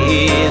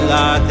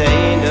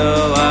tehilateinu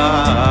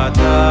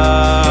ata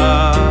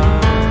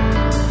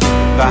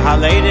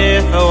V'halei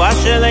refuah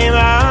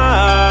shelema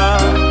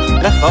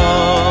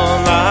Lechol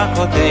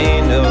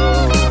makoteinu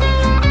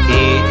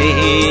Ki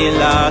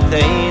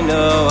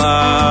tehilateinu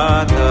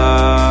ata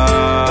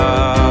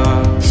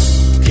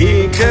Ki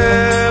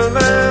kel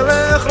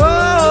melech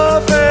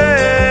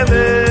rofeh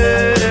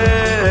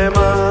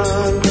ne'eman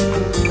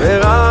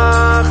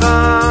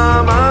V'rachaman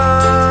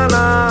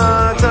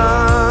ata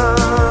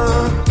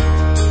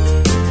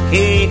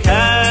Ki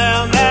kel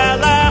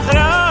melech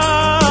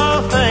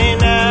rofeh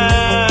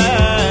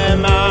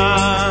ne'eman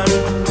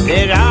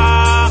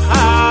V'rachaman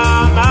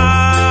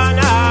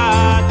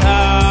ata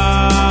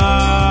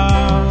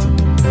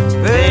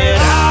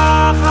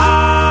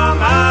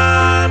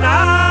V'rachaman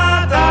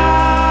ata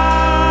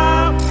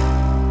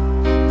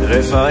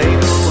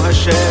Refainu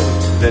Hashem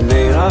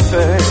v'nei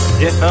rafeh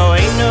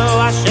Refoenu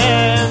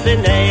Hashem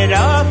v'nei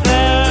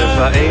rafeh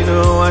Refainu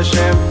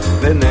Hashem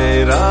v'nei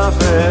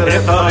rafeh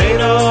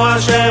Refoenu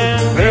Hashem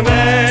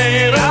v'nei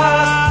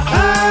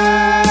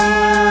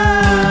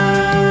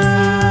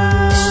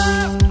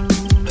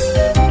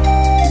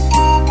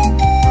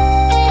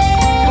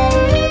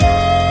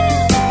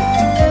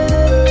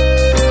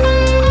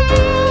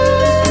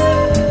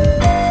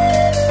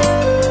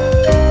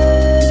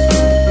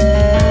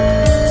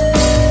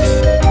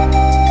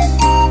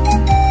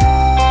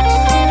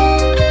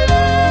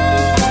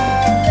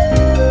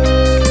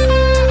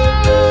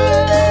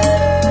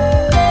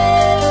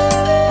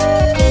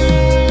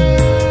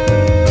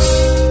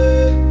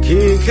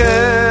Ki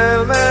kel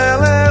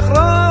melech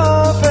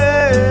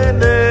rofeh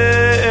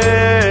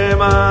ne'eman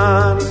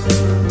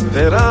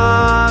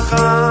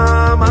V'rachaman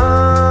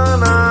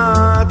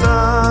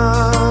ata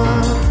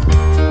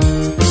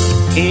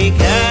Ki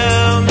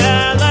kel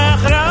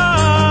melech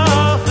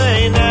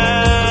rofeh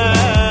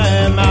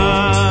ne'eman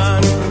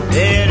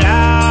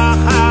V'rachaman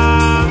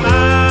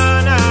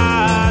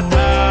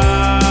ata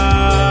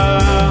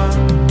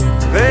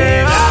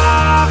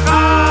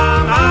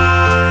V'rachaman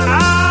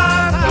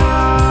ata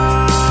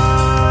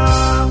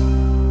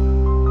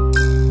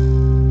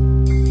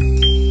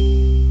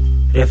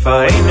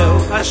Refaenu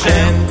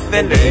Hashem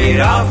v'nei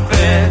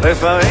rafeh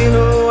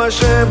Refainu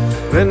Hashem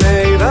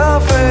v'nei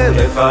rafeh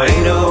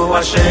Refaenu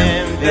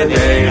Hashem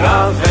v'nei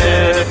rafeh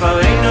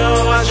Refaenu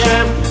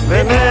Hashem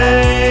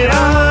v'nei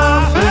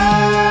rafeh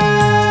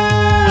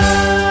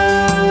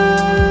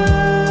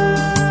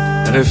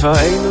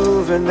Refainu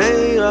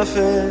v'nei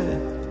rafeh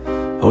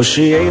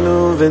Hoshienu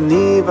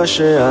v'nei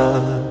vashea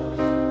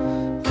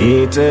Ki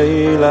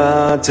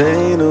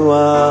tehilateinu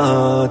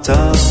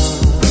ata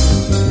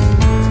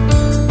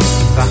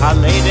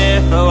V'halei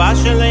refuah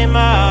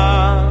shelema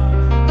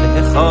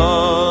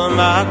Lechol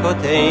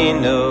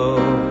makoteinu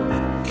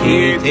Ki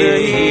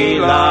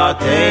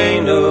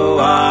tehilateinu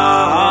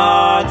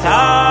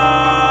ata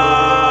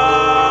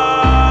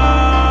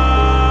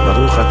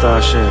Baruch ata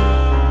Hashem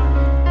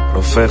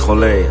רופא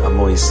חולי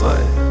עמו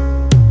ישראל.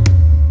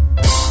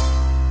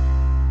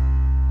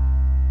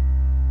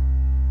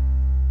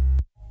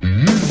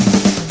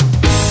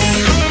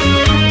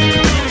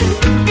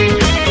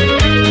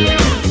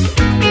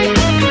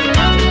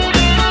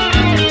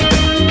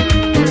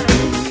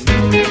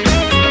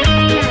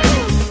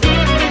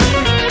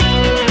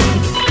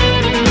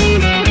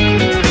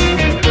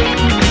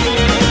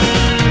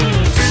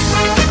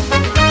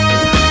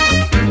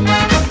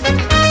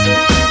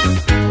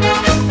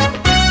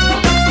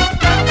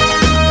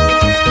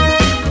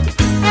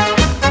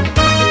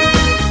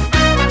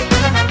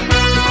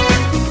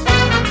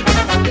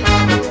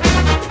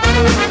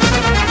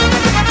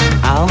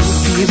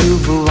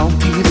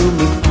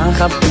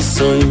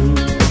 pisoin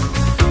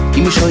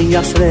im shoy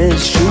yasre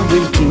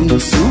shuvim ki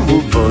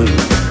suvoy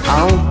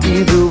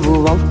altidu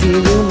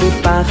mi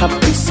pacha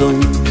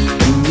pisoin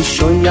im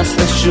shoy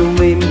yasre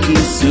shuvim ki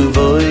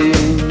suvoy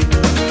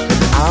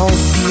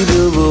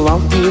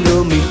altidu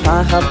mi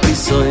pacha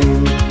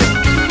pisoin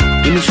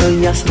im shoy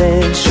yasre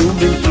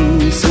shuvim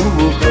ki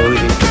suvoy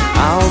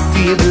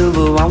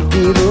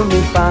altidu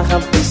mi pacha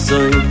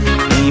pisoin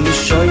im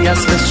shoy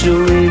yasre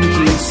shuvim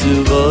ki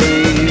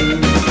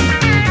suvoy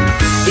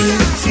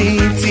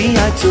Ti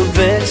ai tu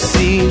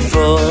versi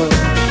for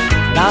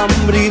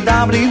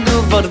Damri du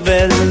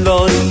vorvelo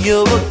io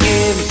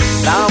vokim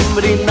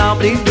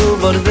Damri du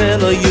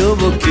vorvelo io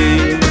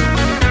vokim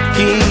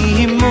Ki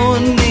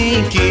muni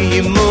kai Ki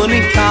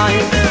muni kai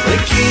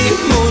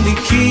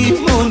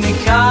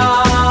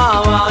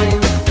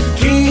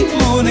Ki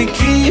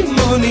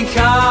muni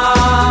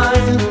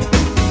kai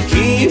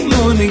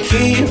Ki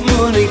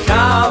muni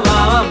kai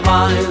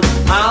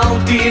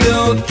Altido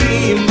ki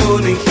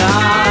muni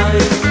kai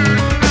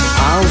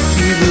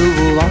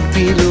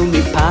Altidu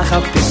mi pacha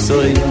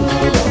pisoy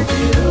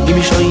Im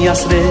shoy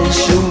yasre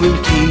shuvim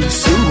ki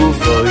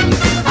suvoy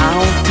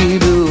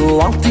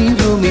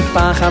Altidu mi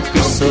pacha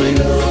pisoy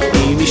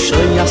Im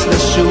shoy yasre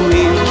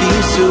shuvim ki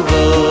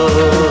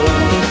suvoy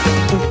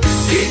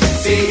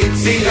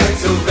Itzi like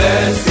to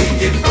versi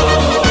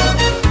for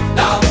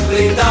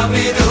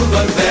Damri du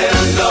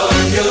vorvelo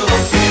io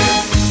vokim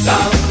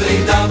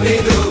Damri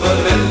du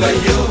vorvelo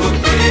io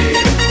vokim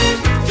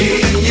Ki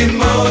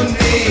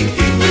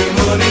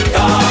muni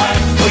kai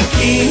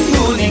Ki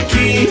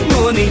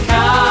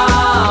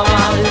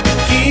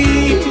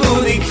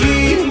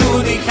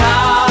muni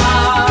kai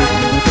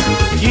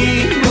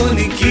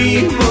Ki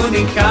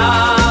muni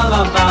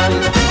kai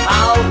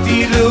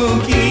Altidu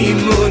ki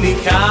muni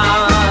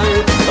kai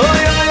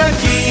Oy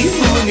ki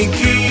muni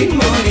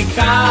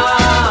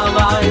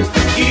kai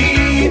Ki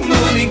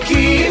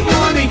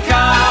muni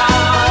kai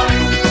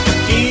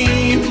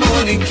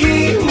Ki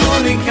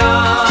muni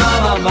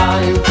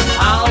kai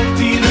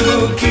Altidu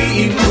ki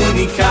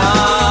muni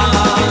kai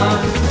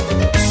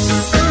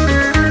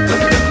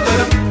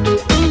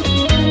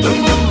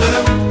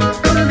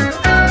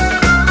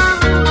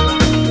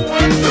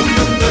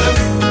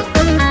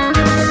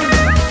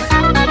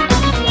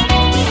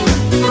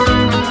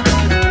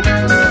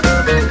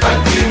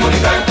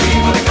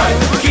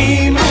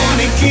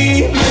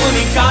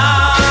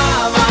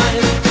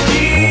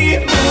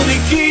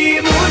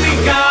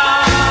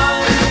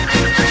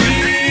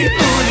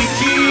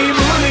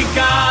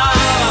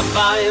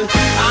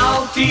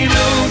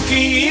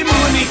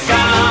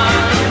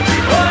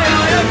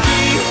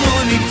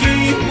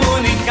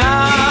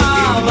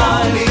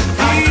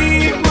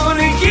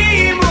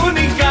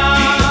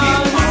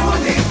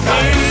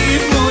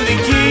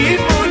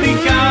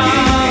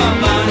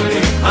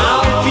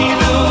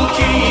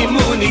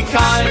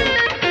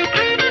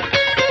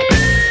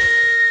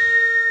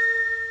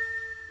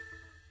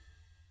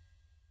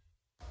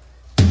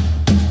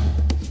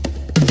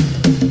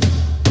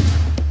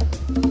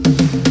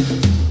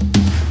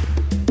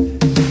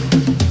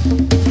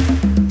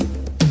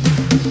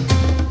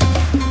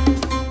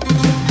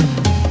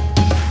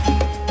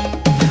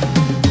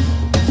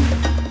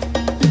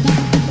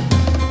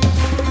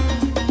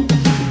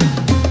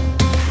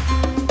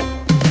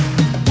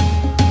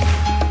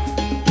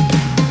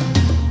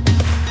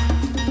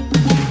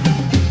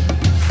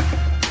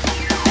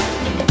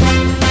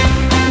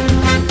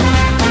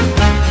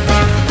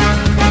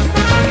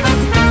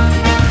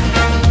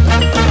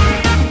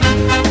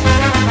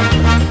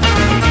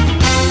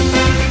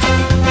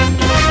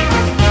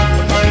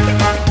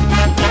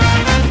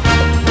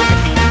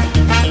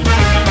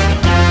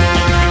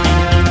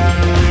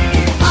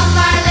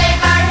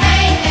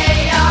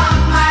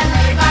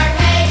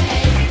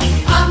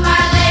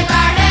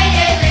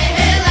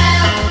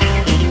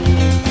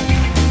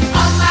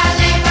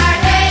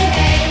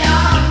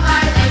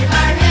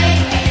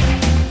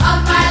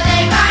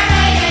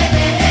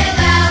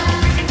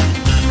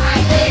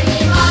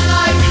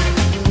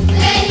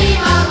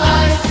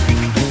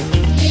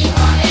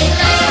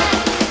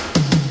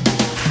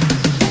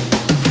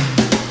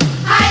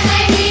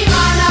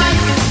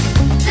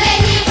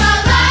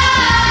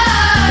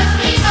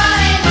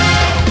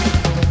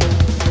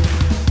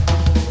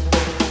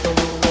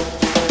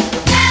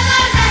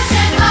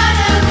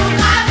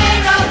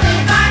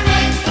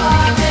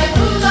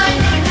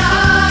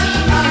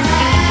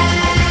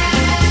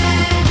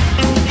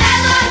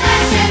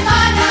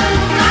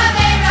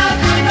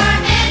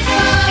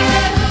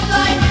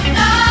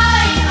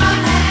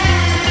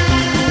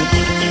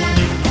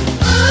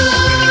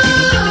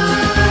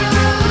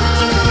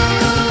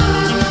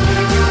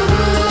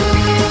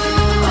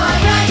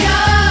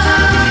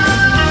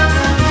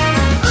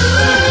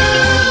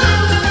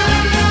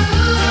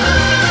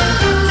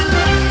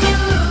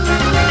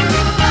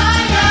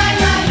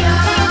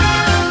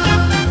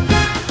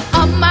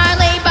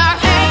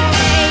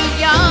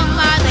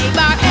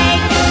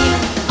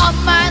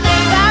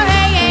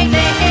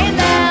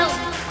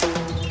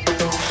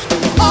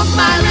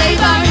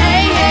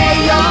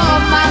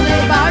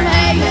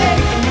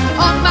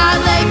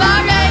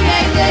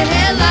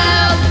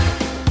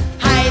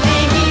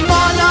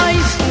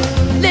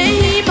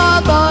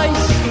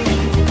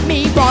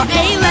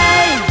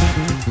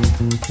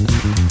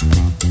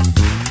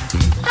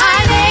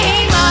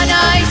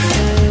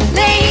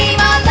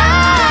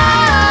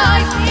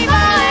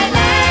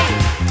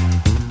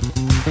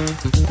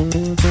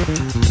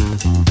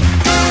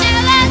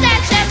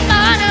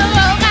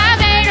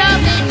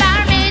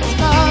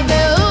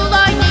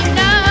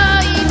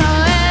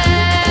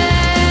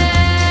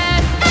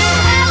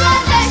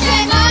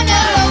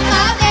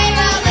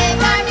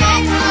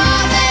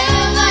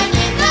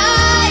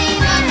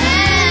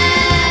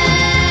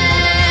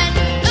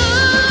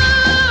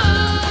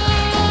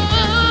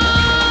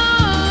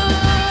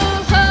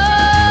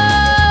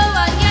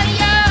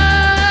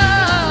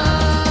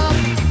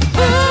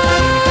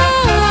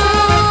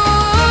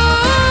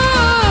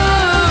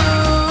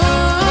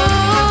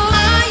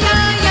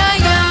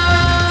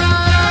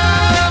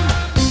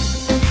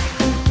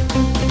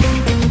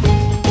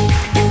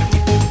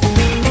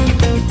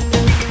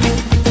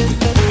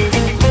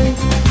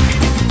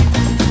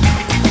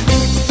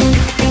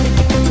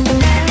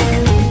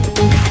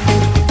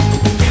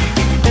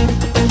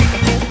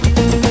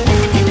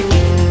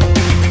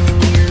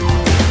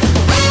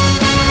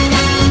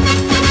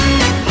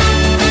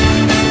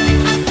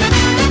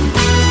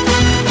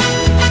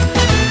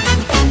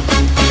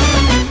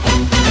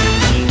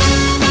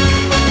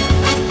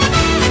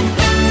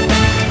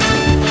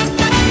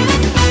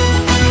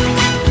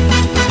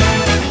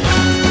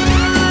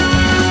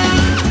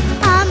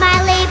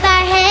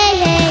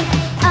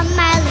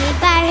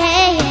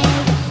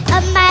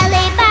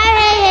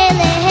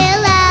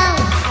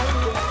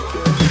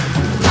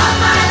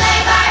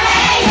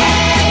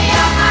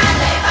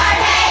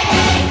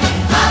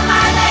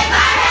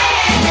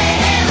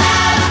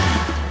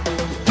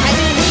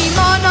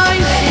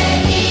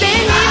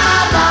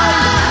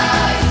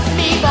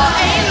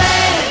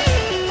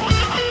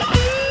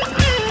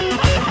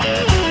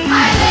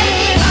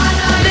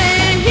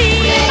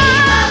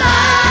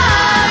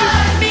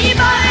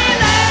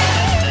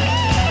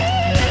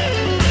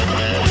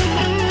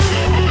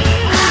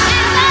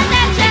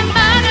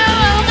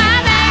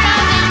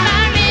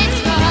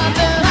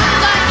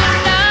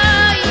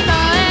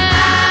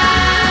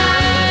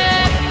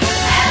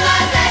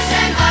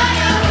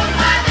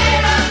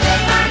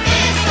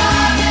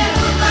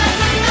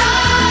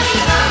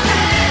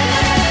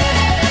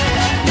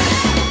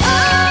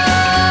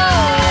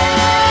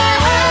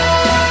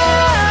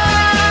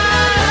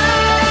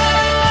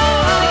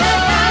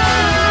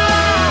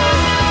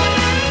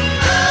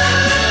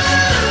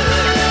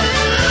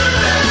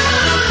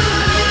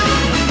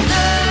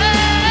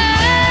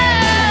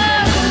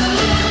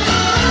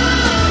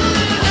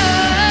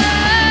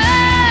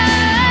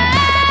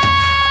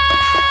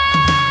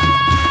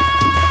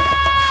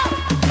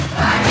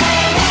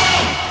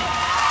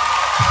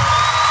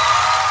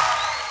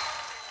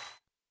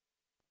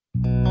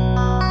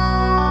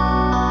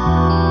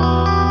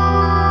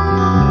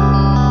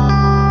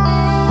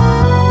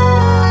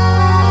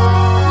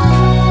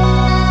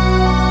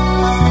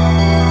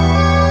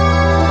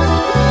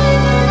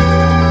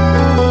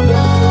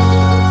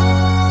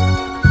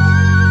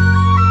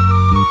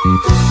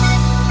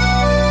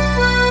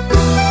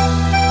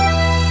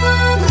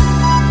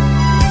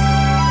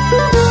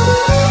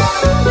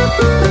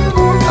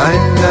ay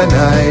la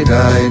la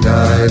la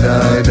la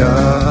la la,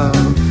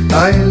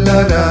 ay la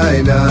la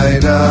la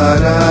la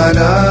la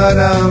la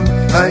la,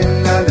 ay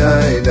la la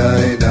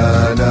la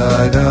la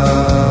la la,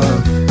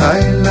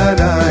 ay la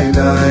la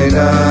la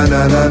la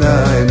la la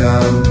la la,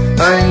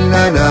 ay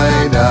la la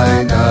la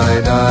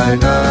la la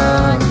la,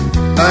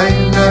 ay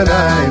la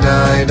la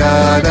la la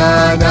la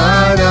la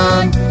la,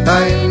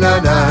 ay la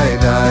la la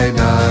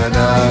la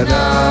la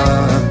la,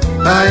 ay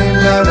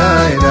la la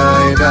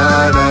la la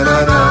la la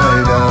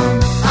la.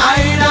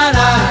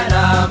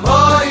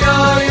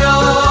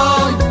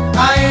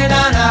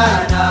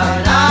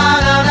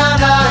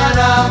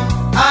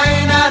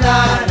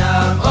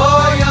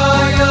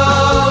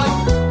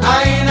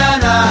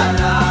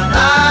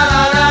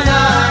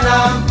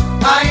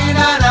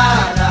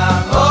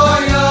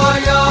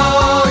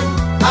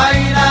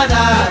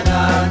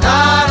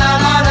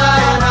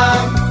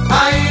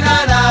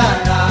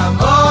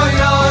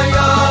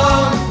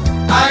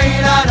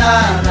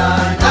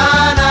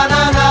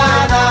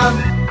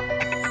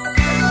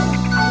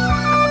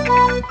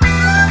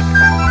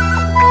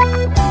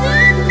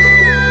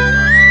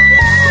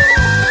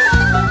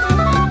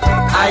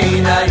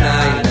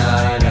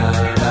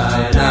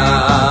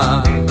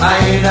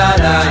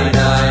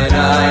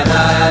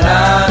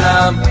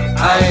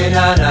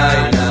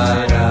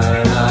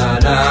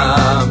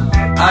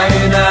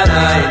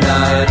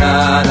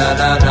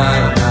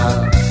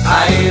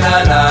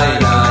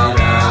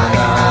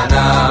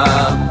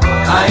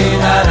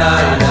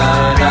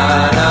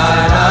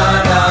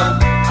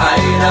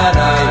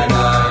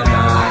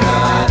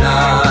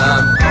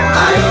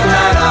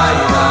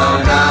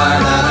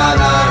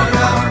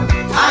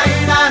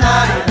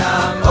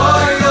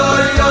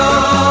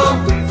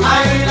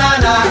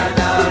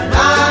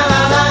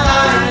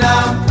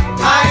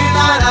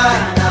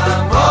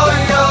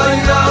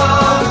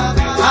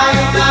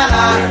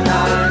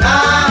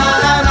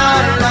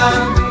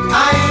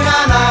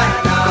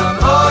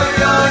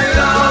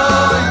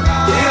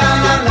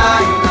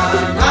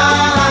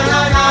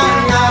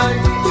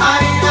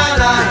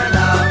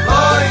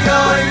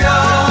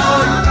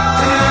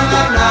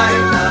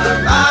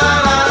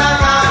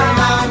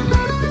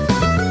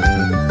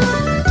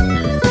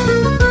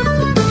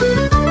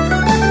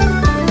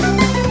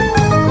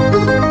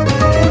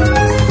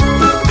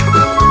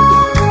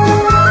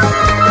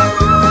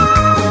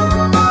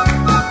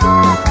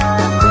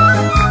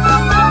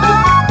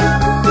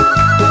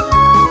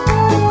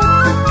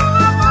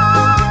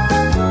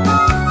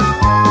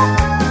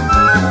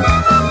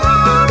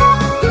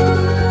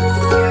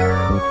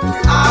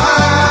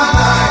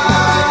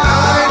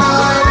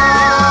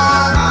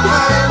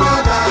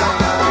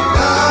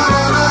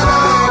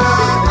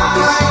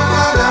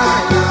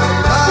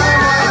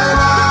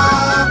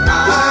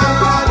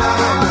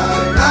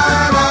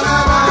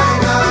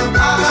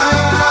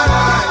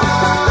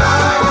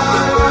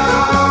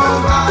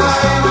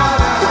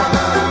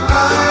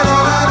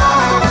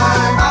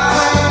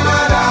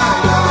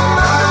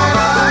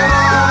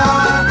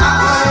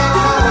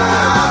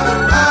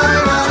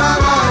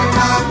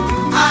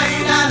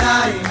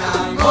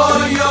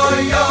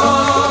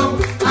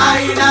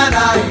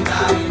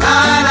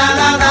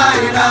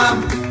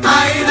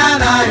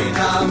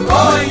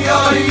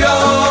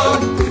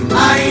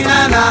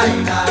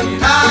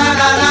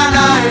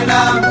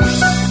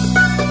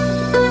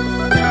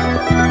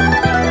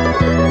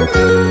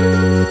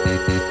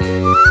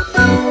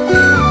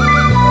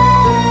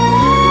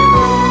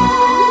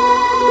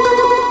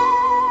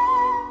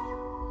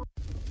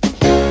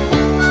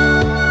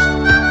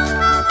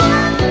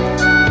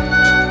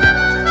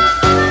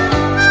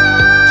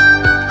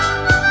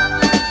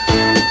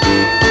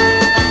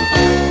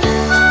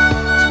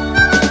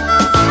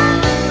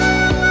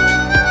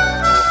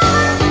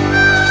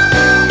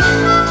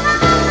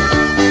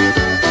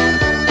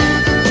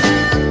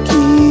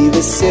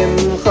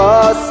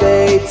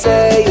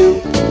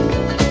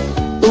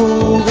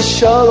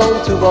 Shalom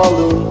to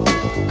Valum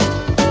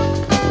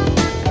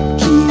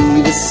Ki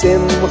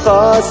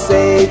v'simcha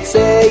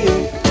seitzeyu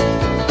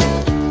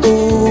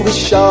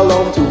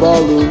U'v'shalom to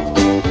Valum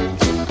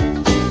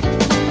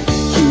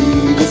Ki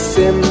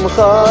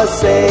v'simcha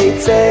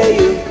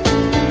seitzeyu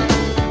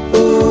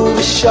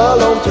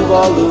U'v'shalom to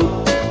Valum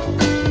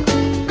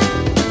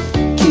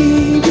Ki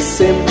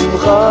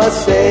v'simcha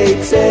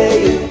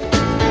seitzeyu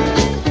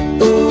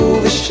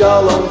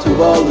U'v'shalom to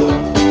Valum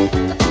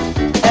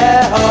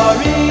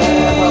Eharim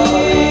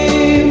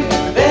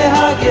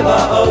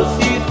V'hagiva'os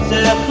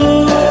yiftechu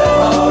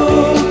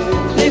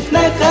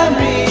Lifnechem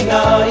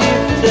rina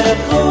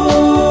yiftechu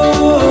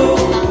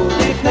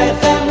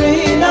Lifnechem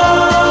rina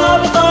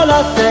V'chol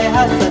atzei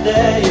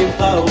hasadeh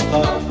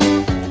yifchaucha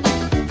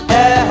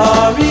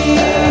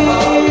Eharim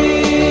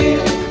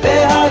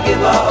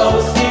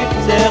V'hagiva'os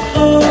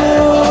yiftechu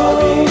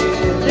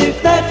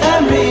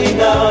Lifnechem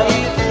rina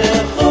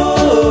yiftechu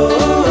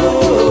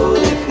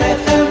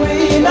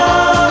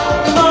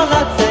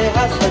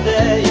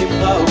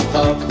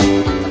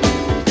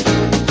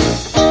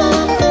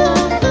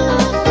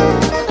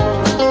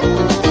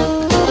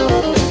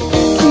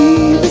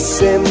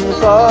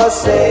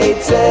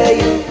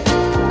Seitzeyu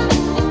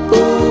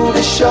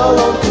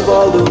Uv'shalom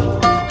tuvalu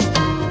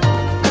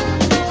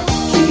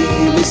Ki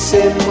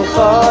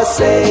b'simcha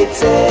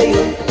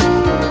seitzeyu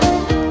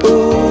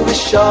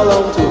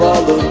Uv'shalom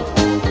tuvalu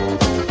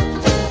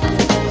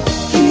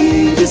Ki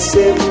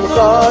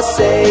b'simcha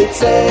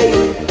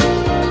seitzeyu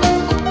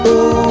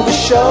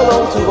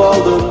Uv'shalom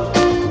tuvalu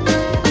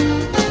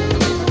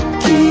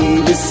Ki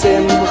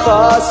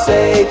b'simcha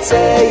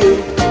seitzeyu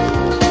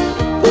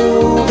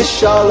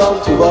Uv'shalom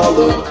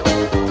tuvalu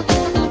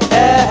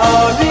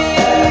Ehari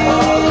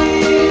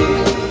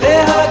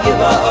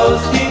Ve'hagiva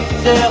osi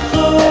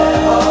Yiftechu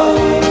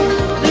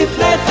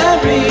Lifnechem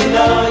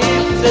rina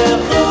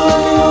Yiftechu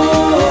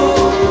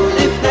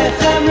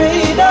Lifnechem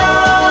rina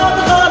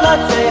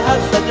V'chalatzei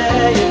hasadeh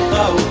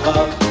Yifchaucha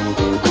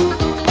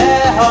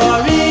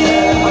Ehari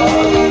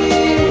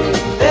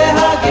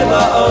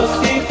Ve'hagiva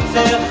osi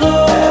Yiftechu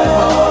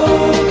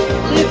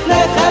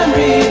Lifnechem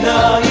rina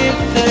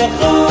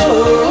Yiftechu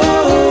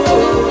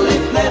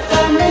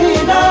Lifnechem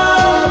rina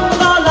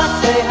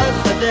V'chalatzei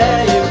hasadeh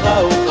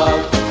Yifchaucha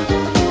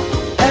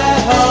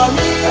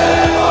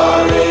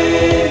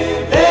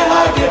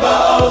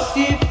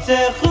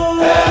Yiftechu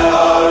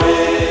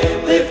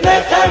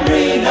Lifnechem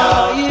rina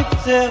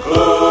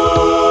Yiftechu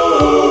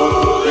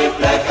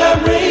Lifnechem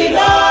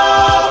rina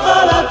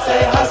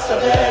V'chalatzei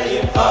hasadeh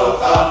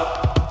Yifchaucha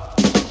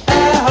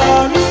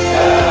Eharim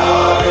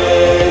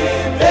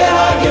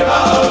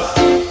Ve'hagivaos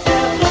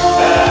Yiftechu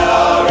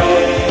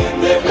Eharim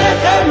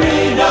Lifnechem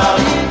rina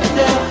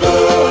Yiftechu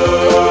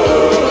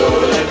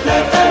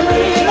Lifnechem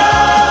rina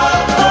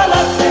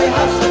V'chalatzei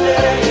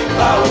hasadeh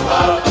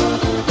Yifchaucha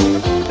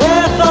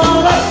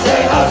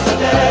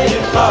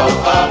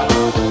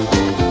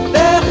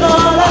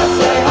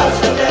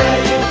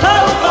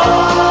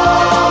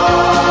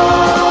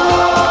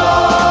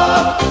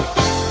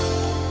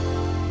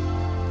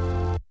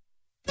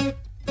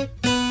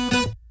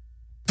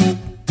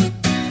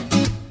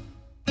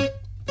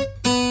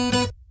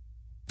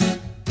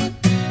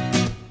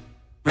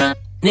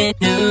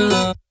Raninu,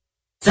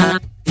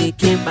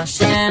 tzadikim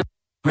b'Hashem.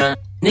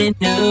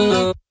 Raninu,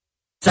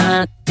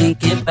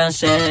 tzadikim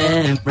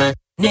b'Hashem.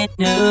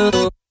 Raninu,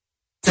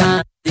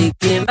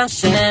 tzadikim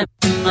b'Hashem.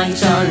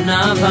 Ma'ishar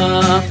nava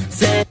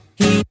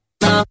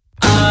zehila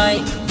ay.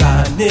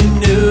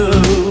 Raninu,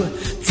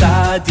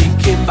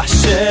 tzadikim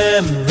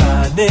b'Hashem.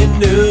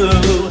 Raninu,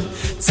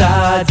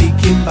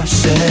 tzadikim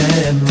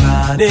b'Hashem.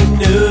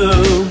 Raninu,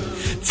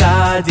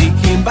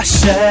 tzadikim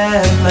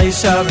b'Hashem.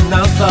 Ma'ishar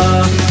nava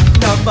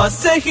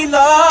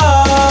zehila.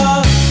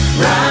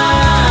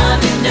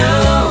 Raninu,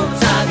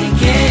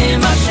 tzadikim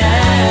b'Hashem.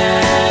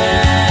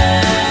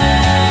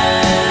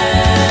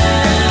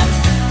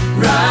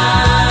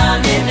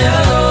 Raninu,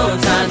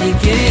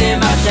 tzadikim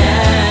b'Hashem.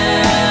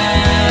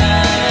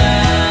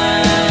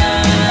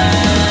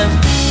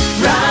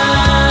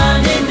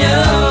 Raninu,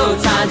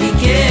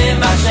 tzadikim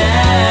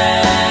b'Hashem.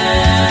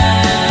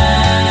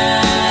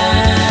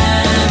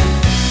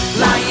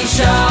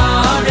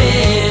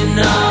 La'yisharin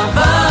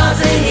nava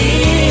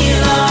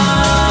zehila.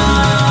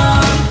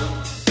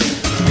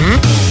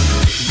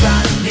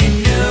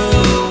 Raninu,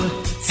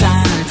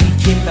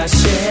 tzadikim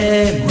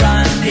b'Hashem.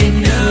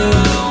 Raninu,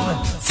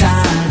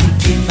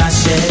 tzadikim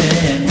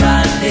b'Hashem.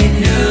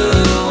 Raninu,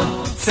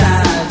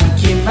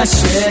 tzadikim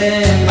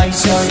b'Hashem.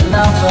 Ma'ishar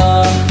nava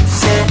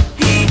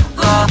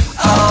zehila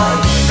ay.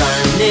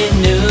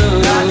 Raninu,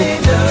 tzadikim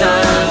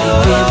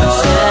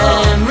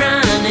b'Hashem.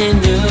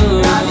 Raninu,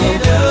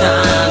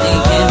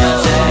 tzadikim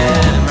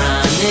b'Hashem.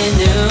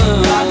 Raninu,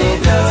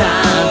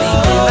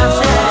 tzadikim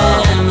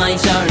b'Hashem.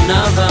 Ma'ishar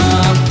nava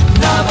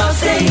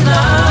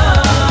zehila.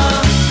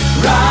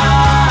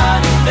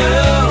 Raninu,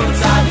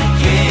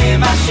 tzadikim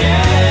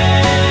b'Hashem.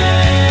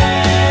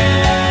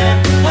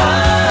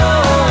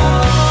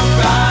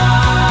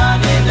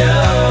 Raninu,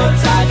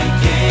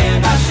 tzadikim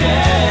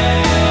b'Hashem.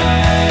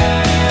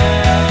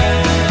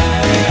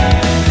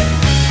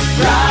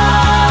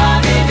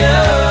 Raninu,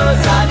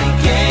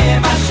 tzadikim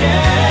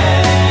b'Hashem.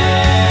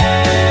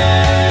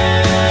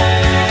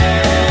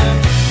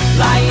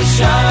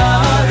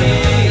 La'yisharim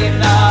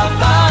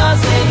nava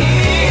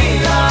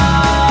zehila.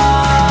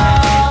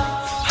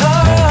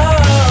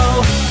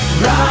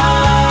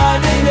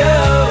 Raninu,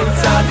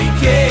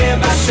 tzadikim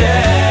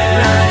b'Hashem.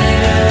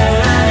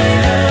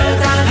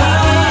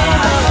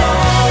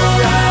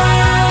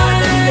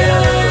 Raninu,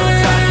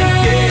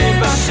 tzadikim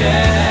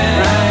b'Hashem.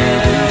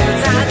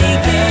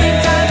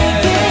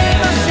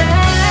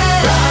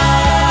 Raninu,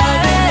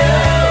 tzadikim b'Hashem. Raninu,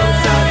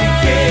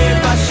 tzadikim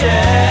b'Hashem.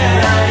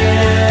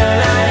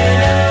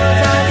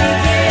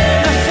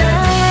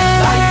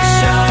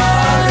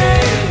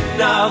 La'yisharim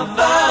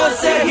nava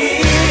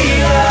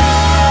zehila.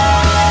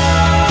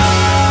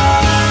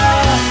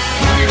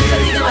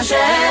 Tzadikim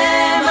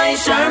Hashem,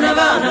 Ma'ishar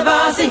nava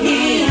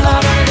zehila.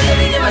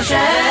 Tzadikim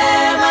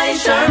Hashem,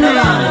 Ma'ishar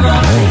nava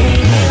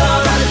zehila.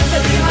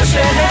 Tzadikim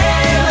Hashem,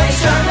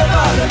 Ma'ishar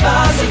nava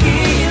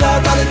zehila.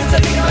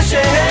 Tzadikim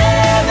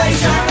Hashem,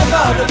 Ma'ishar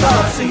nava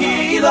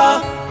zehila.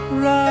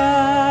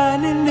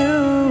 Raninu,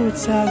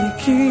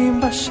 tzadikim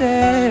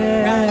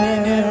b'Hashem.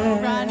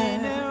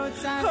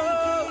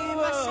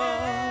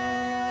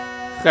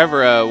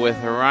 Kevra with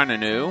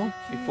Harananu.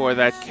 Before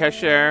that,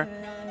 Kesher,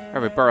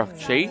 Rabbi Baruch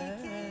Chait,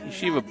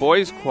 Yeshiva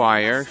Boys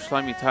Choir,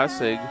 Shlomi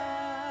Tassig.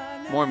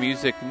 More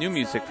music, new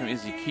music from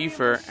Izzy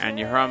Kiefer, and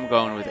Yehoram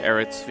Gaon with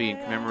Eretz Tzvi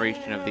in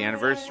commemoration of the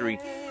anniversary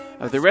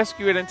of the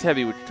rescue at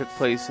Entebbe, which took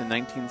place in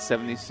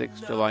 1976,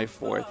 July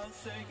 4th.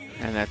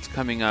 And that's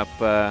coming up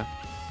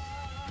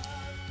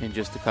in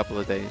just a couple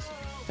of days.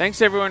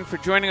 Thanks, everyone, for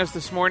joining us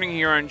this morning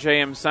here on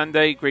JM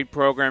Sunday. Great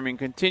programming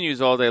continues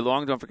all day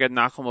long. Don't forget,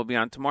 Nachum will be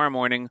on tomorrow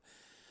morning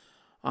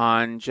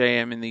on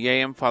JM in the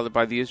AM, followed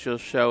by the Israel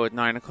Show at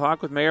 9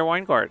 o'clock with Mayor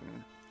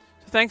Weingarten.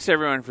 So thanks,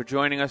 everyone, for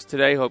joining us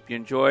today. Hope you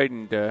enjoyed,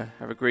 and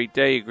have a great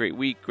day, a great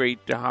week, great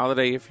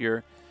holiday if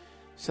you're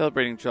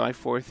celebrating July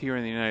 4th here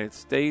in the United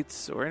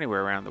States or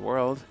anywhere around the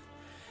world.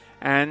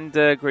 And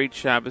great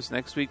Shabbos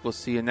next week. We'll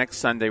see you next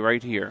Sunday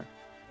right here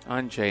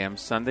on JM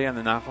Sunday on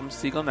the Nachum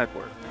Segal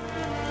Network.